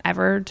I don't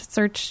ever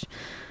search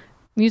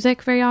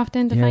music very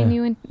often to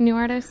find new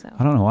artists. So.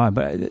 I don't know why,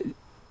 but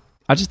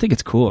I just think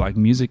it's cool. Like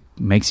music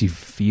makes you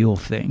feel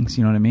things.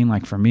 You know what I mean?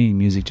 Like for me,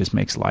 music just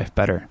makes life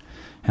better.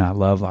 And I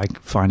love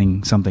like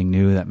finding something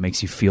new that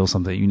makes you feel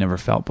something that you never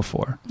felt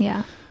before.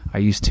 Yeah. I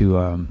used to,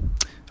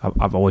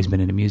 I've always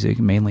been into music,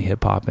 mainly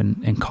hip hop.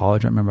 And in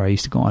college, I remember I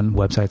used to go on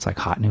websites like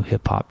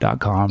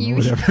hotnewhiphop.com or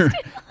whatever.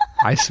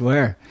 I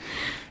swear.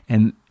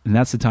 And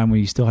that's the time where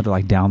you still had to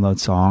like download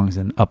songs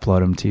and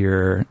upload them to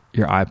your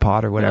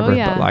iPod or whatever.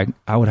 But like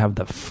I would have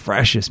the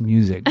freshest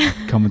music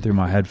coming through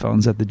my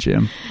headphones at the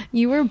gym.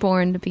 You were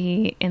born to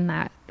be in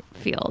that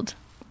field.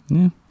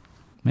 Yeah,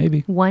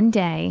 maybe. One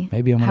day.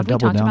 Maybe I'm going to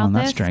double down on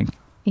that strength.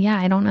 Yeah,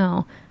 I don't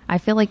know. I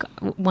feel like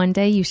one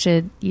day you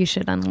should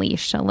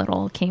unleash a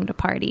little Came to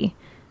Party.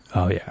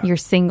 Oh, yeah. Your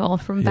single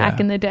from back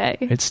in the day.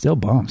 It still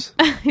bumps.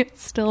 It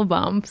still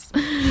bumps.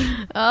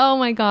 Oh,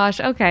 my gosh.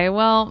 Okay,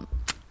 well...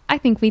 I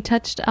think we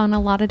touched on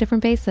a lot of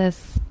different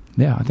bases.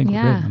 Yeah, I think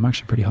we're good. I'm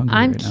actually pretty hungry.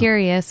 I'm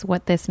curious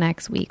what this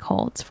next week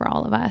holds for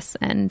all of us.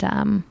 And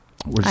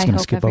we're just going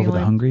to skip over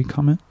the hungry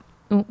comment.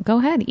 Go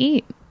ahead,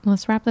 eat.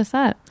 Let's wrap this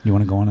up. You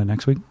want to go on to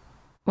next week?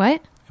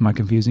 What? Am I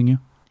confusing you?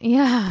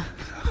 Yeah.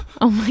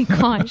 Oh my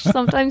gosh.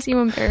 Sometimes you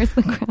embarrass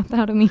the crap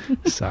out of me.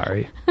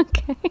 Sorry.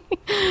 Okay.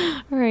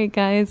 All right,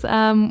 guys.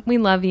 We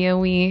love you.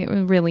 We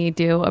really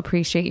do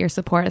appreciate your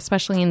support,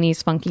 especially in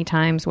these funky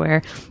times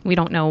where we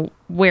don't know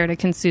where to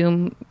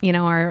consume,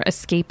 our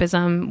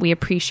escapism. We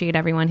appreciate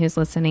everyone who's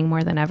listening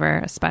more than ever,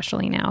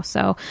 especially now.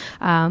 So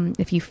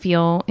if you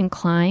feel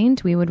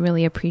inclined, we would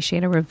really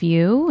appreciate a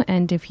review.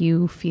 And if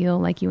you feel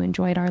like you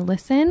enjoyed our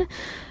listen,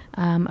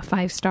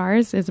 5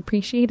 stars is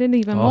appreciated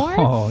even more.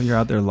 Oh, you're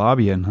out there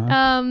lobbying,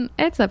 huh?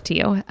 It's up to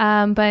you.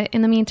 But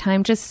in the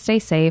meantime, just stay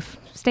safe,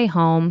 stay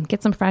home,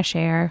 get some fresh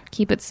air,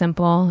 keep it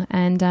simple,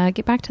 and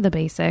get back to the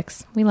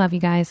basics. We love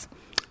you guys.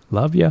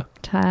 Love you.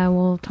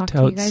 We'll talk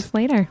to you guys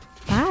later.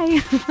 Bye.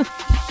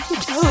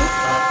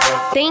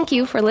 Thank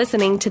you for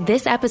listening to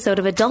this episode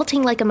of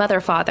Adulting Like a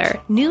Mother Father.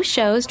 New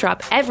shows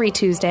drop every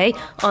Tuesday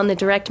on the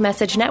Direct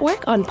Message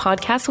Network on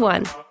Podcast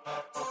One.